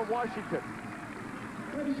 for Washington.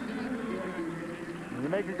 And you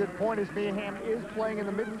make a good point, as Mia Hamm is playing in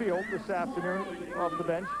the midfield this afternoon off the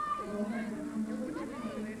bench.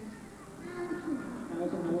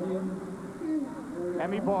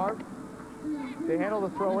 Emmy Barr, they handle the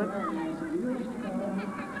throw-in.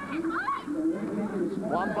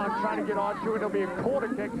 Wambach trying to get onto it. It'll be a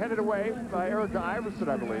corner kick headed away by Erica Iverson,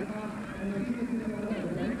 I believe.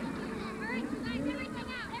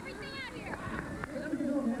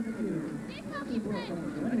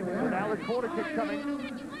 So now the corner kick coming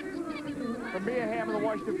from Mia Hamm and the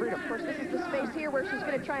Washington Freedom. Of course, this is the space here where she's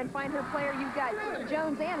going to try and find her player. You've got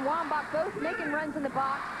Jones and Wambach both making runs in the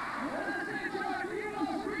box.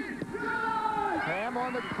 Hamm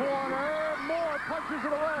on the corner. Moore punches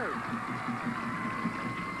it away.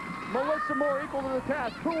 Melissa Moore equal to the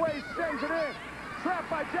task. Pouet sends it in. Trapped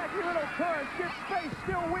by Jackie Little. Turns, gets space,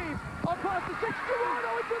 still weaves. Across the 6.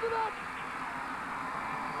 Gerardo into the net.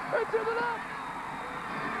 Into the net.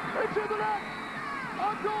 Into the net.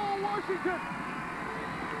 A goal, Washington.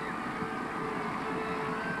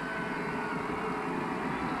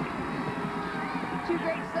 Two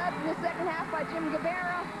great subs in the second half by Jim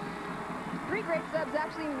Guevara. 3 great subs,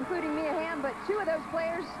 actually, including Mia Hamm, but 2 of those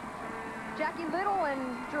players, Jackie Little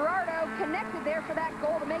and Gerardo, connected there for that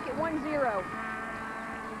goal to make it 1-0.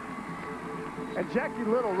 And Jackie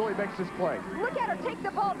Little really makes this play. Look at her take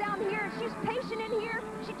the ball down here. She's patient in here.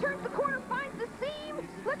 She turns the corner, finds the seam.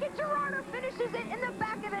 Look at Gerardo, finishes it in the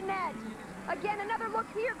back of the net. Again, another look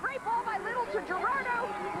here. Great ball by Little to Gerardo.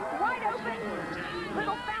 Wide open.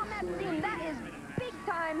 Little found that seam. That is big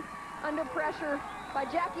time under pressure by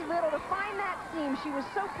Jackie Little to find that seam. She was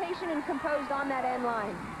so patient and composed on that end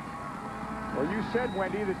line. Well, you said,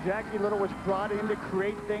 Wendy, that Jackie Little was brought in to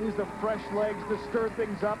create things, the fresh legs, to stir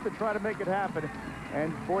things up, to try to make it happen.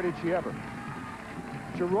 And boy, did she ever.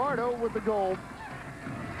 Gerardo with the goal.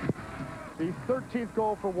 The 13th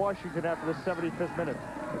goal for Washington after the 75th minute.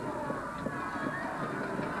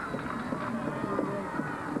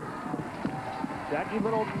 Jackie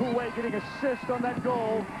Little, two-way, getting assist on that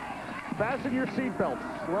goal. Fasten your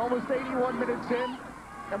seatbelts. We're almost 81 minutes in,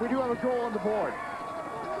 and we do have a goal on the board.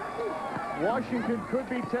 Washington could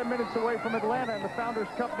be 10 minutes away from Atlanta in the Founders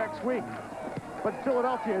Cup next week. But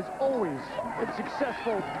Philadelphia is always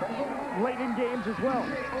successful late in games as well.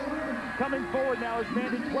 Coming forward now is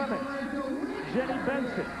Mandy Clemens. Jenny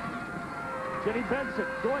Benson. Jenny Benson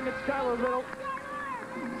going at Skylar Little.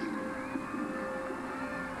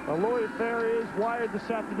 Lorrie Fair is wired this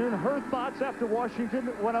afternoon. Her thoughts after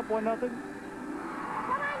Washington went up 1-0. Come on,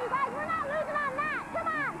 you guys. We're not losing on that. Come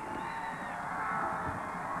on.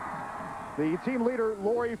 The team leader,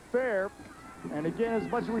 Lorrie Fair. And again,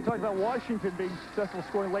 as much as we talked about Washington being successful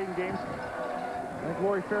scoring late in games, I think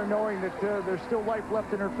Lorrie Fair knowing that there's still life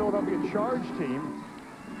left in her Philadelphia charge team.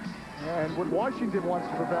 And what Washington wants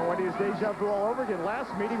to prevent, Wendy, is deja vu all over again.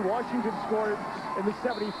 Last meeting, Washington scored in the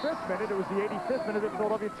 75th minute. It was the 85th minute that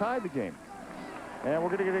Philadelphia tied the game. And we're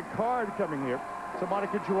going to get a card coming here to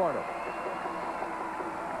Monica Gerardo.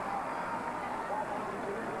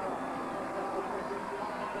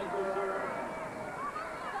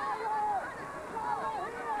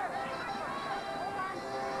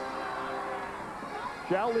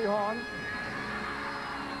 Zhao Lihong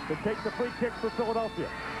to take the free kick for Philadelphia.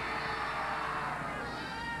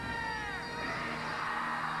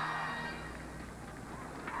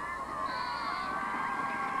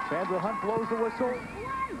 Sandra Hunt blows the whistle.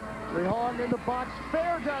 Lihong in the box.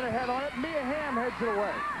 Fair got ahead on it. Mia Hamm heads it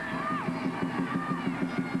away.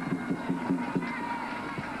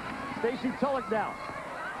 Stacy Tulloch now.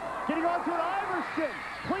 Getting onto an Iverson.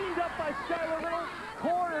 Cleaned up by Skylar Little.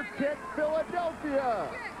 Corner kick, Philadelphia.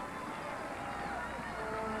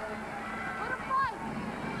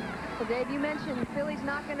 So Dave, you mentioned Philly's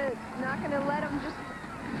not gonna let them just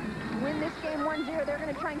win this game 1-0. They're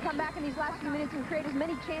going to try and come back in these last few minutes and create as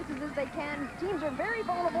many chances as they can. Teams are very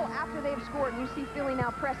vulnerable after they've scored. You see Philly now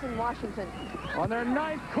pressing Washington. On their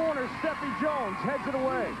 9th corner, Steffi Jones heads it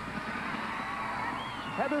away.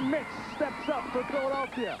 Heather Mitch steps up for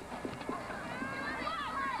Philadelphia.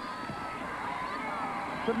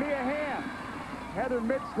 To Mia Hamm. Heather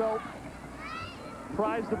Mitch, though,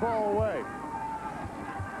 pries the ball away.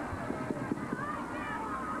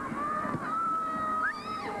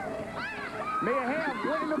 Mia Hamm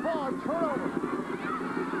winning the ball, turnover.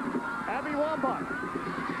 Abby Wambach.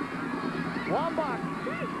 Wambach,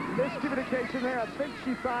 miscommunication there. I think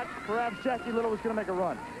she thought perhaps Jackie Little was going to make a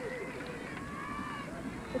run.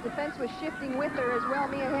 The defense was shifting with her as well.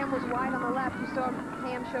 Mia Hamm was wide on the left. You saw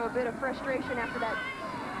Hamm show a bit of frustration after that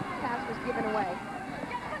pass was given away.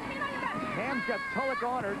 Hamm's got Tulloch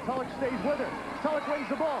on her. Tulloch stays with her. Tulloch wins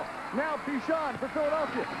the ball. Now Pichon for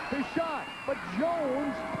Philadelphia. Pichon, but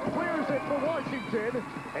Jones clears it for Washington.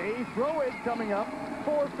 A throw-in coming up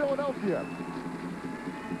for Philadelphia.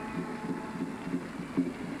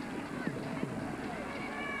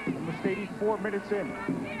 Almost 84 minutes in.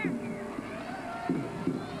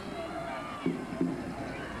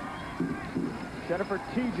 Jennifer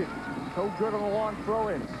Tejan, so good on the long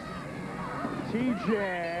throw-ins.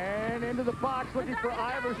 Tejan into the box looking for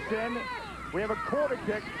Iverson. We have a corner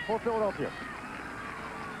kick for Philadelphia.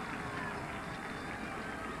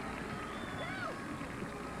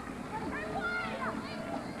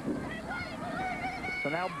 So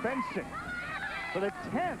now Benson for the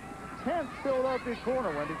 10th Philadelphia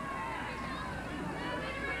corner, Wendy.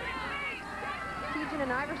 Tejan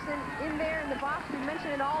and Iverson in there in the box. We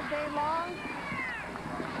mentioned it all day long.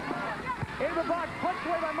 In the box, punched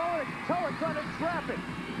away by Mullinix. Tulloch trying to trap it.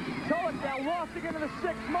 Tulloch now lofting into the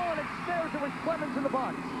 6th. Mullinix stares it with Clemens in the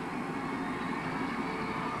box.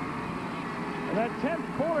 And that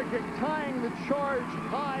 10th corner kick tying the charge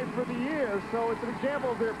high for the year. So it's an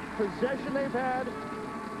example of their possession they've had.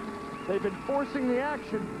 They've been forcing the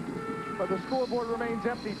action, but the scoreboard remains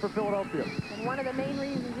empty for Philadelphia. And one of the main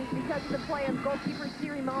reasons is because of the play of goalkeeper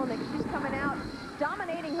Siri Mullinix. She's coming out,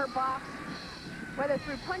 dominating her box, whether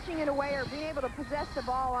through punching it away or being able to possess the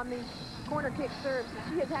ball on the corner kick serves.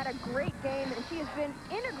 She has had a great game, and she has been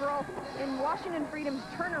integral in Washington Freedom's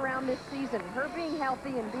turnaround this season. Her being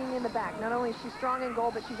healthy and being in the back. Not only is she strong in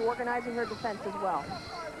goal, but she's organizing her defense as well.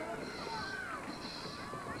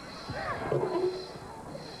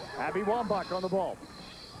 Abby Wambach on the ball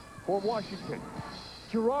for Washington.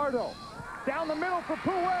 Girardo down the middle for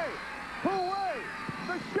Pouet. Pouet,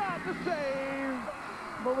 the shot, the save.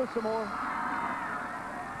 Melissa Moore.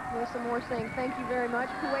 Melissa Moore saying thank you very much.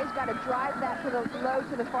 Pouet's got to drive that to the low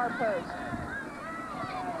to the far post.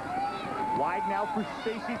 Wide now for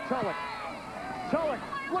Stacy Tulloch. Tulloch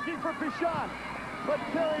looking for Pichon, but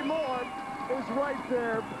Carrie Moore is right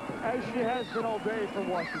there, as she has been all day for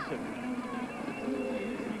Washington.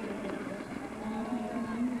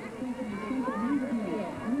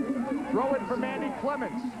 Throw it for Mandy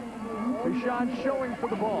Clemens. Pichon showing for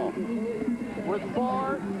the ball with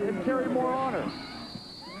Barr and Carrie Moore on her.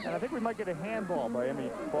 And I think we might get a handball by Emmy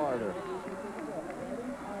Barr there.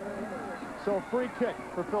 So a free kick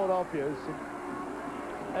for Philadelphia.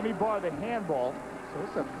 Emmy Barr, the handball. So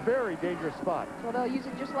it's a very dangerous spot. Well, they'll use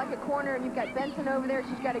it just like a corner, and you've got Benson over there.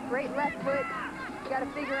 She's got a great left foot. You've got to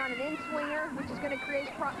figure on an in-swinger, which is going to create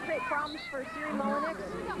problems for Siri Mullinix.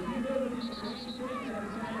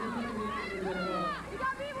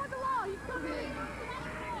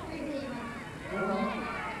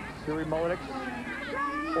 Siri Mullinix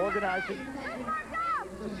organizing.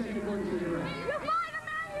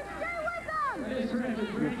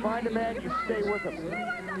 You find a man, you stay with him.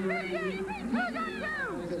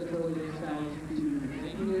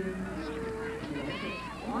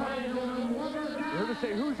 You're going to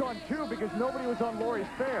say who's on two because nobody was on Lorrie's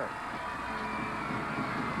pair.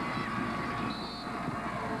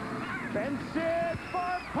 Benson,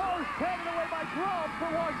 far post, headed away by Grove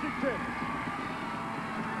for Washington.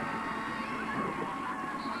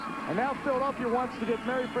 And now Philadelphia wants to get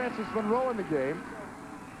Mary Frances Monroe in the game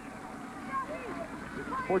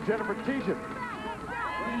for Jennifer Tejan.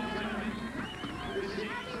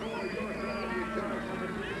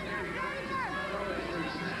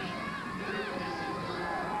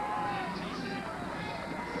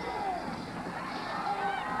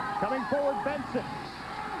 Coming forward, Benson.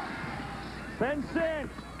 Benson!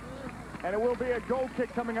 And it will be a goal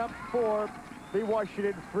kick coming up for the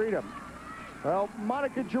Washington Freedom. Well,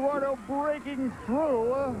 Monica Girardo breaking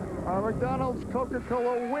through our McDonald's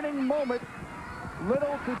Coca-Cola winning moment.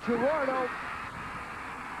 Little to Girardo.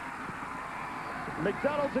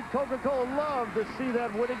 McDonald's and Coca-Cola love to see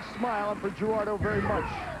that winning smile, and for Girardo, very much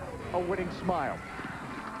a winning smile.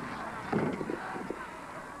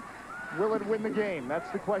 Will it win the game?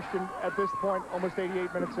 That's the question at this point, almost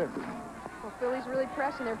 88 minutes in. Well, Philly's really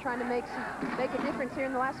pressing. They're trying to make a difference here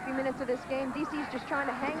in the last few minutes of this game. DC's just trying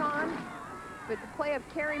to hang on. But the play of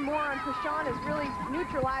Carrie Moore on Pichon has really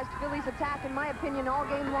neutralized Philly's attack, in my opinion, all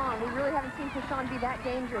game long. We really haven't seen Pichon be that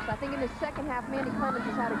dangerous. I think in the second half, Mandy Clemens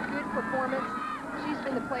has had a good performance. She's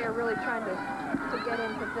been the player really trying to get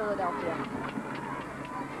in for Philadelphia.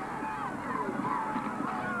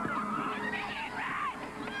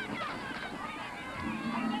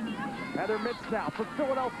 Heather Mitz now for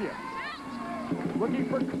Philadelphia. Looking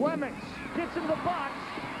for Clemens. Gets into the box.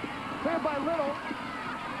 Cleared by Little.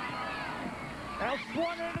 Now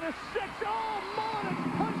swung into the six. Oh,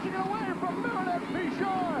 Mullinix punching it away from Marinette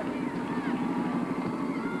Pichon.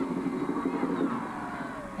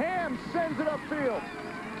 Hamm sends it upfield.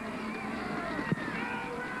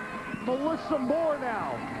 Melissa Moore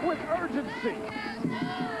now with urgency.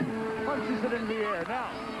 Punches it into the air. Now,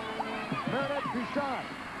 Marinette Pichon.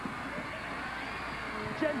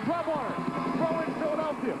 Jen Clubwater, throw in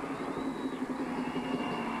Philadelphia.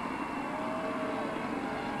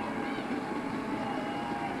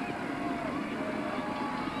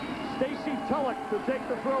 Stacy Tulloch to take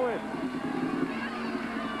the throw in.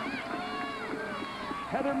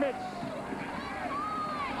 Heather Mitz.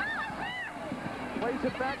 Plays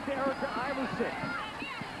it back to Erica Iverson.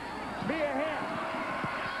 Mia Hamm.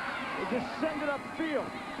 They just send it upfield.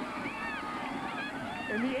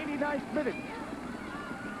 In the 89th minute.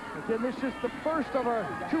 Again, this is the first of our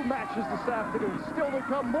two matches this afternoon. Still to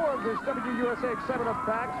come more of this WUSA 7-up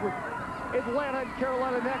packs with Atlanta and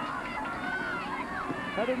Carolina next.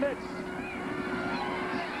 Heather Mitz.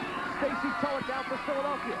 Stacy Tulloch out for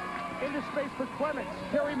Philadelphia. Into space for Clemens.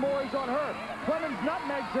 Carrie Moore is on her. Clemens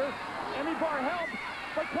nutmegs her. Emmy Barr helps,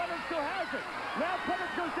 but Clemens still has it. Now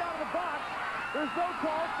Clemens goes down to the box. There's no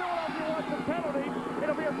call. Philadelphia wants a penalty.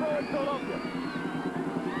 It'll be a throw in Philadelphia.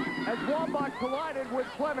 As Wambach collided with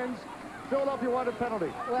Clemens, Philadelphia wanted a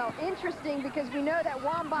penalty. Well, interesting, because we know that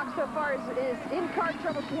Wambach so far is in card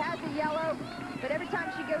trouble. She has a yellow, but every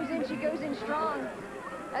time she goes in strong.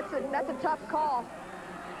 That's a tough call.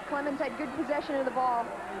 Clemens had good possession of the ball.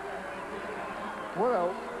 What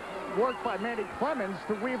a work by Mandy Clemens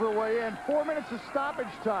to weave her way in. 4 minutes of stoppage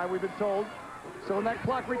time, we've been told. So when that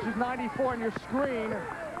clock reaches 94 on your screen,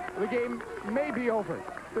 the game may be over.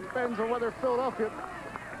 Depends on whether Philadelphia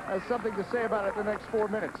has something to say about it in the next 4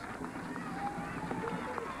 minutes.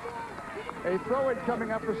 A throw-in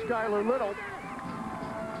coming up for Skylar Little.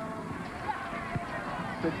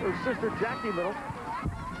 Her sister Jackie Little.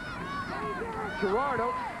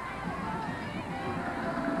 Gerardo.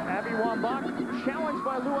 Abby Wambach challenged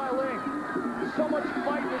by Lu Ai-ling. So much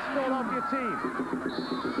fight in this Philadelphia team.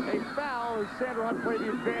 A foul as Sandra Hunt played the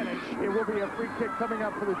advantage. It will be a free kick coming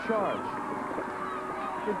up for the Charge.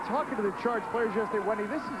 In talking to the Charge players yesterday, Wendy,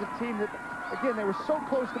 this is a team that, again, they were so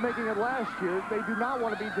close to making it last year. They do not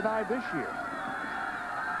want to be denied this year.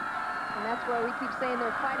 And that's why we keep saying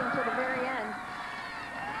they're fighting till the very end.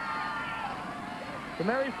 To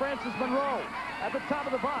Mary Frances Monroe at the top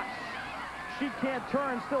of the box. She can't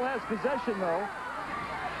turn, still has possession, though.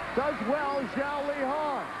 Does well, Zhao Li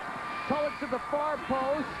Han. Tulloch to the far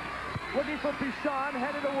post. Looking for Pichon,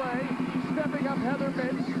 headed away. Stepping up Heather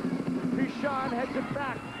Mitz. Pichon heads it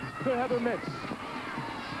back to Heather Mitz.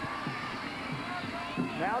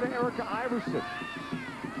 Now to Erica Iverson.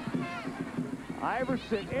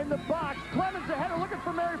 Iverson in the box. Clemens ahead, looking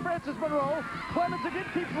for Mary Frances Monroe. Clemens again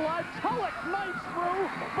keeps alive. Tulloch, nice through,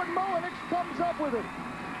 but Mullinix comes up with it.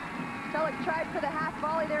 Tulloch tried for the half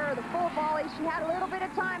volley there, or the full volley. She had a little bit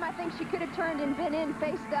of time. I think she could have turned and been in,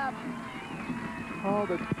 faced up. Oh,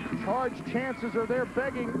 the Charge chances are there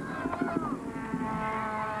begging.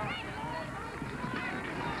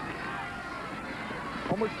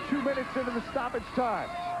 Almost 2 minutes into the stoppage time.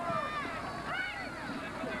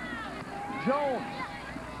 Jones,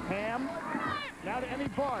 Hamm, now to Emmy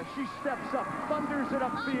Barr. She steps up, thunders it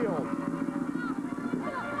upfield.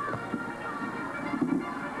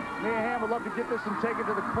 Mia Hamm would love to get this and take it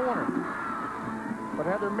to the corner. But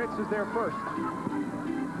Heather Mitz is there first.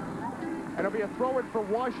 And it'll be a throw-in for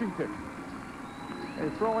Washington. A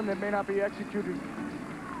throw-in that may not be executed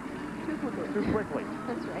too quickly.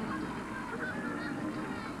 That's right.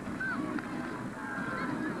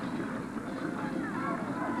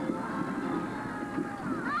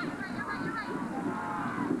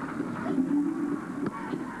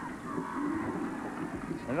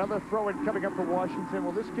 Another throw-in coming up for Washington.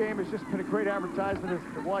 Well, this game has just been a great advertisement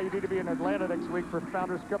as to why you need to be in Atlanta next week for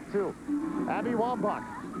Founders Cup 2. Abby Wambach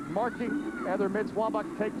marking Heather Mitz. Wambach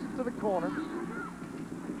takes it to the corner.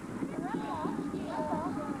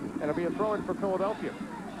 And it'll be a throw-in for Philadelphia.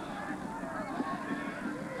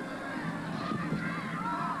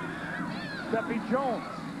 Steffi Jones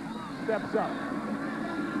steps up.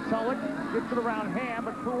 Tulloch gets it around Hamm,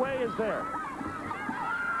 but Pouet is there.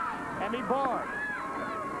 Emmy Barr.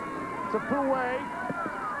 To Pouet.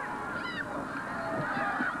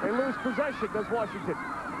 They lose possession, does Washington.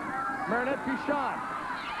 Marinette Pichon.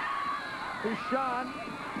 Pichon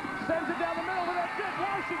sends it down the middle, and that's it.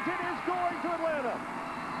 Washington is going to Atlanta.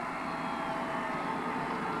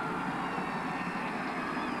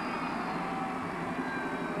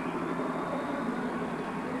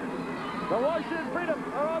 The Washington Freedom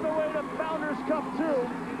are on their way to Founders Cup 2.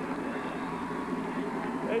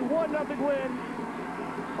 A 1-0 win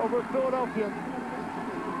over Philadelphia.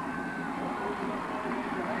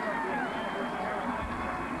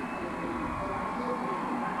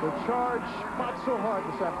 The Charge fought so hard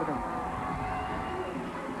this afternoon.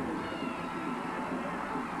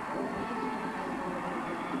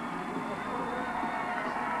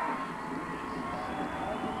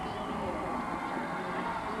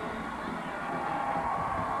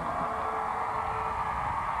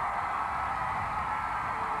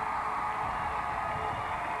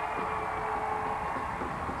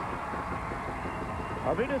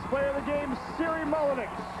 Our Venus player of the game, Siri Mullinix,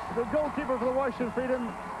 the goalkeeper for the Washington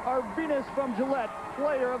Freedom. Our Venus from Gillette,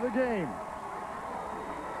 player of the game.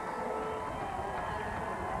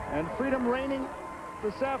 And Freedom reigning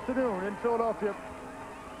this afternoon in Philadelphia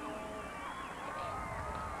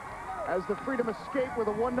as the Freedom escape with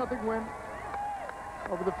a 1-0 win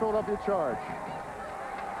over the Philadelphia Charge.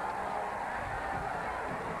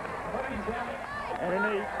 And in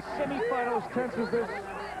a semifinals tense as this,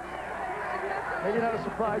 maybe not a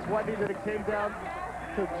surprise, Wendy, that it came down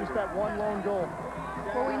to just that one lone goal.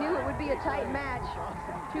 Well, we knew it would be a tight match.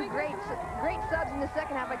 Two great subs in the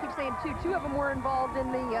second half. I keep saying two. Two of them were involved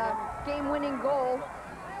in the game-winning goal.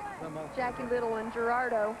 Jackie Little and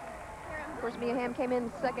Gerardo. Of course, Mia Hamm came in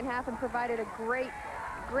the second half and provided a great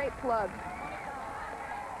plug.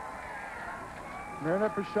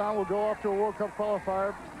 Marinette Pichon will go off to a World Cup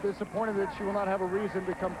qualifier. Disappointed that she will not have a reason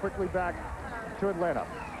to come quickly back to Atlanta.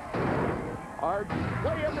 Our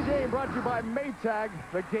play of the game brought to you by Maytag,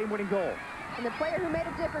 the game-winning goal. And the player who made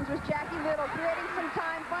a difference was Jackie Little, creating some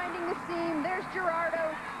time, finding the seam. There's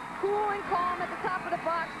Gerardo, cool and calm at the top of the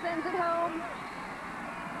box, sends it home.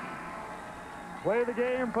 Play of the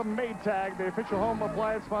game from Maytag, the official home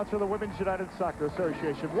appliance sponsor of the Women's United Soccer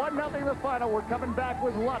Association. 1-0 the final. We're coming back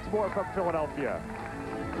with lots more from Philadelphia.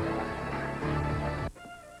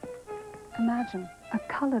 Imagine a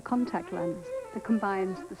color contact lens that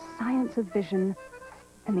combines the science of vision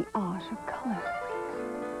and the art of color.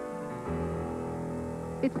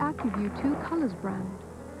 It's AccuView 2 Colors brand.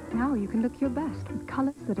 Now you can look your best with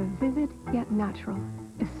colors that are vivid yet natural.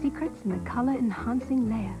 The secrets in the color-enhancing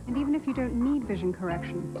layer. And even if you don't need vision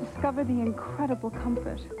correction, discover the incredible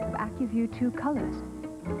comfort of AccuView 2 Colors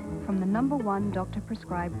from the #1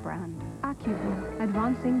 doctor-prescribed brand. AccuView,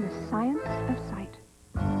 advancing the science of sight.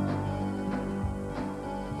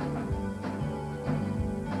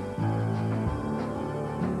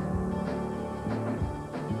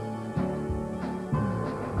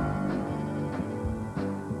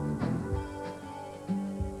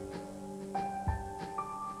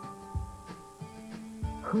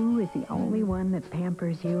 Who is the only one that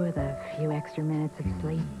pampers you with a few extra minutes of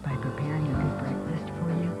sleep by preparing a good breakfast for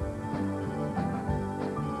you?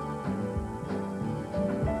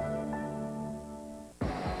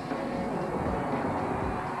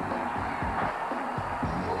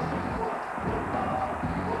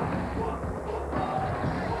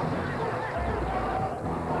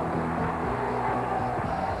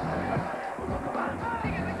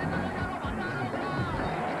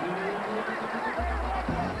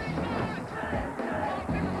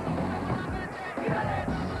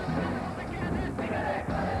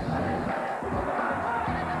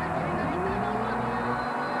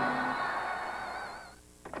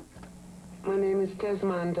 My name is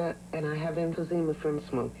Desmonda, and I have emphysema from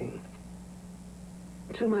smoking.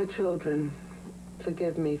 To my children,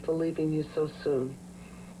 forgive me for leaving you so soon.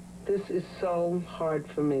 This is so hard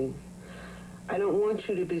for me. I don't want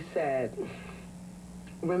you to be sad.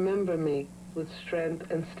 Remember me with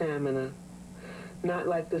strength and stamina, not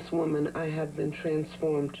like this woman I have been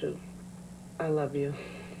transformed to. I love you.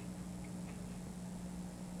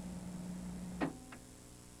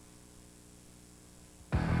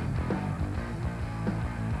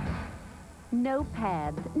 No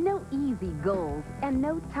pads, no easy goals, and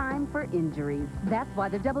no time for injuries. That's why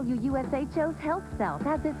the WUSA chose Health South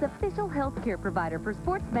as its official healthcare provider for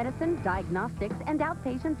sports medicine, diagnostics, and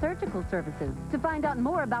outpatient surgical services. To find out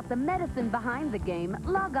more about the medicine behind the game,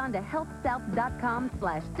 log on to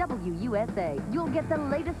healthsouth.com/WUSA. You'll get the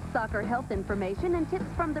latest soccer health information and tips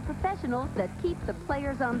from the professionals that keep the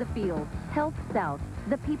players on the field. Health South,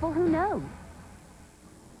 the people who know.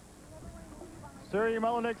 Siri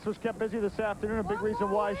Mullinix was kept busy this afternoon. A big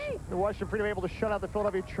reason why the Washington Freedom able to shut out the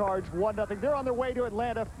Philadelphia Charge 1-0. They're on their way to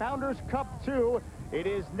Atlanta. Founders Cup 2. It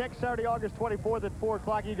is next Saturday, August 24th at 4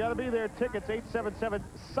 o'clock. You got to be there. Tickets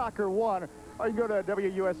 877-SOCCER1. Or you can go to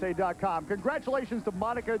WUSA.com. Congratulations to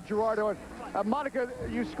Monica Gerardo. Monica,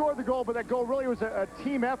 you scored the goal, but that goal really was a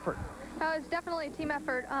team effort. It was definitely a team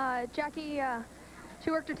effort. Jackie, she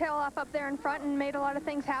worked her tail off up there in front and made a lot of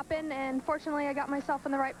things happen, and fortunately I got myself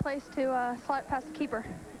in the right place to slide past the keeper.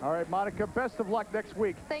 All right, Monica, best of luck next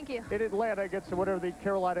week. Thank you. In Atlanta against whatever the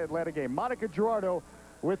Carolina-Atlanta game. Monica Gerardo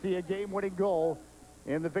with the game-winning goal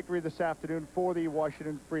in the victory this afternoon for the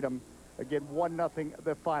Washington Freedom. Again, 1-0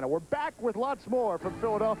 the final. We're back with lots more from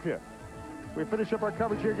Philadelphia. We finish up our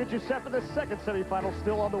coverage here. Get you set for the second semifinal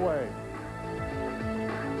still on the way.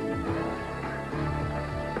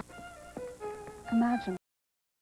 Imagine